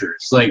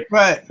creatures, like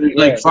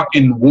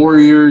fucking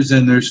warriors,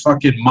 and there's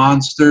fucking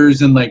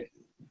monsters, and like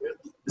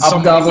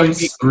somebody might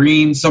be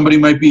green, somebody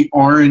might be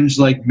orange.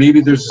 Like,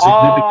 maybe there's a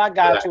significance. I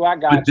got you.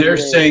 But they're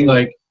saying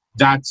like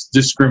that's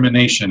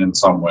discrimination in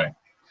some way,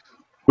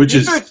 which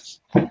is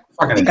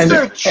fucking.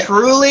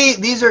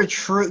 These are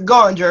true. Go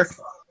on, Jerk.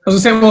 I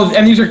was gonna say, well,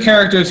 and these are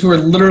characters who are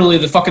literally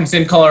the fucking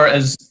same color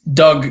as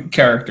Doug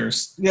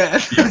characters. Yeah,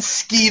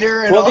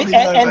 Skeeter and all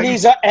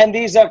these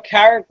are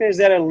characters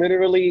that are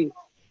literally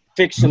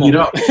fictional.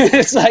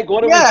 It's like,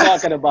 what are we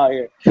talking about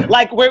here?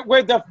 Like,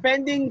 we're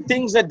defending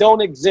things that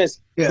don't exist.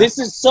 Yeah. This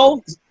is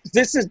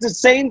the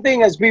same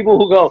thing as people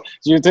who go,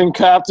 do you think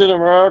Captain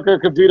America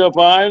could beat up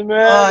Iron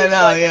Man? Oh, I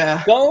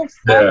know, Go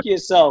fuck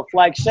yourself.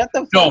 Like, shut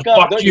the fuck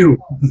up. Fuck you.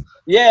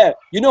 Yeah.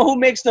 You know who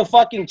makes the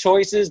fucking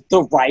choices?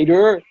 The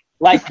writer.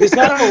 Like, there's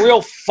not a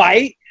real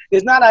fight.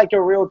 There's not like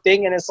a real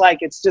thing. And it's like,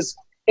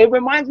 it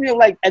reminds me of,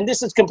 like, and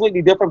this is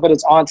completely different, but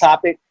it's on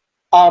topic.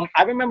 I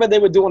remember they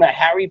were doing a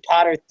Harry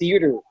Potter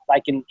theater,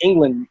 like in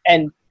England,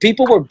 and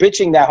people were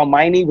bitching that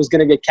Hermione was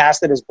going to get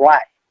casted as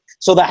black.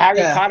 So the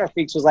Harry Potter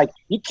freaks was like,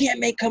 you can't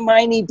make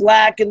Hermione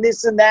black and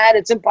this and that.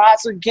 It's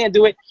impossible. You can't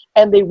do it.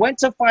 And they went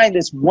to find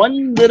this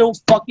one little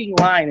fucking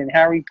line in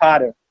Harry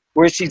Potter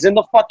where she's in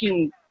the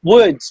fucking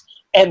woods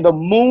and the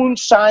moon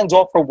shines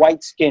off her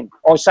white skin,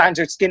 or shines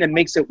her skin and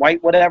makes it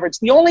white, whatever. It's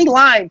the only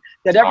line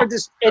that ever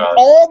in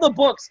all the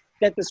books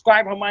that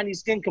describe Hermione's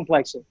skin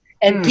complexion.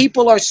 And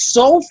people are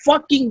so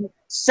fucking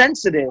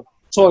sensitive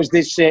towards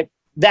this shit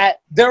that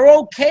they're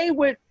okay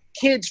with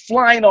kids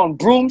flying on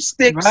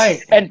broomsticks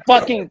and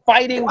fucking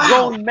fighting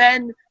grown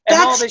men and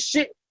all this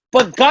shit.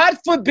 But God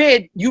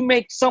forbid you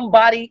make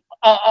somebody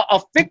a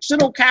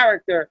fictional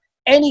character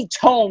any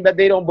tone that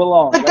they don't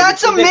belong. But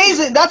that's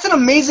amazing. That's an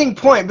amazing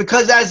point,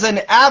 because as an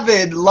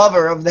avid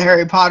lover of the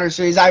Harry Potter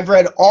series, I've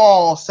read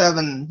all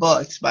 7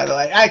 books, by the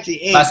way.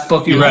 Actually, 8. Last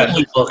book you read.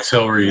 Only books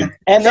he'll read.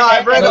 And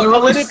I've read there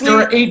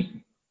were 8.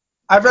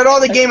 I've read all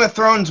the Game of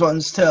Thrones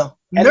ones too.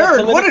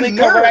 Nerd, what a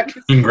nerd!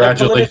 Congratulations.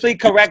 The politically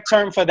correct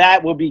term for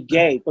that would be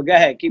gay. But go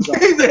ahead, keep going.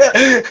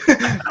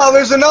 Oh,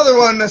 there's another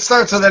one that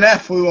starts with an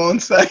F. We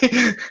won't say.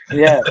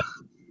 Yeah.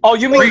 Oh,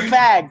 you mean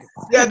fag?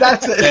 Yeah,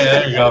 that's it. Yeah,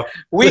 there you go.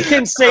 We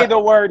can say the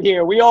word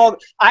here.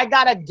 I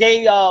got a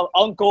gay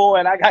uncle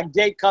and I got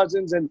gay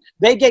cousins, and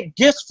they get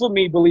gifts for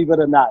me, believe it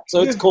or not.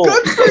 So it's cool.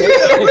 Good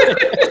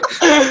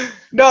for you.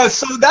 No,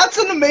 so that's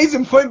an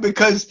amazing point,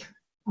 because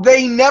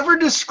they never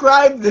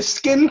describe the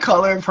skin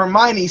color of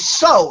Hermione.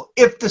 So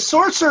if the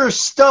Sorcerer's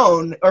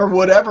Stone, or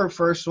whatever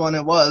first one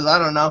it was, I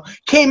don't know,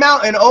 came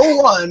out in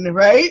 2001,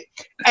 right?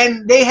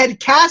 And they had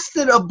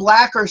casted a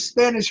black or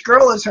Spanish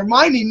girl as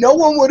Hermione, no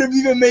one would have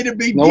even made a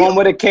big deal. No one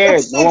would have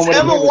cared. No one would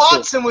have. Emma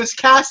Watson was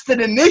casted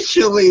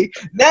initially,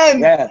 then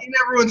in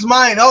everyone's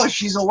mind, oh,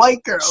 she's a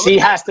white girl. She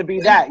has to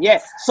be that.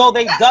 Yeah. So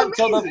they dug.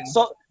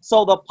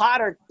 So the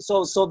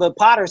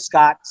Potter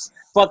Scots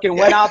fucking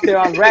went out there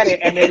on Reddit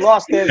and they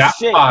lost their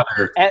shit.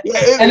 And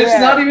it's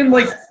not even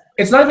like,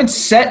 it's not even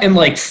set in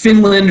like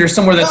Finland or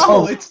somewhere that's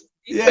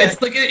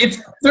it's like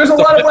there's a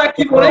lot of black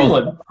people in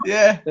England.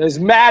 Yeah, there's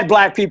mad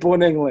black people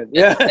in England.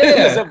 Yeah,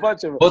 there's a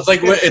bunch of them. Well,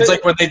 it's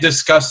like when they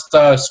discussed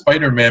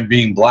Spider-Man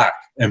being black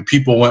and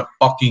people went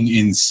fucking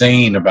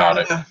insane about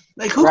it.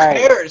 Like who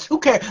cares? Who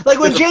cares? Like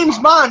with James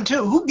Bond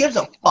too. Who gives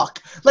a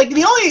fuck? Like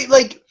the only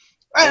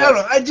I don't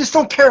know. I just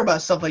don't care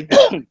about stuff like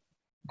that.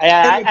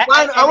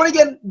 I want to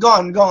get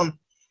gone.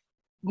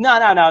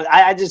 No.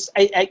 I just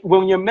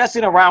when you're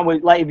messing around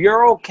with, like, if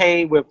you're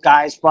okay with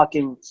guys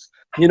fucking,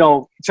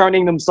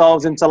 turning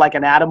themselves into like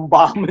an atom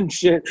bomb and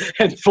shit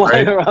and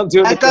flying around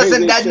doing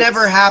that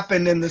never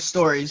happened in the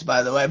stories,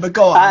 by the way. But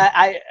go on.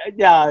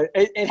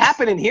 It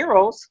happened in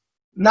Heroes.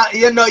 But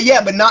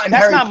not in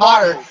Harry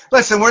Potter.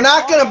 Listen, we're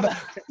not gonna.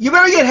 You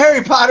better get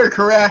Harry Potter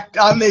correct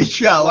on this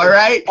show, all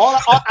right?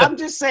 I'm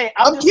just saying.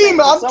 I'm team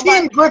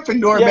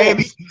Gryffindor,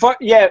 baby.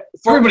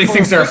 Everybody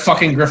thinks they're a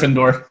fucking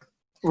Gryffindor.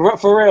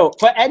 For real,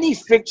 for any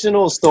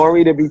fictional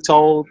story to be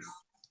told,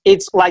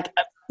 it's like,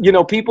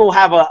 people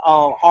have a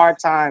hard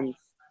time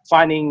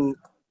finding,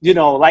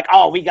 like,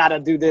 oh, we gotta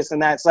do this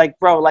and that. It's like,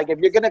 bro, like, if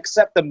you're gonna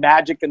accept the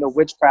magic and the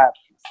witchcraft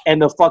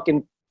and the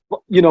fucking,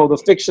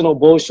 the fictional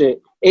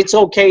bullshit, it's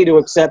okay to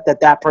accept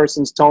that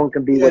person's tone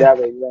can be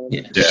whatever.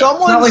 Yeah. It's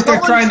not like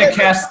they're trying to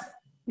cast.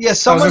 Yeah,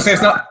 someone. I was gonna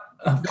say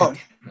it's not.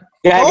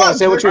 Yeah,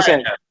 say what you're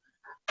saying.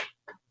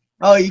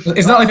 Oh,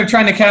 it's not like they're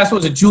trying to cast.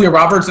 What was it, Julia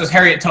Roberts as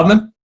Harriet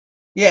Tubman?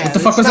 Yeah. What the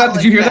fuck was that?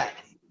 Did you hear that?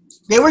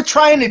 They were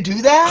trying to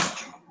do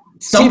that.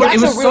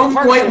 It was some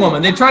white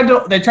woman. They tried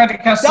to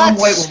cast some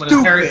white woman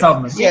as Harriet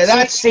Tubman. Yeah,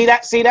 that's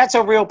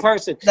a real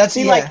person.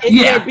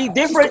 It'd be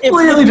different.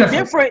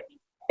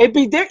 It'd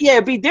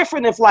be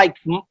different if, like,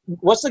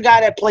 what's the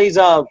guy that plays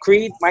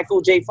Creed,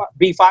 Michael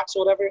B. Fox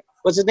or whatever?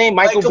 What's his name?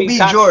 Michael B.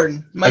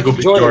 Jordan. Michael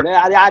B. Jordan.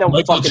 I don't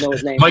fucking know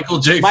his name. Michael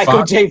J.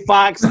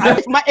 Fox.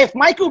 If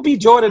Michael B.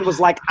 Jordan was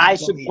like, I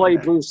should play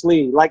Bruce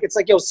Lee, like, it's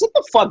like, yo, sit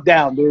the fuck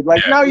down, dude.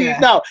 Like,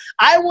 no.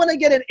 I want to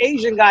get an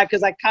Asian guy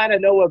because I kind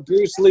of know what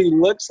Bruce Lee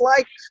looks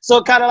like.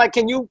 So kind of like,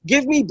 can you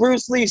give me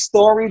Bruce Lee's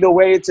story the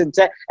way it's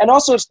intended? And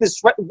also, it's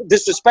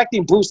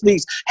disrespecting Bruce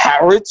Lee's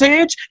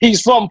heritage.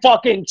 He's from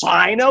fucking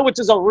China, which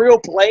is a real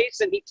place,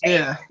 and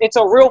it's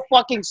a real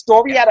fucking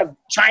story. He had a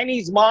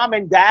Chinese mom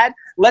and dad.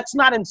 Let's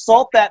not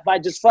insult that by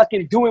just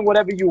fucking doing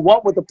whatever you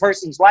want with a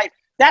person's life.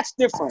 That's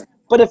different.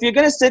 But if you're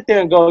going to sit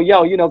there and go,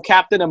 yo,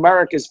 Captain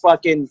America's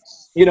fucking,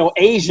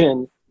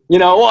 Asian,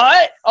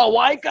 what? A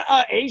white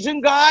guy,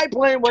 Asian guy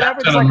playing whatever.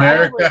 Captain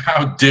America,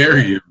 how dare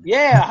you?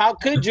 Yeah, how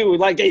could you?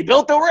 Like, they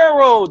built the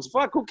railroads.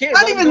 Fuck, who cares?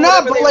 Not even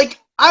that, but like,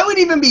 I would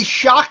even be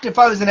shocked if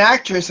I was an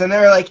actress and they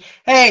were like,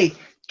 hey,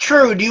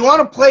 True, do you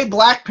want to play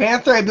Black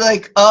Panther? I'd be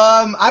like,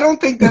 I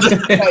don't think that's a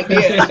good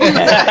idea.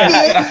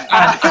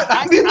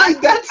 I'd be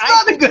like, that's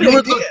not a good idea. You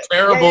would look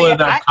terrible in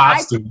that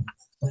costume.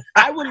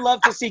 I would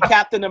love to see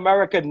Captain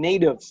America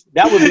native.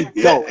 That would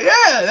be dope.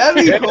 Yeah,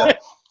 that'd be cool.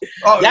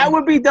 That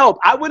would be dope.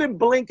 I wouldn't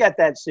blink at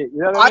that shit. You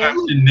know what I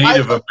mean?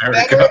 Native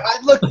America.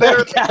 I'd look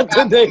better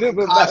Captain Native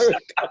America.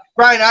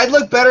 Brian, I'd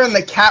look better in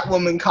the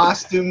Catwoman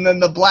costume than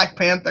the Black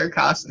Panther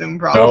costume,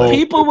 probably.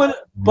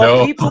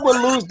 No. People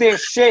would lose their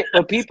shit.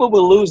 But people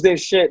will lose their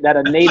shit that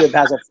a native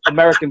has an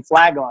American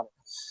flag on it.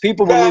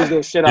 People will lose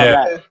their shit on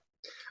that.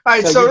 All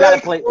right, so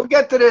we'll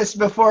get to this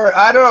before.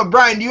 I don't know,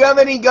 Brian. Do you have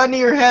any gun to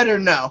your head or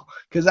no?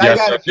 Because I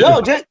got Yo,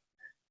 just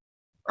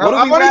What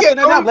are we wrapping it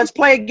up? Let's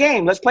play a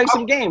game. Let's play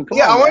some game.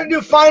 Come on, I want to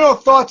do final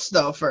thoughts,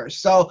 though,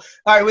 first. So, all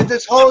right, with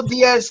this whole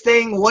Diaz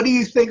thing, what do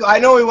you think? I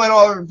know we went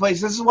all over the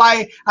place. This is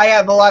why I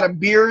have a lot of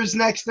beers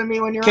next to me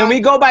when you're Can we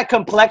go by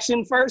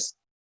complexion first?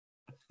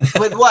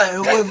 With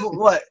what? With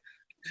what?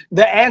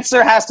 The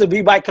answer has to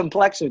be by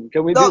complexion.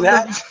 Can we do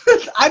that?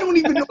 I don't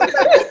even know what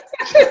that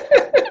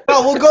is.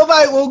 No,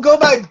 we'll go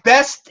by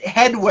best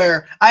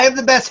headwear. I have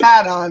the best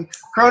hat on.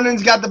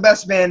 Cronin's got the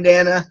best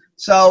bandana.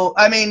 So,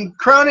 I mean,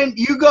 Cronin,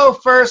 you go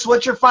first.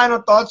 What's your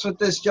final thoughts with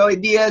this Joey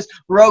Diaz,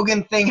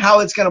 Rogan thing,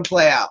 how it's going to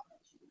play out?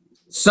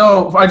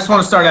 So, I just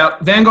want to start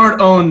out. Vanguard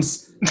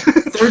owns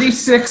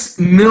 36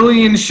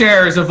 million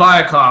shares of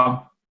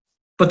Viacom,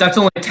 but that's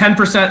only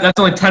 10%. That's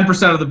only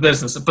 10% of the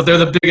business, but they're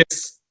the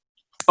biggest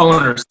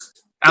owners.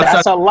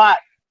 That's a lot.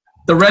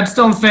 The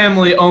Redstone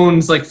family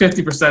owns like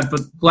 50%,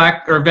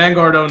 but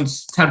Vanguard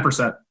owns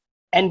 10%.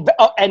 And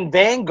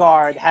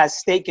Vanguard has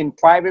stake in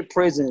private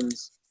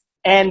prisons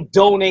and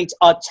donates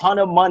a ton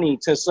of money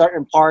to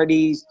certain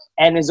parties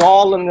and is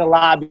all in the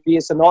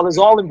lobbyists and is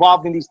all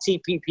involved in these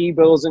TPP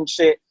bills and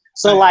shit.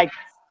 So like,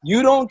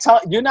 you're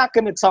not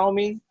gonna tell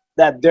me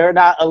that they're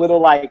not a little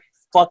like,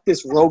 fuck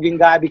this Rogan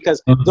guy,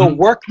 because the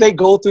work they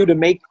go through to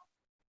make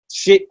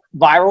shit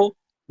viral,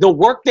 the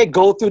work they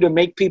go through to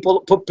make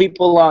put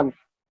people on,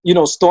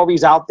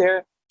 stories out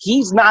there,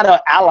 he's not an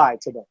ally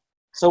to them.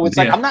 So it's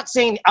like, I'm not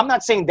saying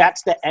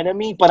that's the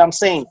enemy, but I'm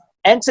saying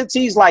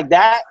entities like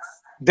that,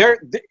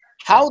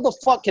 how the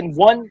fuck can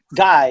one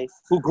guy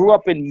who grew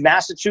up in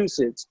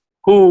Massachusetts,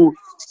 who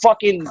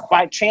fucking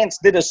by chance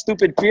did a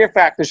stupid Fear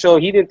Factor show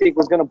he didn't think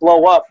was going to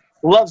blow up,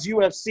 loves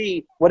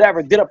UFC,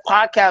 whatever, did a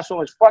podcast from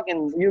which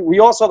we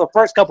all saw the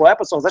first couple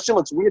episodes. That shit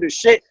looks weird as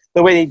shit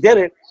the way they did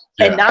it.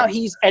 Yeah.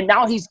 And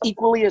now he's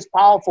equally as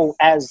powerful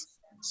as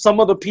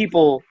some of the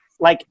people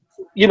like,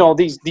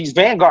 these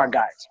Vanguard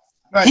guys.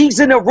 Right.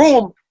 He's in a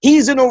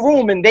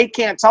room and they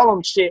can't tell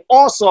him shit.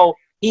 Also,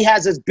 he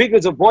has as big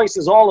as a voice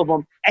as all of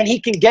them, and he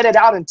can get it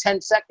out in 10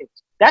 seconds.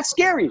 That's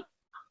scary.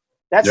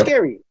 That's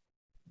scary.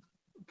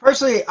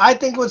 Personally, I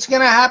think what's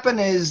going to happen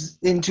is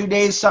in 2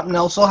 days, something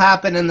else will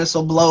happen, and this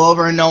will blow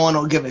over, and no one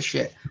will give a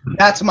shit.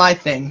 That's my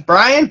thing.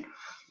 Brian?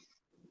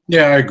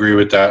 Yeah, I agree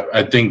with that.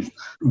 I think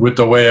with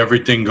the way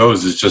everything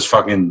goes, it's just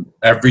fucking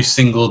every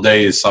single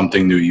day is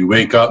something new. You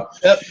wake up,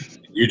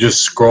 you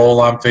just scroll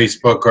on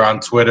Facebook or on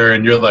Twitter,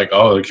 and you're like,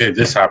 oh, okay,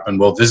 this happened.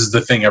 Well, this is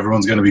the thing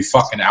everyone's going to be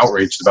fucking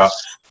outraged about.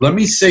 Let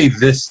me say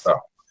this, though.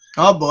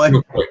 Oh, boy.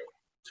 Real quick.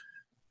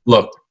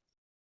 Look,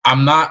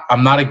 I'm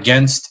not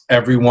against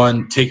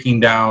everyone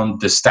taking down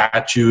the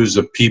statues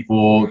of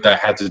people that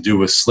had to do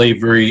with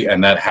slavery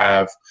and that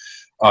have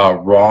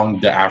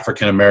wronged the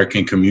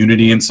African-American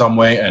community in some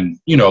way. And,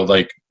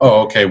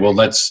 oh, okay, well,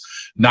 let's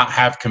not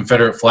have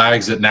Confederate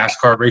flags at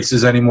NASCAR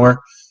races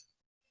anymore.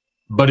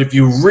 But if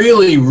you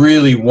really,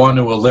 really want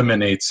to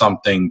eliminate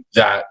something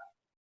that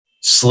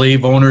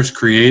slave owners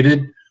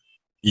created,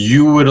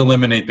 you would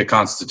eliminate the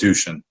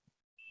Constitution.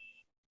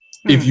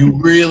 If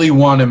you really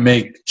want to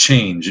make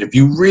change, if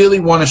you really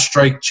want to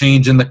strike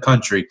change in the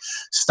country,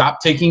 stop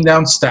taking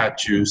down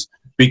statues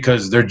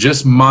because they're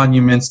just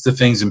monuments to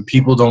things and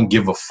people don't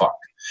give a fuck.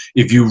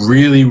 If you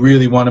really,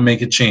 really want to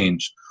make a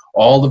change,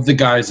 all of the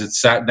guys that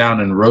sat down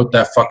and wrote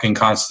that fucking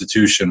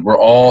Constitution were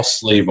all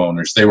slave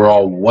owners. They were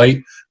all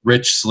white,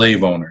 rich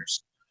slave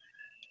owners.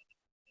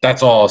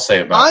 That's all I'll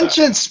say about that.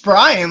 Conscience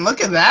Brian,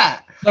 look at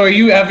that. So are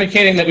you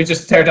advocating that we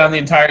just tear down the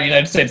entire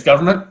United States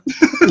government?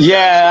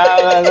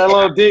 Yeah, a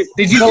little deep.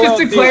 Did you just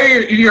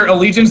declare your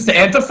allegiance to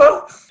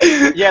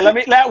Antifa? Yeah, let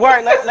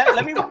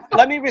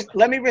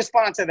me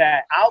respond to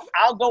that.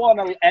 I'll go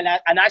on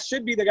and I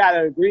should be the guy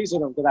that agrees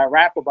with him because I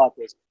rap about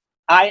this.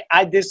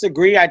 I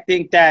disagree. I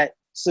think that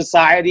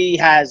society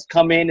has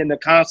come in and the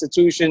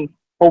Constitution,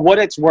 for what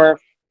it's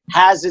worth,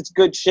 has its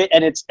good shit,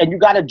 and you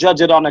got to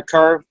judge it on a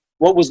curve.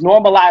 What was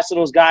normalized to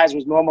those guys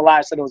was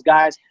normalized to those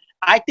guys.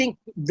 I think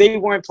they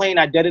weren't playing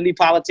identity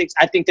politics.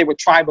 I think they were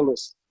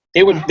tribalists.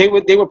 They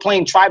were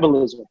playing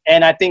tribalism,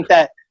 and I think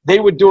that they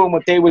were doing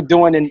what they were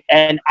doing,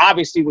 and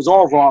obviously was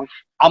all wrong.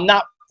 I'm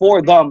not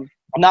for them.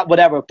 I'm not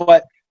whatever,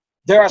 but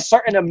there are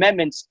certain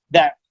amendments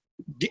that,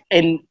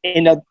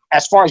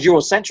 as far as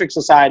Eurocentric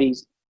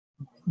societies,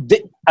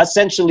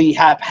 essentially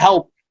have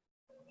helped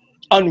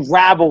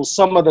unravel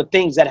some of the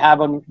things that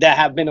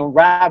have been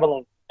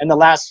unraveling in the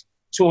last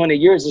 200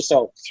 years or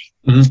so.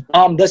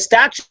 Mm-hmm. The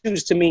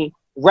statues to me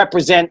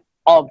represent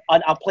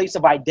a place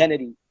of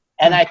identity,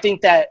 and I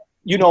think that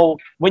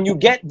when you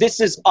get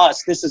this is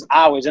us, this is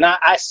ours, and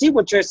I see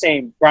what you're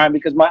saying, Brian,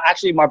 because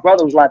my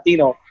brother who's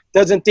Latino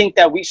doesn't think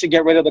that we should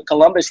get rid of the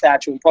Columbus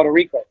statue in Puerto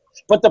Rico.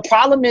 But the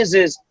problem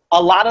is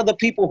a lot of the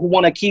people who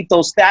want to keep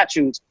those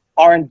statues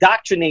are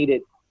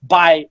indoctrinated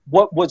by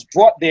what was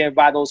brought there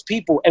by those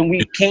people, and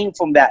we came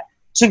from that.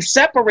 To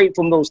separate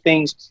from those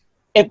things,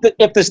 if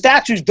the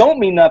statues don't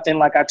mean nothing,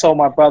 like I told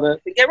my brother,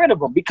 get rid of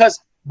them, because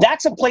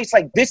that's a place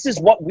like this is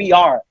what we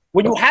are.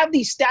 When you have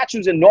these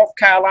statues in North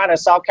Carolina,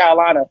 South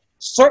Carolina,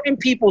 certain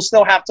people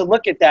still have to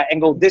look at that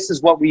and go, this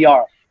is what we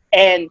are.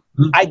 And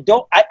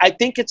I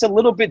think it's a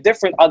little bit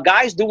different. A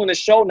guy's doing a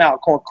show now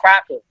called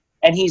Cracker,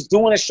 and he's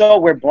doing a show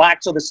where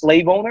blacks are the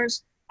slave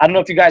owners. I don't know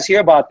if you guys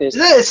hear about this.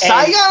 Is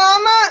Saigon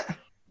on that?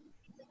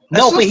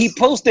 No, but he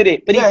posted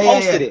it.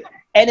 It.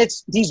 And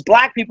it's these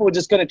black people are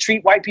just going to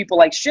treat white people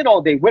like shit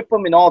all day, whip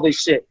them and all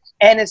this shit.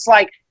 And it's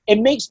like, it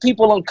makes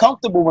people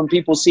uncomfortable when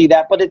people see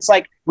that. But it's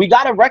like, we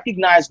got to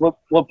recognize what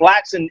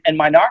blacks and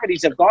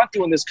minorities have gone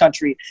through in this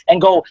country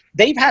and go,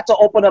 they've had to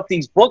open up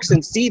these books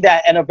and see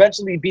that and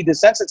eventually be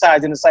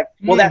desensitized. And it's like,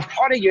 well, that's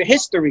part of your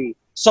history.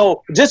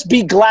 So just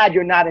be glad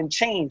you're not in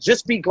chains.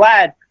 Just be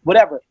glad,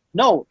 whatever.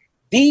 No,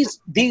 these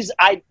things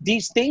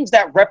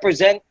that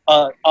represent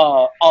a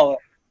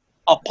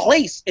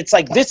place, it's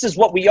like, this is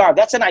what we are.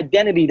 That's an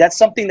identity. That's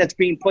something that's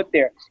being put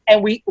there.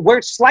 And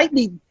we're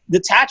slightly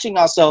detaching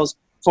ourselves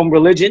from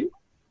religion,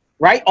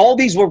 right? All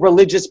these were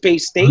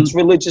religious-based states,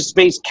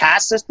 religious-based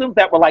caste systems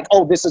that were like,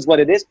 oh, this is what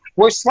it is.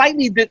 We're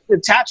slightly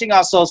detaching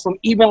ourselves from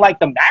even like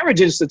the marriage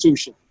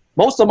institution.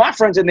 Most of my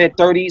friends in their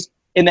 30s,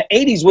 in the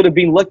 80s would have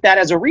been looked at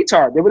as a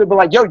retard. They would have been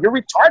like, yo, you're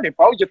retarded,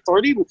 bro. You're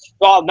 30,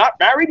 not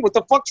married? What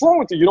the fuck's wrong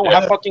with you? You don't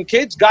have fucking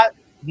kids?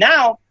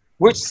 Now,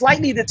 we're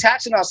slightly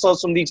detaching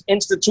ourselves from these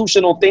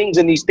institutional things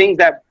and these things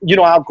that,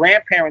 our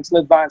grandparents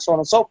lived by and so on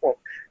and so forth.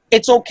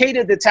 It's okay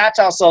to detach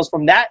ourselves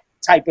from that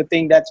type of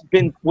thing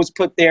was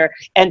put there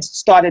and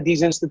started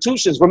these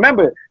institutions.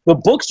 Remember, the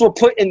books were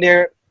put in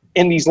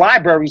these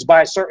libraries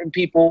by certain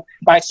people,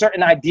 by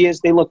certain ideas.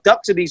 They looked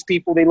up to these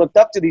people. They looked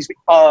up to these,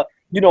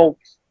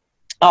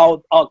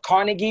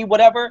 Carnegie,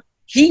 whatever.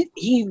 He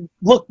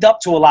looked up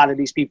to a lot of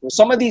these people.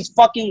 Some of these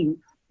fucking,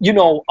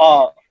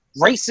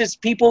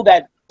 racist people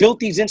that built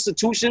these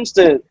institutions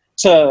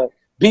to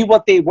be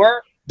what they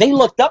were, they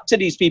looked up to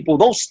these people.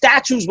 Those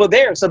statues were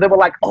there. So they were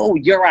like, oh,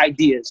 your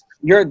ideas,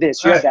 you're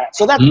this, you're that.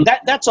 So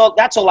that's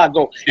all I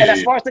go. And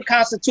as far as the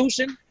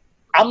Constitution,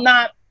 I'm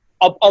not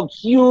a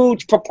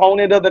huge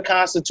proponent of the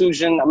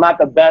Constitution. I'm not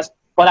the best,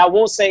 but I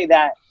will say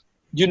that,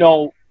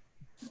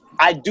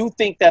 I do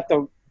think that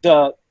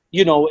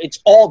it's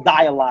all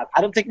dialogue.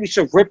 I don't think we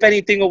should rip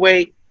anything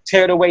away,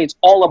 tear it away. It's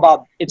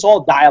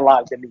all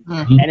dialogue to me.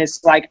 And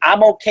it's like,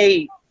 I'm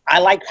okay. I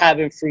like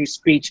having free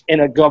speech in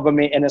a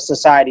government, in a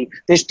society.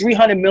 There's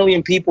 300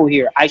 million people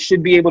here. I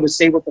should be able to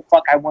say what the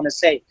fuck I want to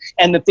say.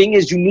 And the thing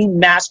is, you need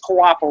mass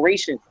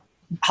cooperation.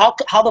 How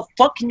the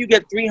fuck can you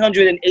get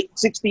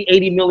 360,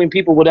 80 million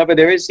people, whatever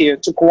there is here,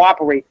 to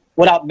cooperate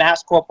without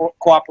mass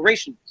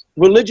cooperation?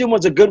 Religion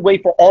was a good way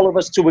for all of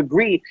us to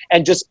agree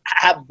and just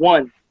have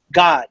one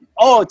God.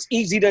 Oh, it's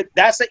easy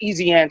that's an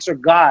easy answer.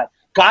 God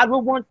would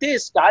want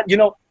this. God,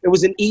 it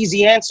was an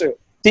easy answer.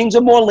 Things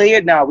are more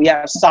layered now. We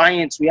have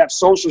science, we have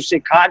social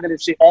shit,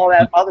 cognitive shit, all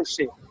that other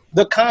shit.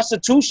 The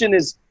Constitution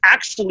is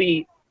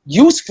actually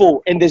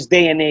useful in this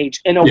day and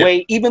age in a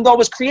way, even though it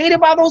was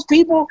created by those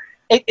people.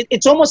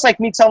 It's almost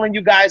like me telling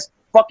you guys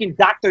fucking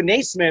Dr.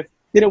 Naismith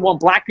didn't want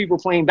black people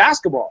playing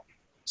basketball.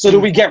 So do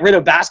we get rid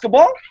of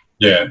basketball?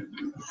 Yeah.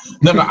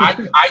 No,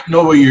 I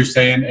know what you're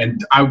saying,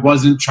 and I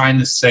wasn't trying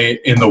to say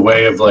it in the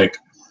way of like,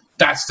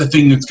 that's the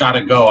thing that's got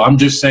to go. I'm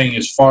just saying,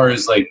 as far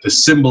as like the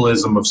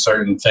symbolism of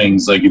certain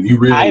things, like if you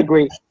really, I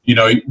agree.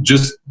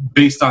 Just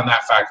based on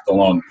that fact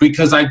alone,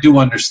 because I do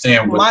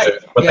understand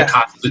what the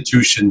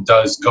Constitution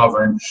does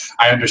govern.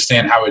 I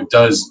understand how it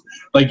does.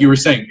 Like you were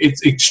saying,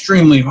 it's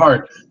extremely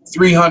hard.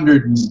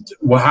 300,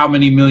 how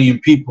many million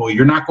people?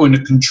 You're not going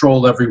to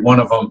control every one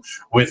of them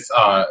with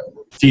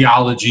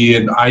theology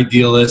and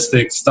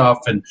idealistic stuff.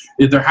 And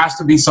there has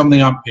to be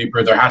something on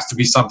paper. There has to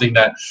be something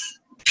that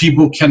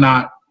people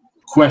cannot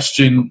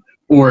question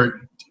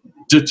or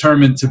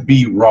determine to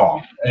be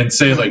wrong and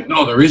say like,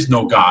 no, there is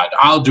no God.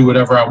 I'll do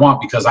whatever I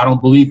want because I don't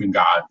believe in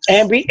God.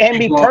 And be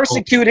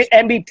persecuted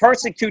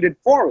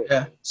for it.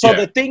 Yeah. So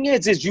the thing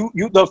is you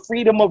the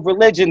freedom of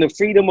religion, the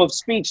freedom of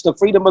speech, the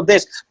freedom of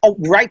this,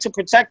 right to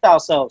protect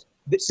ourselves.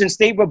 Since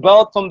they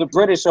rebelled from the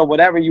British or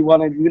whatever you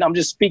want to, I'm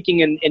just speaking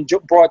in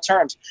broad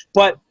terms,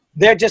 but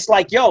they're just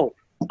like, yo,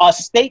 a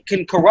state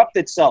can corrupt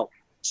itself.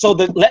 So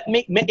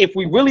if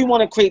we really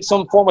want to create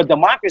some form of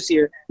democracy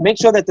here, make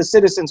sure that the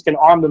citizens can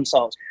arm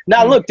themselves.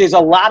 Now, look, there's a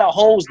lot of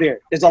holes there.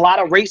 There's a lot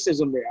of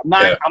racism there.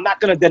 I'm not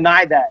going to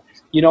deny that.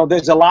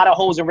 There's a lot of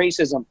holes in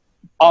racism.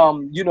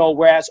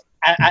 Whereas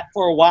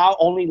for a while,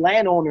 only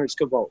landowners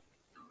could vote.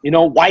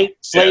 White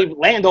slave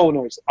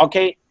landowners.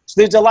 Okay, so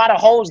there's a lot of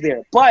holes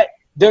there. But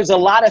there's a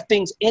lot of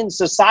things in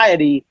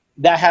society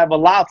that have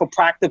allowed for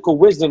practical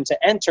wisdom to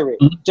enter it,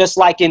 just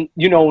like in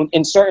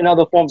certain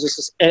other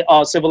forms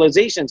of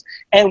civilizations.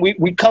 And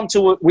we've come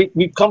to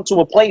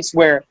a place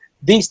where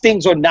these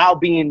things are now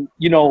being,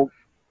 how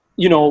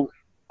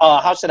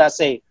should I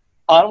say?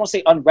 I don't want to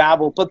say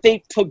unraveled, but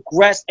they've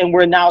progressed, and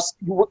we're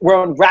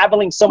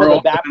unraveling some of the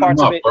bad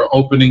parts of it. We're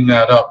opening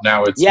that up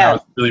now. Now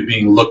it's really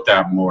being looked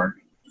at more.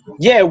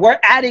 Yeah, we're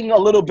adding a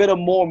little bit of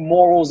more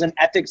morals and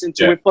ethics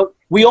into it, but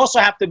we also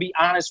have to be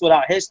honest with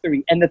our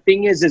history. And the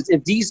thing is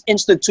if these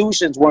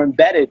institutions were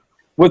embedded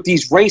with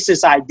these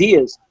racist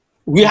ideas,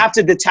 we have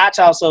to detach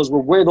ourselves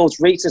with where those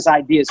racist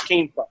ideas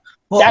came from.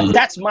 Well,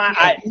 that's my.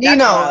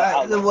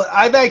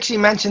 I've actually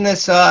mentioned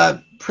this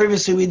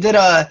previously. We did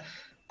a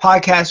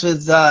podcast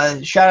with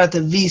shout out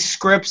to V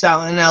Scripps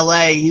out in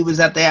LA. He was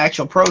at the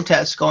actual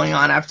protests going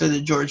on after the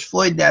George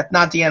Floyd death.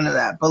 Not the end of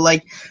that, but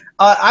like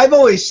I've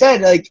always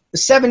said, like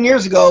 7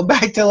 years ago,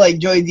 back to like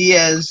Joey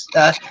Diaz.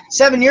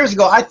 7 years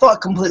ago, I thought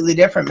completely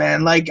different,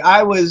 man. Like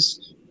I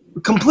was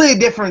completely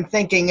different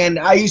thinking, and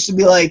I used to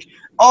be like,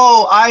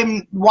 oh,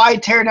 why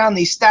tear down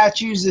these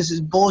statues? This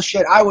is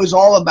bullshit. I was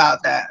all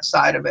about that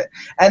side of it.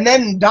 And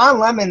then Don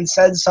Lemon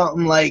said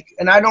something like,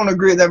 and I don't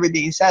agree with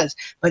everything he says,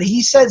 but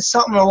he said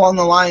something along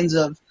the lines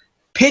of,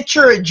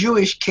 picture a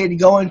Jewish kid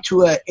going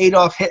to a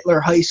Adolf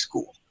Hitler high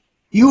school.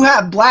 You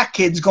have black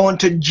kids going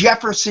to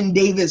Jefferson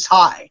Davis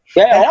High.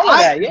 Yeah, all of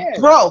that, yeah.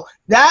 Bro,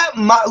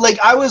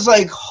 I was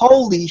like,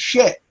 holy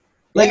shit.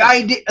 Like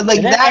I did, like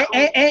and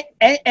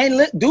that,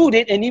 and dude,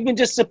 and even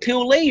just to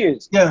peel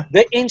layers. Yeah,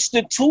 the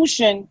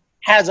institution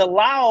has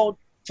allowed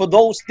for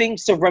those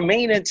things to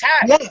remain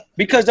intact. Yeah.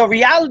 Because the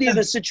reality of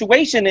the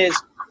situation is,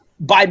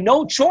 by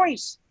no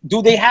choice,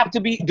 do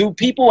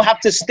people have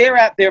to stare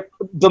at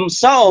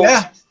themselves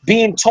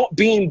being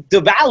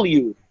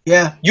devalued?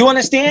 Yeah, you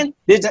understand?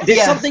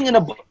 There's something in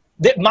a book.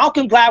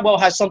 Malcolm Gladwell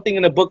has something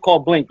in a book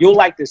called Blink. You'll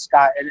like this,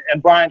 Scott,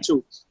 and Brian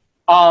too.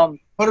 What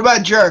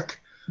about Jerk?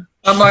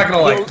 I'm not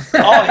gonna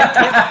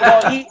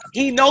like.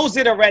 He knows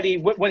it already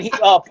when he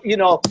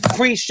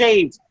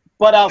pre-shaved,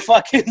 but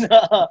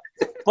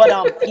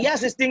he has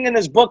this thing in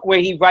his book where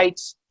he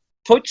writes,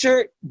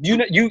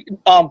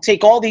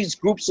 take all these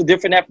groups of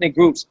different ethnic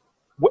groups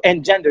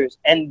and genders,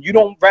 and you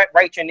don't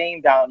write your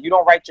name down, you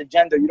don't write your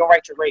gender, you don't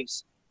write your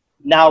race.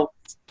 Now,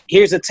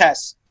 here's a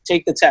test.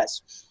 Take the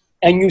test,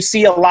 and you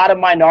see a lot of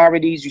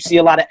minorities, you see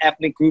a lot of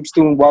ethnic groups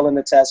doing well in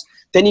the test.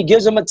 Then he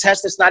gives them a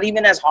test that's not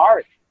even as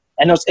hard.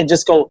 And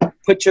just go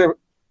put your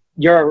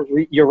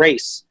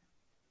race,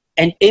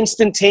 and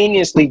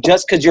instantaneously,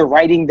 just because you're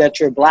writing that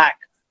you're black,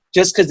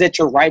 just because that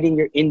you're writing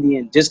you're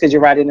Indian, just because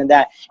you're writing in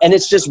that, and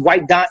it's just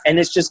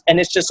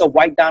it's just a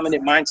white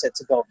dominant mindset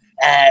to go,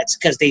 it's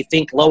because they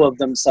think low of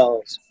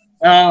themselves.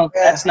 No,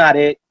 that's not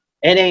it.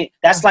 It ain't.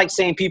 That's like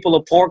saying people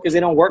are poor because they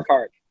don't work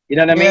hard. You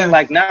know what I mean?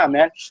 Like, nah,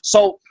 man.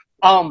 So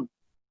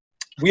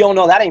we all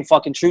know that ain't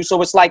fucking true.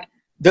 So it's like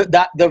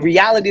the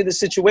reality of the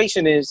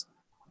situation is,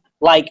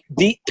 like,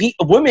 the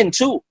women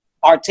too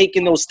are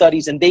taking those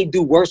studies, and they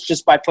do worse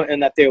just by putting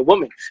that they're a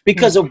woman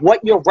because of what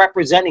you're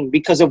representing,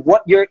 because of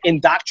what you're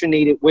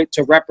indoctrinated with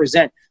to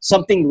represent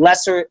something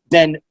lesser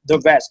than the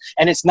rest.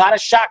 And it's not a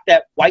shock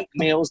that white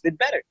males did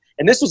better.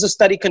 And this was a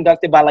study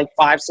conducted by like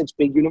 5-6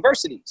 big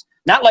universities,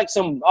 not like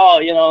some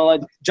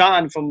like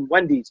John from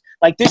Wendy's.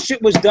 Like, this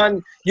shit was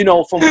done,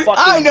 from fucking.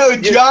 I know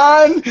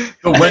John.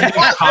 The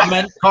Wendy's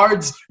comment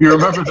cards. You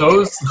remember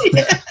those?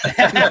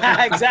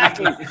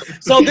 Exactly.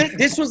 So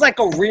this was like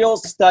a real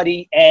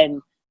study, and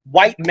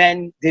white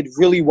men did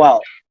really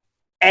well.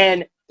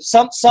 And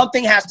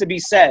something has to be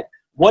said.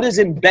 What is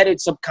embedded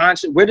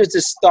subconscious? Where does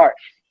this start?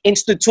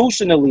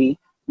 Institutionally,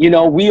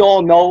 we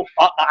all know.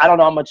 I don't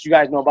know how much you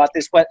guys know about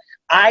this, but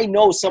I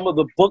know some of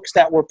the books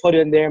that were put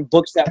in there and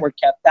books that were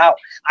kept out.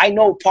 I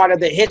know part of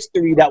the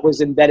history that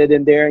was embedded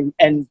in there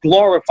and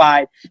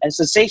glorified and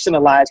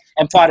sensationalized,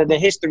 and part of the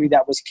history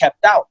that was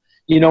kept out.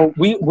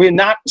 We're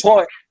not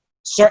taught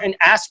certain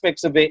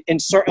aspects of it in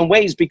certain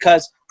ways,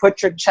 because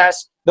put your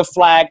chest, the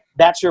flag,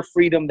 that's your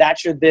freedom,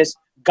 that's your this.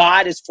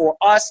 God is for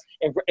us.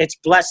 It's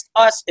blessed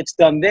us. It's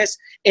done this.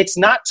 It's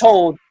not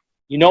told,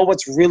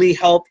 what's really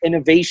helped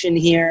innovation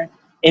here?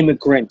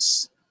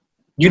 Immigrants.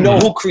 You know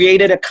who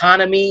created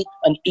economy?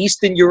 An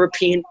Eastern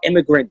European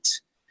immigrant.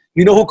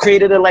 You know who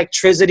created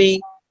electricity?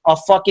 A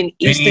fucking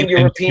Eastern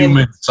European.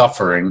 Human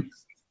suffering.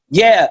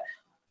 Yeah.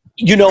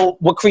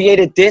 What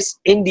created this?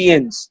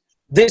 Indians.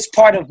 This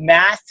part of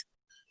math?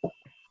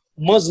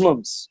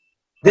 Muslims.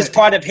 This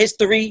part of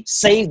history?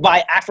 Saved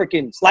by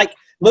Africans. Like,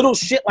 little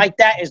shit like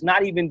that is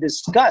not even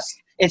discussed.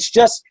 It's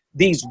just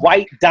these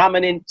white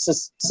dominant,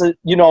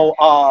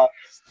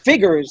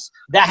 figures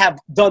that have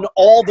done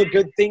all the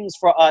good things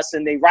for us,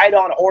 and they ride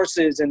on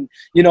horses, and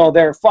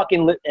they're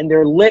fucking lit, and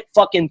they're lit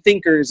fucking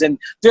thinkers, and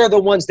they're the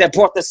ones that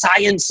brought the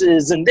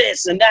sciences and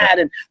this and that,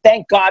 and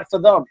thank God for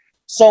them.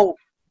 So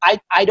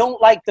I don't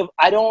like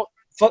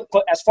for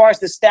as far as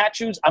the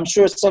statues, I'm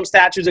sure some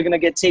statues are gonna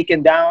get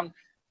taken down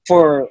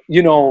for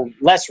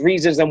less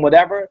reasons and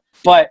whatever,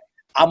 but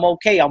I'm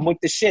okay. I'm with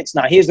the shits.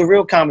 Now here's the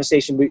real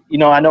conversation.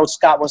 I know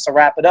Scott wants to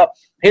wrap it up.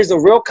 Here's the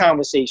real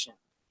conversation.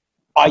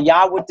 Are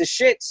y'all with the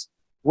shits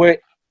with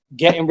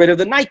getting rid of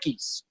the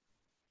Nikes?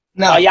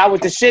 No. Are y'all with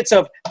the shits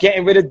of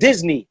getting rid of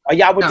Disney? Are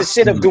y'all with the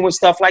shit of doing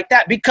stuff like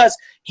that? Because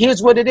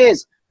here's what it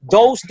is.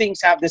 Those things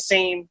have the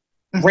same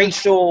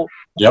racial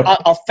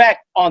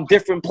effect on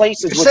different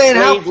places. You're saying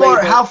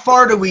how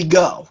far do we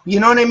go? You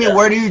know what I mean? Yeah.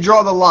 Where do you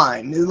draw the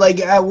line? Like,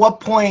 at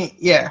what point?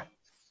 Yeah.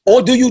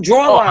 Or do you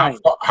draw a line?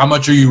 How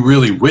much are you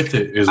really with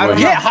it? Is what?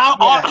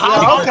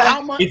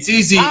 How much? It's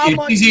easy.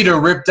 It's easy to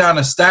rip down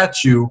a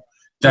statue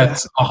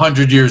that's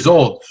 100 years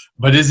old.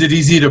 But is it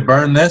easy to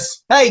burn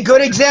this? Hey,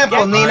 good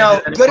example,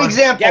 Nino. Good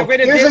example.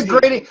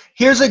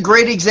 Here's a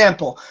great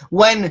example.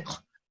 When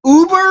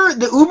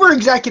the Uber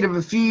executive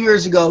a few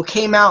years ago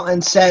came out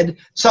and said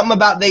something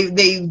about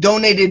they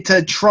donated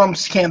to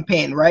Trump's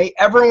campaign, right?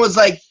 Everyone was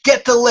like,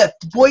 get the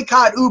Lyft,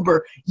 boycott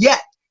Uber.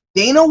 Yet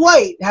Dana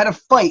White had a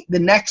fight the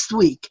next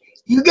week.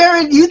 You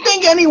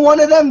think any one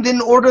of them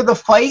didn't order the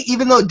fight,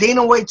 even though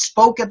Dana White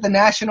spoke at the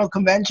national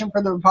convention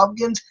for the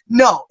Republicans?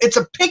 No, it's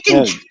a pick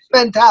and choose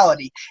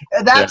mentality.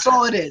 That's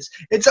all it is.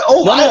 It's I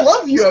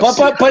love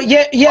UFC.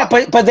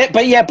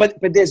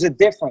 But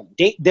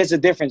there's a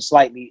difference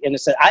slightly in a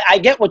sense. I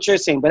get what you're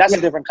saying, but that's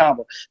a different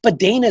combo. But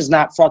Dana's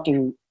not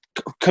fucking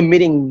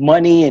committing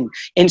money and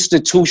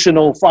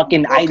institutional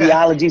fucking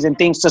ideologies and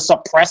things to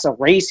suppress a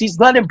race. He's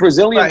letting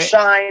Brazilians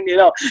shine, you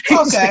know.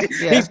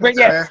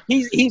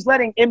 He's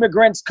letting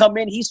immigrants come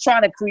in. He's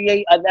trying to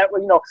create a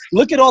network, you know.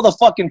 Look at all the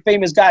fucking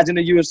famous guys in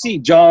the UFC.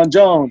 John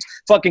Jones,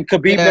 fucking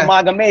Khabib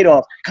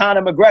Nurmagomedov,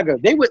 Conor McGregor.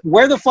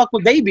 Where the fuck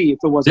would they be if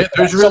it wasn't?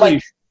 There's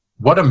really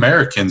what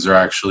Americans are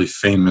actually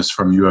famous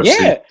from UFC?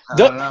 Yeah,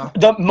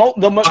 the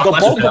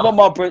bulk of them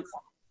are.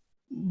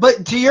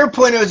 But to your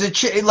point, it was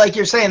like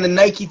you're saying, the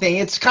Nike thing.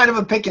 It's kind of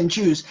a pick and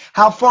choose.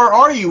 How far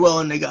are you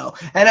willing to go?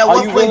 And at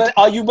what point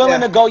are you willing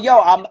to go? Yo,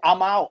 I'm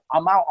out.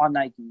 I'm out on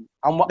Nike.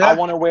 I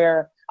want to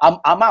wear. I'm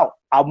out.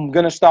 I'm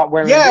gonna start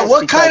wearing. Yeah,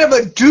 what kind of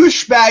a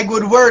douchebag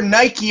would wear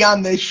Nike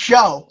on this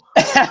show?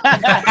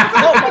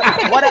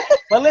 But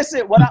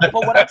listen, what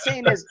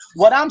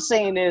I'm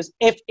saying is,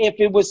 if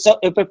it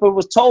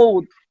was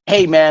told,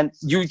 hey man,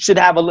 you should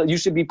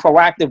be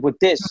proactive with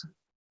this.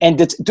 And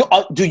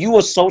do you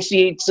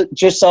associate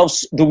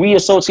yourselves? Do we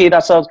associate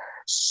ourselves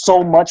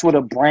so much with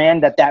a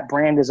brand that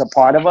brand is a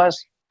part of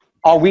us?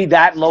 Are we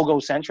that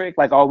logo-centric?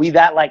 Like, are we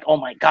that like, oh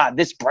my God,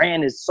 this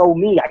brand is so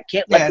me. I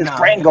can't let this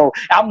brand go.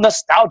 I'm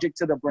nostalgic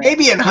to the brand.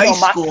 Maybe in high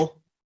school.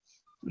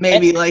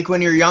 Maybe like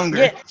when you're younger.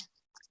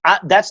 Yeah,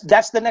 that's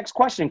the next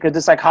question, because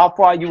it's like, how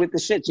far are you with the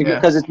shit?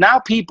 Because it's now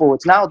people,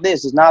 it's now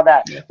this, it's now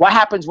that. Yeah. What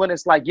happens when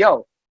it's like,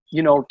 yo,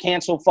 you know,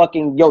 cancel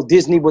fucking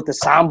Disney with the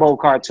Sambo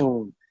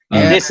cartoon?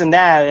 And this and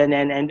that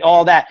and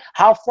all that.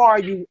 How far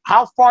do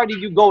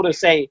you go to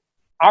say,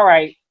 all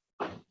right,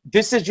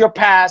 this is your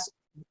past,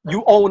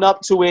 you own up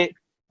to it,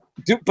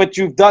 but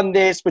you've done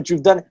this,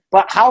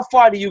 but how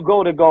far do you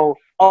go,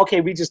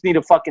 okay, we just need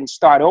to fucking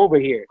start over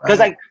here? Because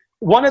like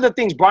one of the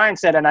things Brian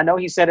said, and I know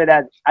he said it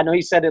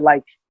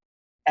like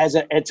as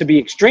to be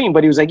extreme,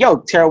 but he was like,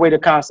 yo, tear away the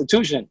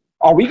Constitution.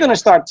 Are we going to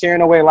start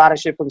tearing away a lot of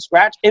shit from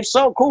scratch? If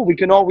so, cool. We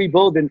can all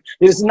rebuild. And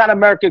this is not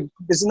America.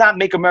 This is not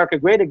make America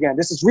great again.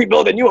 This is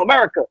rebuild a new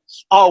America.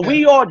 Are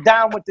we all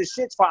down with the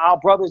shits for our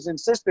brothers and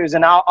sisters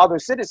and our other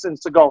citizens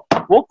to go,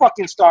 we'll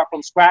fucking start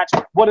from scratch.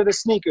 What are the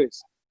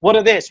sneakers? What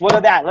are this? What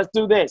are that? Let's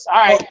do this. All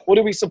right. What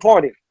are we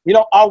supporting? You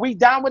know, are we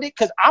down with it?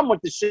 Because I'm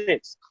with the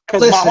shits.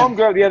 Because my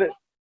homegirl the other...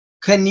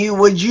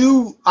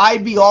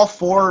 I'd be all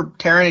for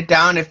tearing it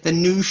down if the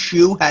new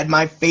shoe had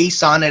my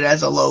face on it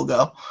as a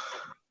logo.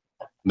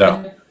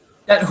 No.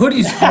 That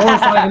hoodie's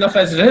glorified enough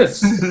as it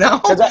is. No.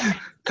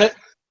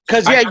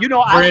 Because you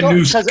know, brand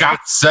new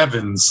Scott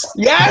Sevens.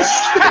 Yes.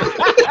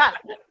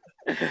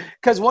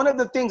 Because one of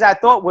the things I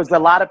thought was a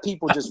lot of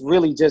people just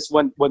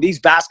when these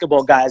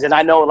basketball guys, and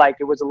I know like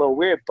it was a little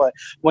weird, but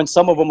when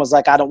some of them was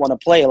like, I don't want to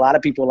play, a lot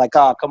of people were like,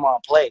 oh, come on,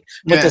 play.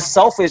 But the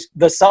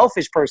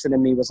selfish person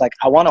in me was like,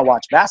 I want to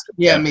watch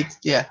basketball.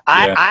 Yeah,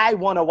 I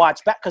want to watch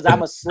because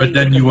I'm a slave. But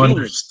then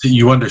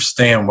you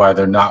understand why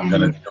they're not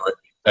going to do it.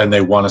 And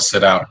they want to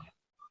sit out.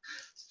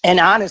 And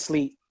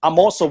honestly, I'm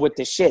also with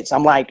the shits.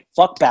 I'm like,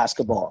 fuck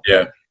basketball.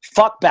 Yeah.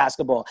 Fuck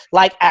basketball.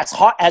 Like,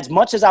 as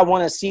much as I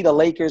want to see the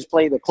Lakers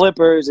play the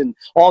Clippers and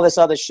all this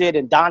other shit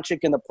and Doncic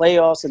in the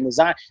playoffs and the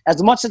Zion,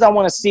 as much as I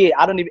want to see it,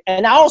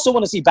 and I also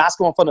want to see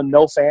basketball in front of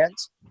no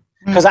fans.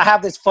 Because I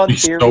have this fun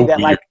theory that,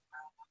 like,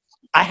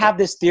 I have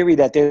this theory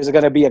that there's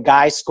going to be a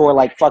guy score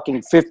like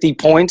fucking 50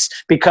 points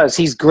because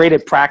he's great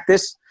at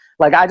practice.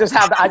 Like, I just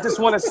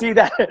want to see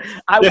that.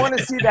 I want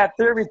to see that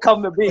theory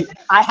come to be.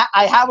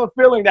 I have a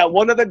feeling that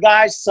one of the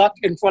guys suck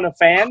in front of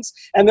fans,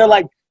 and they're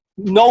like,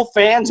 no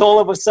fans. All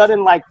of a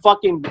sudden, like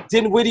fucking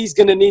Dinwiddie's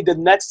gonna need the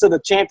Nets to the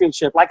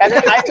championship. Like, I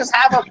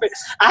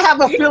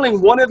have a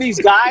feeling one of these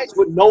guys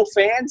with no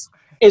fans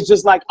is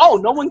just like, oh,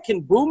 no one can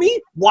boo me?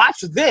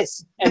 Watch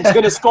this. And it's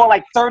going to score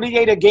like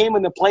 38 a game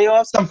in the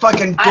playoffs. Some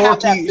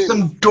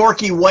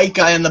dorky white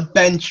guy on the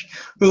bench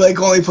who like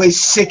only plays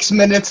 6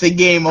 minutes a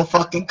game will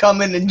fucking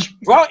come in and...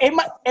 Bro,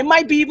 it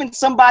might be even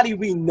somebody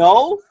we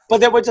know, but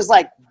they were just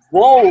like,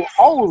 whoa,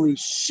 holy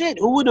shit,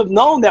 who would have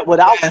known that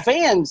without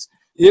fans?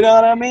 You know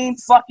what I mean?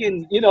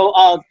 Fucking, you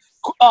know,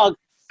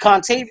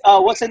 Conte,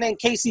 what's her name?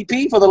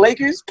 KCP for the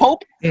Lakers?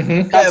 Pope?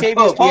 Mm-hmm.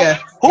 Pope. Yeah.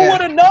 Who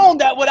would have known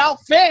that without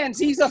fans,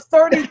 he's a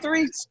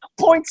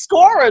 33-point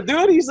scorer,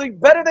 dude? He's like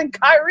better than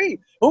Kyrie.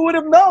 Who would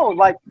have known?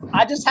 Like,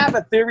 I just have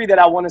a theory that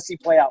I want to see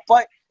play out.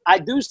 But I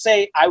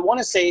want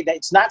to say that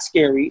it's not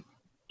scary,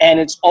 and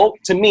it's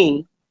to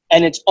me,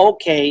 and it's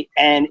okay,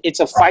 and it's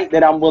a fight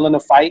that I'm willing to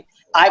fight.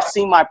 I've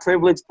seen my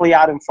privilege play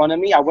out in front of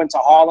me. I went to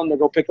Harlem to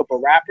go pick up a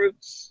rapper,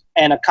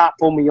 and a cop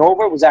pulled me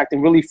over, was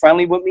acting really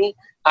friendly with me.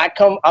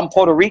 I'm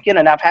Puerto Rican,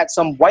 and I've had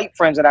some white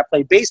friends that I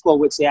play baseball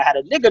with say I had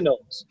a nigger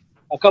nose.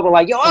 A couple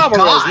like, yo,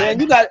 Alvarez, man,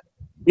 you got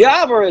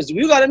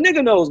a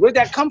nigger nose. Where'd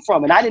that come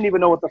from? And I didn't even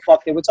know what the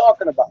fuck they were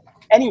talking about.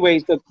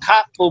 Anyways, the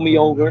cop pulled me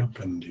over,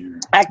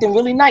 acting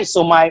really nice.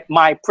 So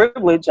my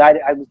privilege, I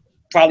was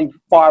probably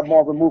far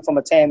more removed from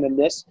a tan than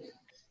this.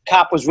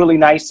 Cop was really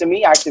nice to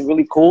me, acting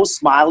really cool,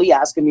 smiley,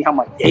 asking me how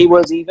my day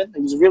was even.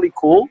 It was really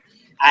cool.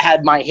 I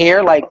had my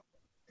hair like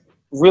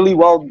really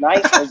well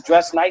nice, I was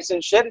dressed nice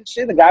and shit.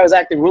 The guy was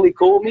acting really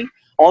cool with me.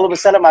 All of a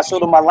sudden, I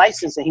showed him my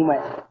license, and he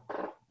went,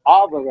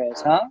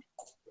 Alvarez, huh?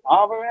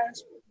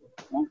 Alvarez?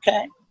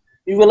 Okay.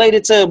 You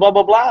related to blah,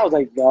 blah, blah? I was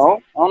like, no,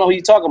 I don't know who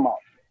you're talking about.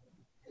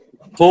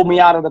 Pulled me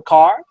out of the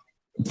car.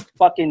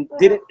 Fucking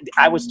did it.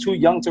 I was too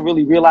young to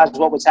really realize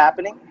what was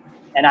happening.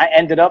 And I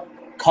ended up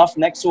cuffed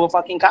next to a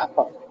fucking cop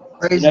car.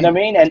 You know what I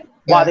mean? And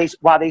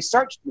while they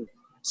searched me.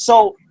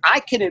 So I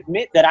can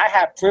admit that I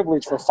had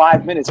privilege for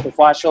 5 minutes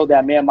before I showed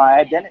that man my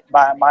identity,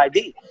 my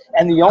ID.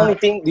 And the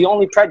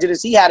only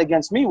prejudice he had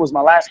against me was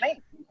my last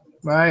name.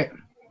 Right.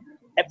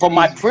 And for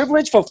my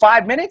privilege for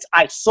 5 minutes,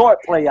 I saw it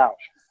play out.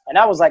 And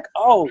I was like,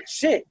 oh,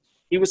 shit.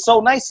 He was so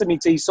nice to me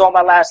till he saw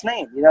my last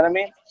name. You know what I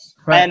mean?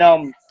 Right.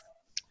 And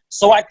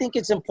so I think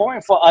it's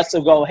important for us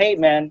to go, hey,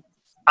 man,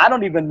 I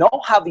don't even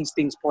know how these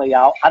things play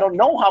out. I don't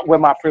know where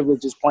my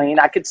privilege is playing.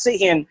 I could sit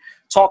here and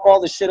talk all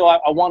the shit I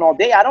want all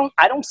day. I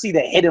don't see the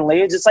hidden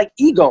layers. It's like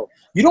ego.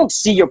 You don't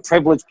see your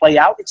privilege play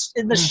out. It's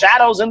in the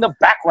shadows in the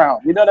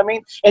background. You know what I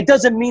mean? It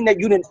doesn't mean that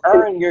you didn't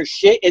earn your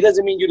shit. It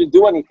doesn't mean you didn't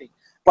do anything.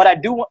 But I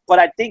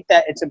think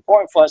that it's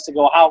important for us to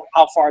go,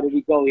 how far do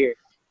we go here?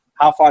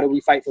 How far do we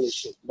fight for this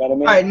shit? You know what I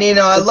mean? All right,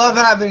 Nino, I love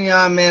having you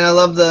on, man. I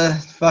love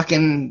the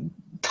fucking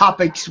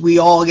topics we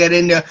all get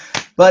into.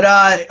 But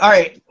all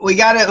right, we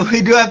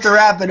do have to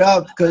wrap it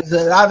up because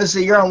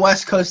obviously you're on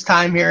West Coast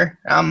time here.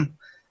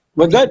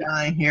 We're good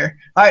here.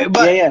 All right,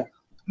 but yeah.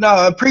 No,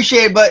 I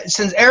appreciate it. But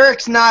since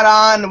Eric's not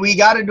on, we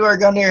got to do our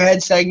gun to your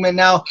head segment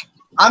now.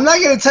 I'm not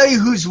going to tell you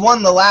who's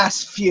won the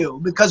last few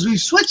because we've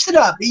switched it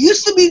up. It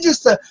used to be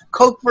just a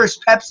Coke versus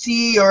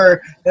Pepsi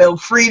or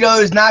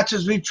Fritos,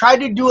 nachos. We've tried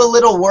to do a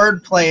little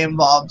wordplay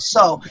involved.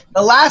 So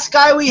the last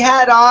guy we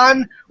had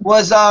on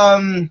was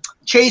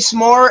Chase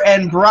Moore,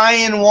 and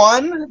Brian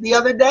won the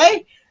other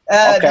day.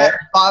 Okay. That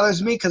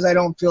bothers me because I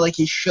don't feel like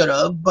he should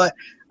have. But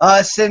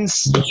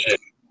since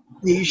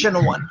he shouldn't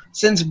have won.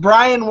 Since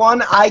Brian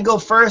won, I go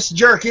first.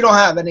 Jerk, you don't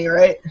have any,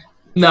 right?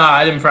 No,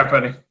 I didn't prep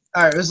any.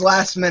 All right, it was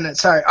last minute.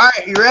 Sorry. All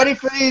right, you ready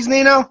for these,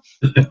 Nino?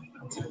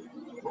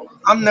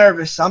 I'm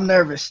nervous. All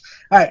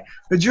right.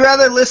 Would you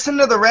rather listen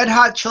to the Red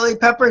Hot Chili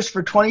Peppers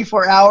for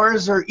 24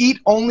 hours or eat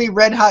only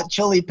Red Hot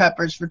Chili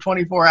Peppers for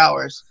 24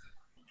 hours?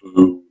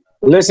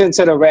 Listen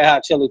to the Red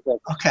Hot Chili Peppers.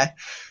 Okay.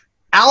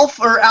 Alf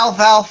or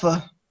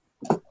alfalfa?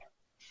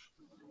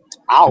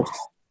 Alf.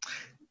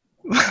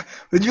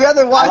 Would you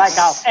rather watch? I like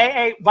Alf.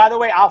 Hey, by the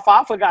way,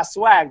 alfalfa got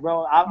swag,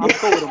 bro. I'm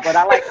cool with him, but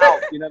I like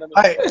Alf. You know what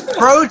I mean?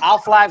 All right.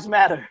 Alf lives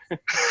matter.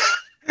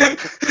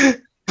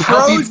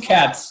 Alf eats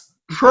cats.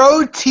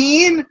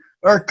 Protein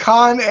or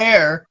Con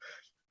Air?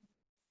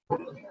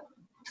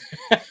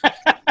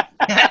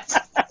 Yes.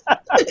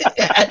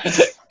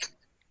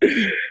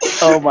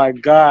 Oh my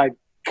God,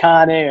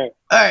 Con Air.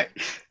 All right.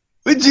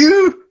 Would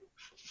you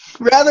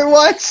rather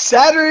watch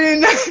Saturday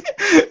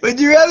Night? Would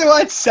you rather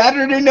watch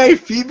Saturday Night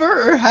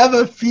Fever or have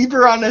a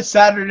fever on a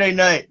Saturday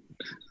night?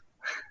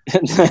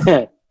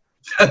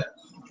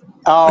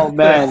 Oh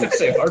man,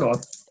 That's a hard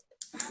one.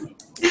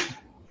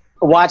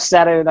 Watch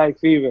Saturday Night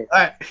Fever.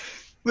 All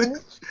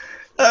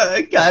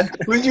right. God,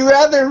 would you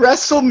rather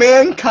wrestle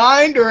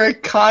mankind or a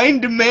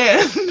kind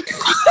man?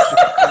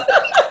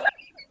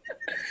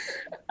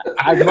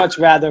 I'd much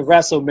rather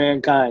wrestle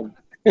mankind.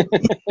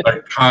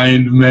 A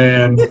kind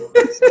man.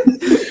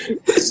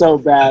 So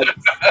bad.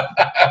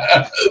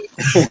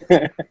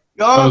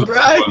 Go on,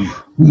 Brian.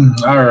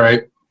 All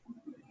right.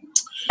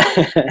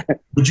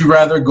 Would you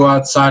rather go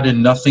outside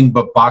in nothing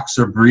but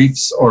boxer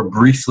briefs or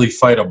briefly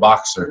fight a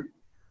boxer?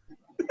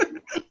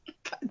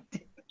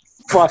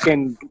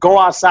 Fucking go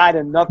outside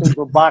and nothing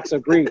but boxer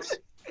briefs.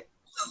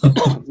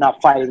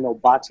 Not fighting no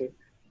boxer.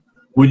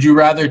 Would you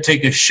rather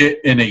take a shit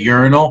in a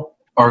urinal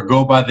or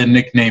go by the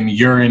nickname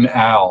Urine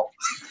Al?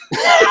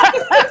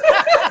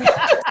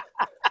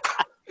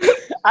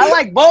 I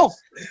like both.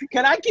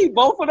 Can I keep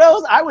both of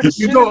those? I would.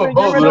 You go with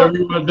both, whatever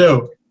you want to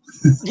do.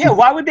 Yeah,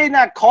 why would they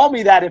not call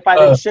me that if I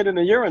didn't shit in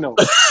a urinal?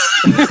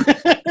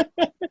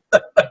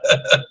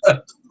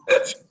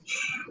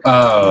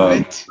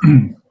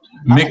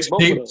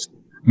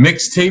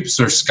 Mixtapes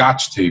or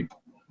Scotch tape?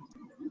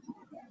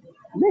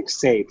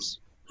 Mixtapes.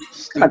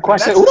 My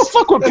question: who the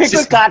fuck would pick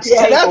Scotch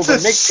tape over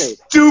mixtape?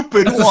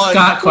 Stupid That's one. a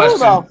Scott question.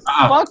 Who the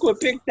fuck would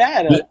pick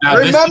that up? Now,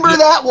 Remember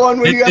that one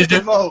when you have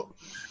to vote.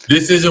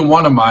 This isn't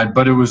one of mine,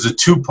 but it was a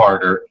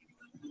two-parter.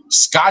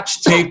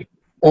 Scotch tape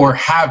or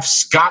have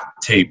Scott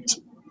taped?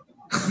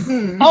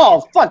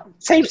 Oh fuck!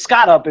 Tape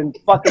Scott up and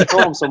fucking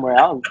throw him somewhere.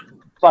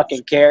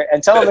 fucking care.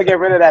 And tell him to get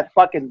rid of that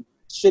fucking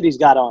shit he's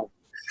got on.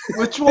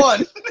 Which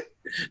one?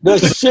 The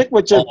shit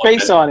with your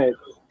face on it.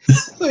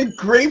 Like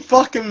great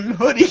fucking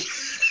hoodie.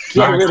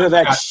 Get rid of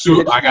that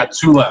shit. I got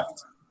 2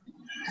 left.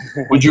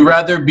 Would you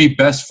rather be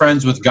best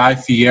friends with Guy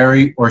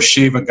Fieri or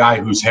shave a guy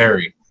who's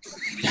hairy?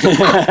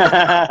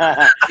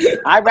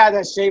 I'd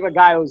rather shave a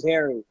guy who's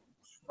hairy.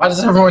 Why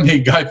does everyone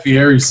hate Guy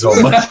Fieri so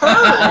much?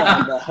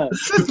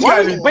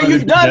 Nobody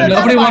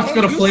wants to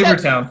go to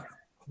Flavortown.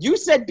 You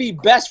said be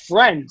best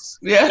friends.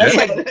 Yeah. That's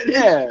like,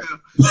 yeah.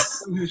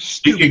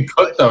 He can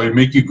cook, though. He'd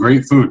make you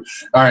great food.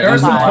 All right. There are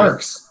some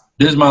perks.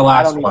 This is my I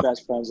last don't need one.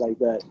 best friends like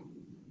that.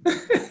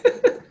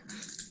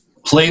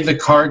 Play the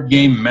card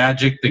game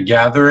Magic the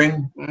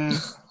Gathering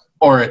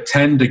or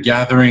attend a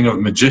gathering of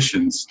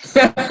magicians.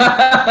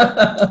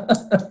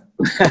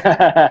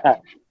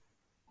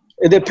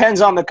 It depends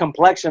on the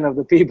complexion of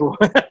the people.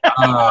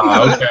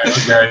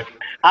 Okay.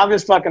 I'm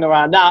just fucking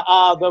around. Now,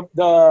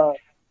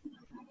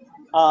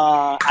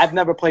 I've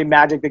never played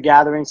Magic the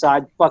Gathering, so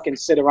I'd fucking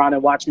sit around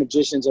and watch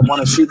magicians and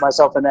want to shoot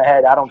myself in the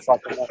head. I don't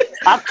fucking know.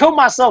 I'll kill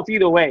myself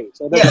either way,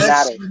 so it doesn't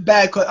matter.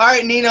 Bad. All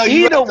right, Nino.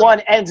 Either one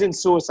ends in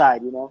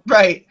suicide, you know?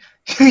 Right.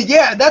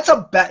 Yeah, that's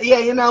a bad. Yeah,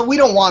 you know, we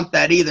don't want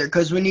that either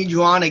because we need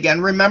you on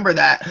again. Remember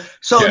that.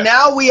 So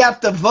now we have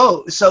to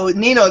vote. So,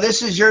 Nino,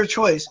 this is your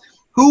choice.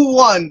 Who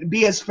won?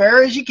 Be as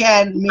fair as you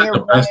can. Me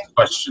or Brian? Best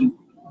question.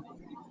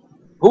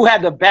 Who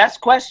had the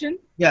best question?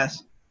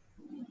 Yes.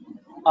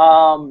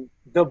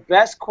 The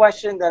best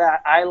question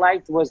that I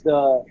liked was they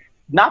were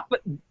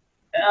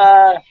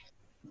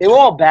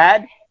all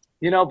bad,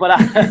 you know, but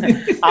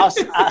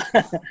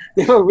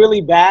they were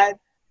really bad.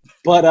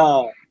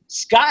 But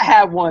Scott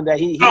had one that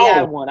he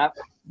had one.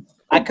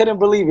 I couldn't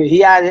believe it.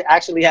 He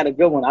actually had a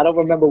good one. I don't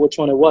remember which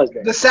one it was,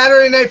 though. The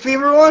Saturday Night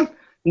Fever one?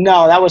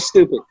 No, that was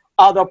stupid.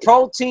 The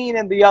protein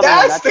and the other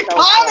one. That's the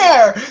Con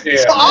Air. Yeah.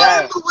 So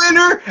I'm the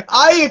winner.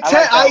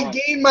 I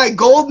gained my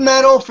gold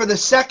medal for the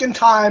second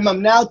time.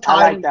 I'm now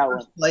tied in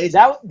first place.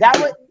 That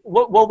was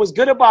what was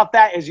good about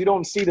that is you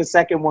don't see the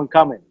second one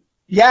coming.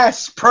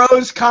 Yes,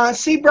 pros, cons.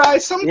 See,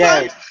 Bryce,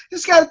 sometimes you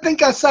just got to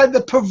think outside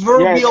the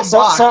proverbial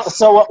box.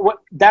 So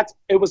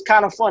it was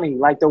kind of funny,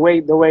 like the way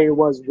it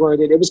was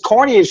worded. It was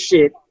corny as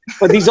shit,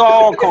 but these are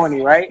all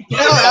corny, right?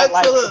 Yeah,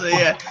 absolutely,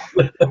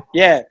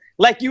 Yeah.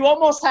 Like, you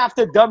almost have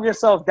to dumb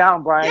yourself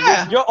down, Brian.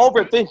 Yeah. You're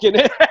overthinking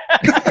it.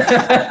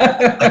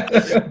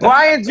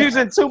 Brian's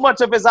using too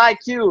much of his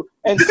IQ,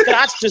 and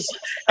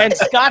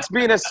Scott's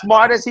being as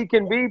smart as he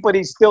can be, but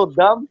he's still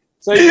dumb.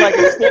 So he's like,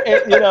 it's like,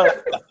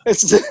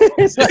 This is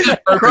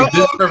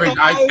perfect.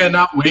 I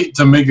cannot wait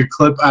to make a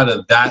clip out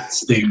of that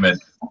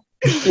statement.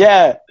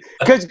 Yeah,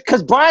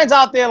 because Brian's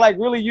out there like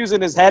really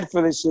using his head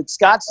for this shit.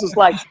 Scott's just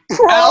like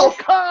pro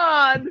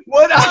con.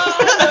 What?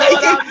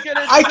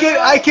 I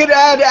could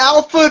add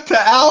alpha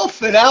to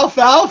alpha and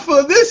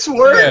alpha. This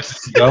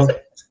works. Yes,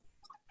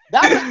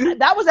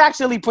 That was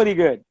actually pretty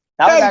good.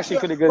 That was actually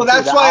pretty good. Well,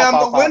 that's why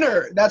I'm the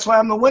winner. That's why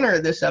I'm the winner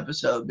of this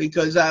episode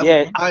because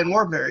mine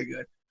were very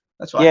good.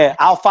 That's why. Yeah,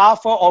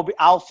 alfalfa or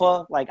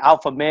alpha, like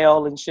alpha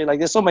male and shit. Like,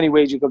 there's so many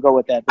ways you could go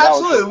with that. But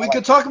absolutely, we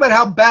could talk about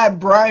how bad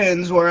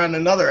Brian's were on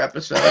another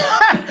episode.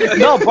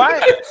 No,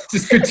 Brian.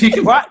 Just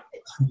critiquing.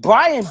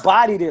 Brian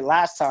bodied it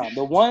last time.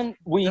 The one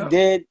we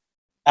did,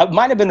 it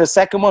might have been the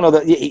second one,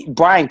 or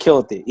Brian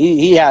killed it.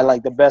 He had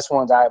like the best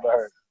ones I ever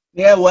heard.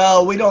 Yeah,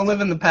 well, we don't live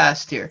in the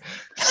past here.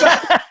 So,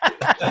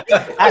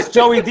 ask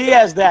Joey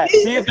Diaz that.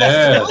 See if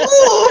that's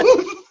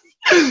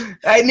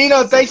Hey,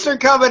 Nino, thanks for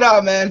coming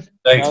out, man.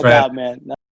 Thanks, no man. doubt, man.